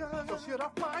shotgun. So should I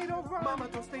fight or run? Mama,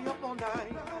 don't stay up all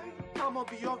night. I'ma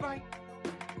be alright.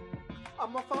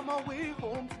 I'ma find my way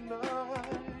home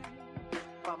tonight.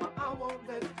 Mama, I won't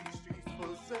let these streets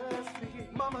possess me.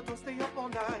 Mama, don't stay up all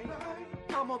night.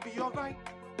 I'ma be alright.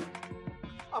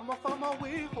 I'ma find my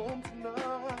way home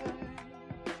tonight.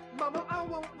 Mama, I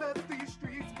won't let these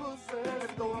streets possess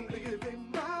me. Though I'm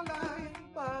living my life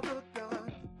by the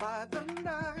gun, by the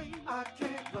night.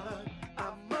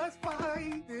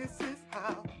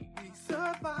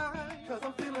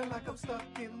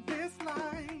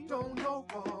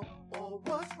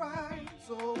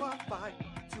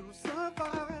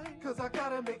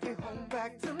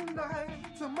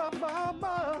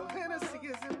 mama. Hennessy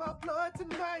is in my blood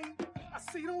tonight. I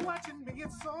see them watching me,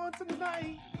 it's on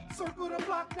tonight. Circle the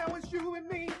block, now it's you and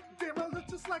me. Damn, I look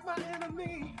just like my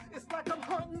enemy. It's like I'm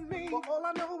hunting me. But all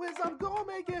I know is I'm gonna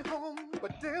make it home.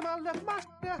 But damn, I left my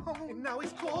at home. And now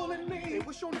he's calling me. Hey,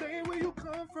 what's your name, where you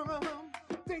come from?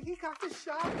 Think he got the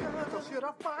shotgun. So should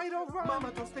I fight or run?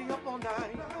 Mama, don't stay up all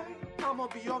night. I'ma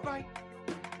be alright.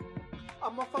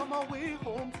 I'ma find my way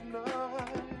home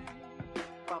tonight.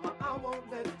 Mama, I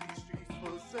won't let these streets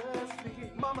possess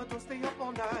me. Mama, don't stay up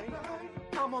all night.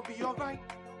 I'ma be alright.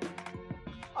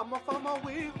 I'ma find my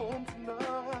way home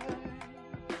tonight.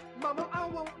 Mama, I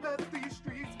won't let these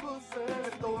streets possess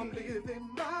me. Though I'm living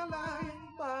my life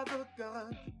by the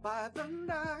gun, by the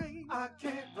knife, I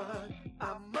can't run,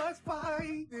 I must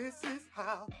fight. This is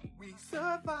how we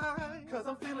survive. Cause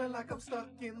I'm feeling like I'm stuck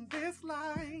in this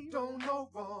life. Don't know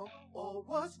wrong or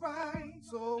what's right.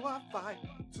 So I fight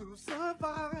to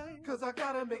survive. Cause I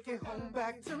gotta make it home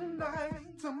back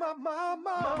tonight. To my mama.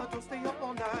 Mama, don't stay up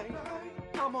all night.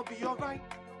 I'ma be alright.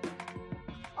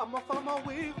 I'ma find my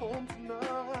way home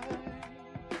tonight.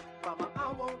 Mama,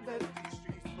 I won't let these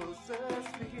streets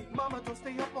possess me. Mama, don't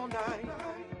stay up all night.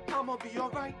 I'ma be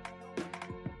alright.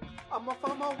 I'ma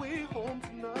find my way home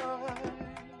tonight.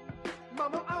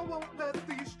 Mama, I won't let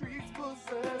these streets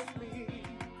possess me.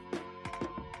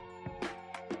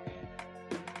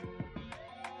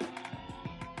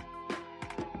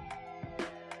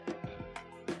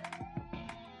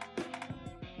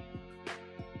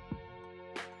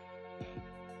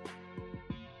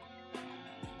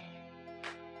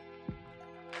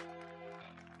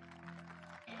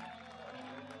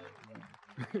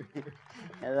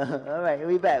 Hello. All right,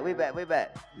 we back.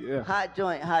 Yeah. Hot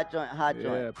joint.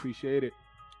 Yeah, appreciate it.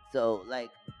 So,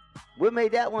 like, what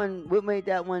made that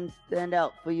one stand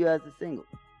out for you as a single?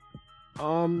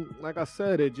 Like I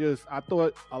said, I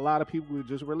thought a lot of people would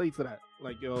just relate to that.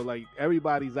 Like, like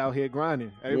everybody's out here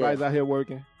grinding. Everybody's out here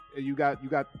working. And you got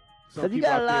some people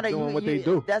out there doing what they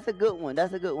do. That's a good one.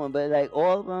 But like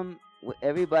all of them,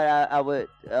 everybody, I would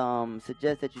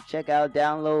suggest that you check out,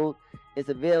 download. It's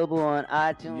available on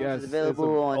iTunes. Yes, it's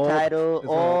available on Tidal,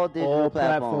 all digital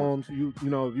platforms. You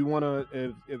know, if you wanna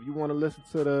listen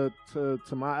to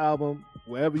my album,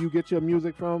 wherever you get your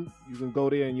music from, you can go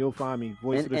there and you'll find me.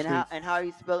 Voice of the Streets. And how are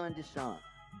you spelling Deshaun?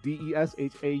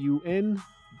 DESHAUN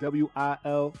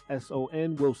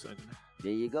WILSON Wilson.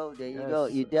 There you go.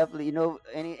 You definitely,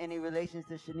 any relations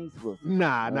to Shanice Wilson?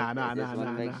 Nah.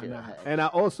 And I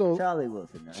also Charlie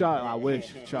Wilson. I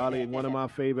wish Charlie, one of my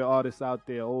favorite artists out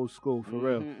there, old school for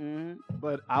real.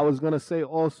 But I was gonna say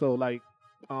also, like,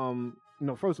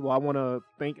 first of all, I want to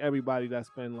thank everybody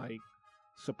that's been like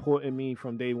supporting me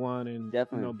from day one and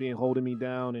being holding me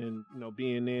down and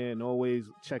being there and always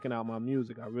checking out my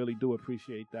music. I really do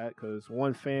appreciate that because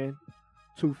one fan,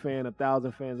 2 fan,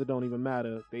 1,000 fans, it don't even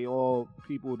matter. They all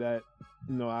people that,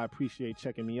 I appreciate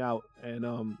checking me out. And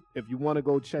if you want to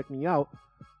go check me out,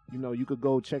 you could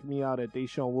go check me out at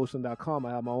DeshaunWilson.com.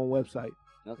 I have my own website.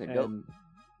 Okay, dope.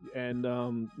 And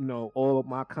all of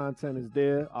my content is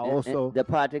there. And the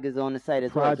project is on the site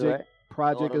as well, right?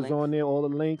 Project is on there, all the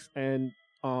links, and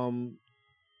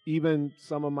even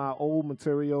some of my old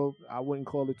material, I wouldn't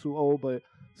call it too old, but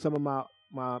some of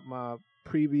my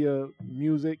previous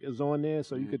music is on there,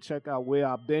 so you can check out where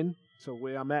I've been to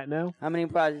where I'm at now. How many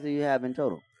projects do you have in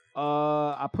total?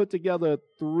 I put together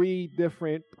 3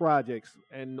 different projects,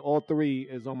 and all 3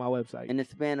 is on my website. In the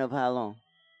span of how long?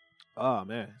 Oh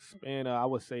man, I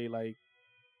would say like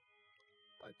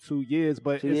 2 years,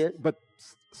 but but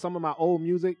some of my old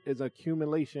music is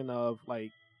accumulation of like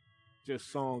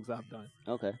just songs I've done.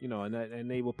 Okay, and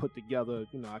they were put together.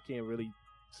 I can't really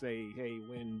say, hey,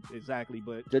 when exactly,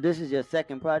 but so this is your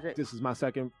second project? This is my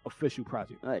second official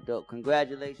project. All right, dope.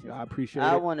 Congratulations. I appreciate it.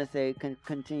 I want to say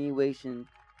continuation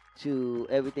to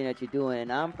everything that you're doing,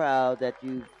 and I'm proud that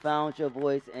you found your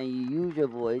voice and you use your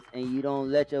voice and you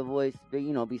don't let your voice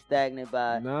be stagnant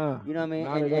by you know what I mean,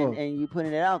 and you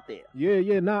putting it out there.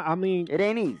 I mean, it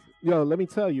ain't easy. Yo, let me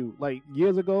tell you, like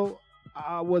years ago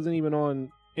I wasn't even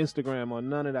on Instagram or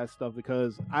none of that stuff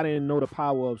because I didn't know the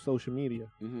power of social media.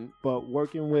 But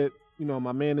working with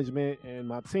my management and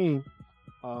my team,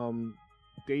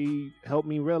 they helped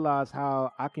me realize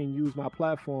how I can use my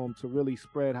platform to really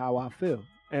spread how I feel,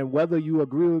 and whether you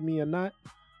agree with me or not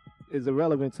is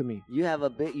irrelevant to me. You have a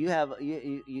big you have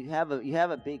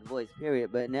a big voice,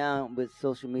 period, but now with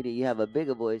social media you have a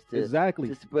bigger voice to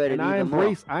spread and it even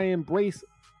more. I embrace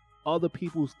other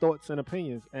people's thoughts and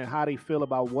opinions and how they feel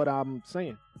about what I'm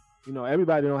saying. You know,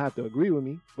 everybody don't have to agree with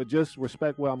me, but just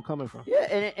respect where I'm coming from. Yeah,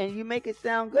 and you make it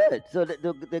sound good. So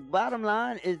the bottom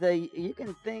line is that you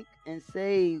can think and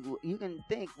say, you can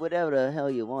think whatever the hell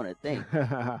you want to think.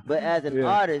 But as an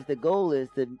artist, the goal is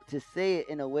to say it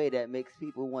in a way that makes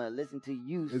people want to listen to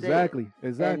you say Exactly.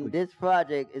 it. And this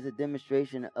project is a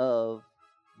demonstration of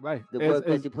the work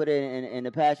that you put in and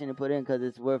the passion you put in, because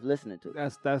it's worth listening to.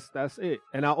 That's it.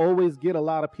 And I always get a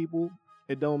lot of people,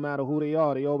 it don't matter who they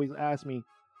are, they always ask me,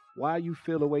 why you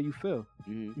feel the way you feel,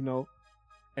 you know?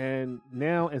 And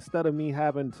now, instead of me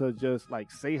having to just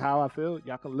like say how I feel,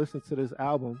 y'all can listen to this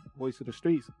album, Voice of the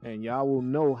Streets, and y'all will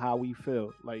know how we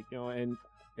feel. Like, you know, and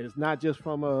it's not just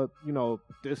from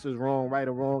this is wrong, right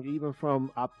or wrong, even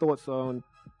from our thoughts on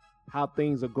how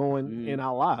things are going in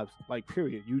our lives, like,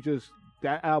 period.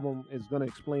 That album is going to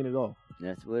explain it all.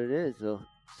 That's what it is. So,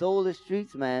 Soul of the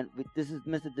Streets, man. This is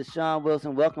Mr. Deshaun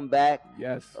Wilson. Welcome back.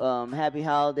 Yes. Happy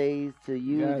holidays to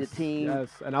you, your team. Yes.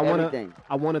 And I want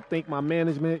to thank my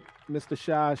management, Mr.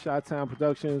 Chi-Town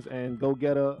Productions, and Go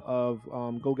Getter of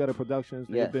Go Getter Productions.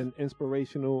 They've been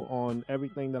inspirational on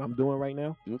everything that I'm doing right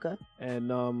now. Okay. And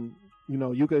you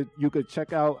know, you could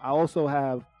check out. I also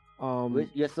have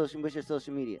what's your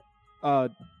social media?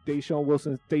 Deshaun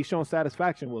Wilson, Deshaun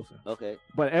Satisfaction Wilson. Okay.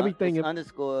 But everything is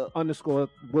underscore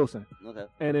Wilson. Okay.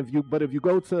 And if you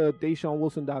go to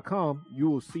DeshaunWilson.com, you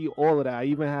will see all of that. I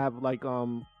even have like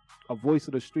a Voice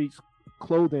of the Streets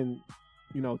clothing,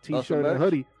 you know, T-shirt and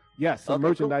hoodie. Yes, some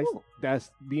merchandise that's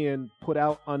being put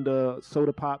out under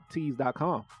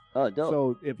SodaPopTees.com. Oh, dope.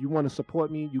 So if you want to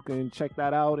support me, you can check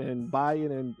that out and buy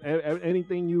it. And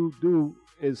anything you do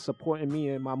is supporting me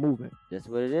and my movement. That's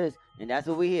what it is. And that's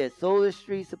what we hear. Soul of the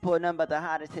Street, support nothing but the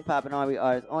hottest hip-hop and R&B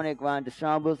artists on that grind.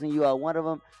 Deshaun Wilson, you are one of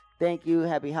them. Thank you.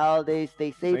 Happy holidays.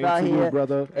 Stay safe Same out to here. You,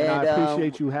 brother. And I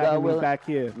appreciate you having me back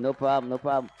here. No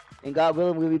problem. And God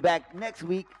willing, we'll be back next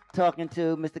week talking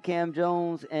to Mr. Cam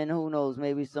Jones and who knows,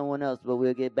 maybe someone else. But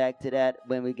we'll get back to that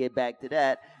when we get back to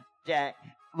that, Jack.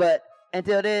 But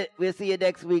until then, we'll see you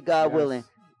next week, God willing.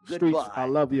 Streets, Goodbye. I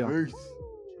love you.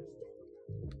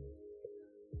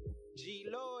 G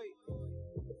Lloyd,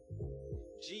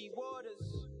 G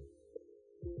Waters,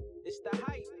 it's the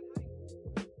hype.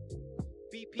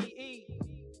 BPE,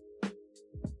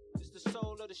 it's the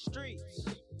soul of the streets.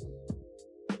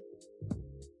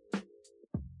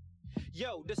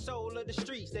 Yo, the soul of the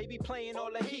streets, they be playing all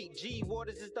the heat. G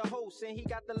Waters is the host, and he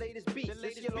got the latest beats.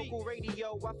 This your local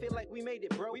radio, I feel like we made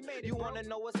it, bro. You wanna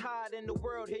know what's hot in the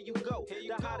world, here you go.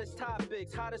 The hottest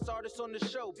topics, hottest artists on the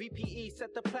show. BPE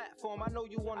set the platform, I know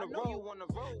you wanna roll.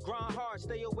 Grind hard,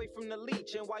 stay away from the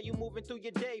leech. And while you moving through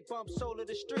your day, bump soul of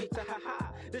the streets.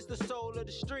 Ha. This the soul of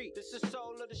the street. This the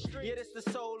soul of the street. Yeah, this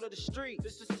the soul of the street.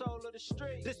 This the soul of the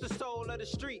street. This the soul of the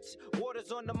streets.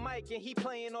 Waters on the mic, and he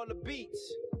playing all the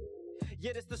beats.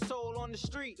 Yeah, this the soul on the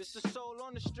street. This the soul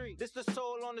on the street. This the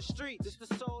soul on the street. This the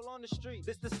soul on the street.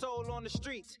 This the soul on the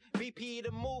streets. BP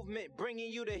the movement,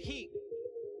 bringing you the heat.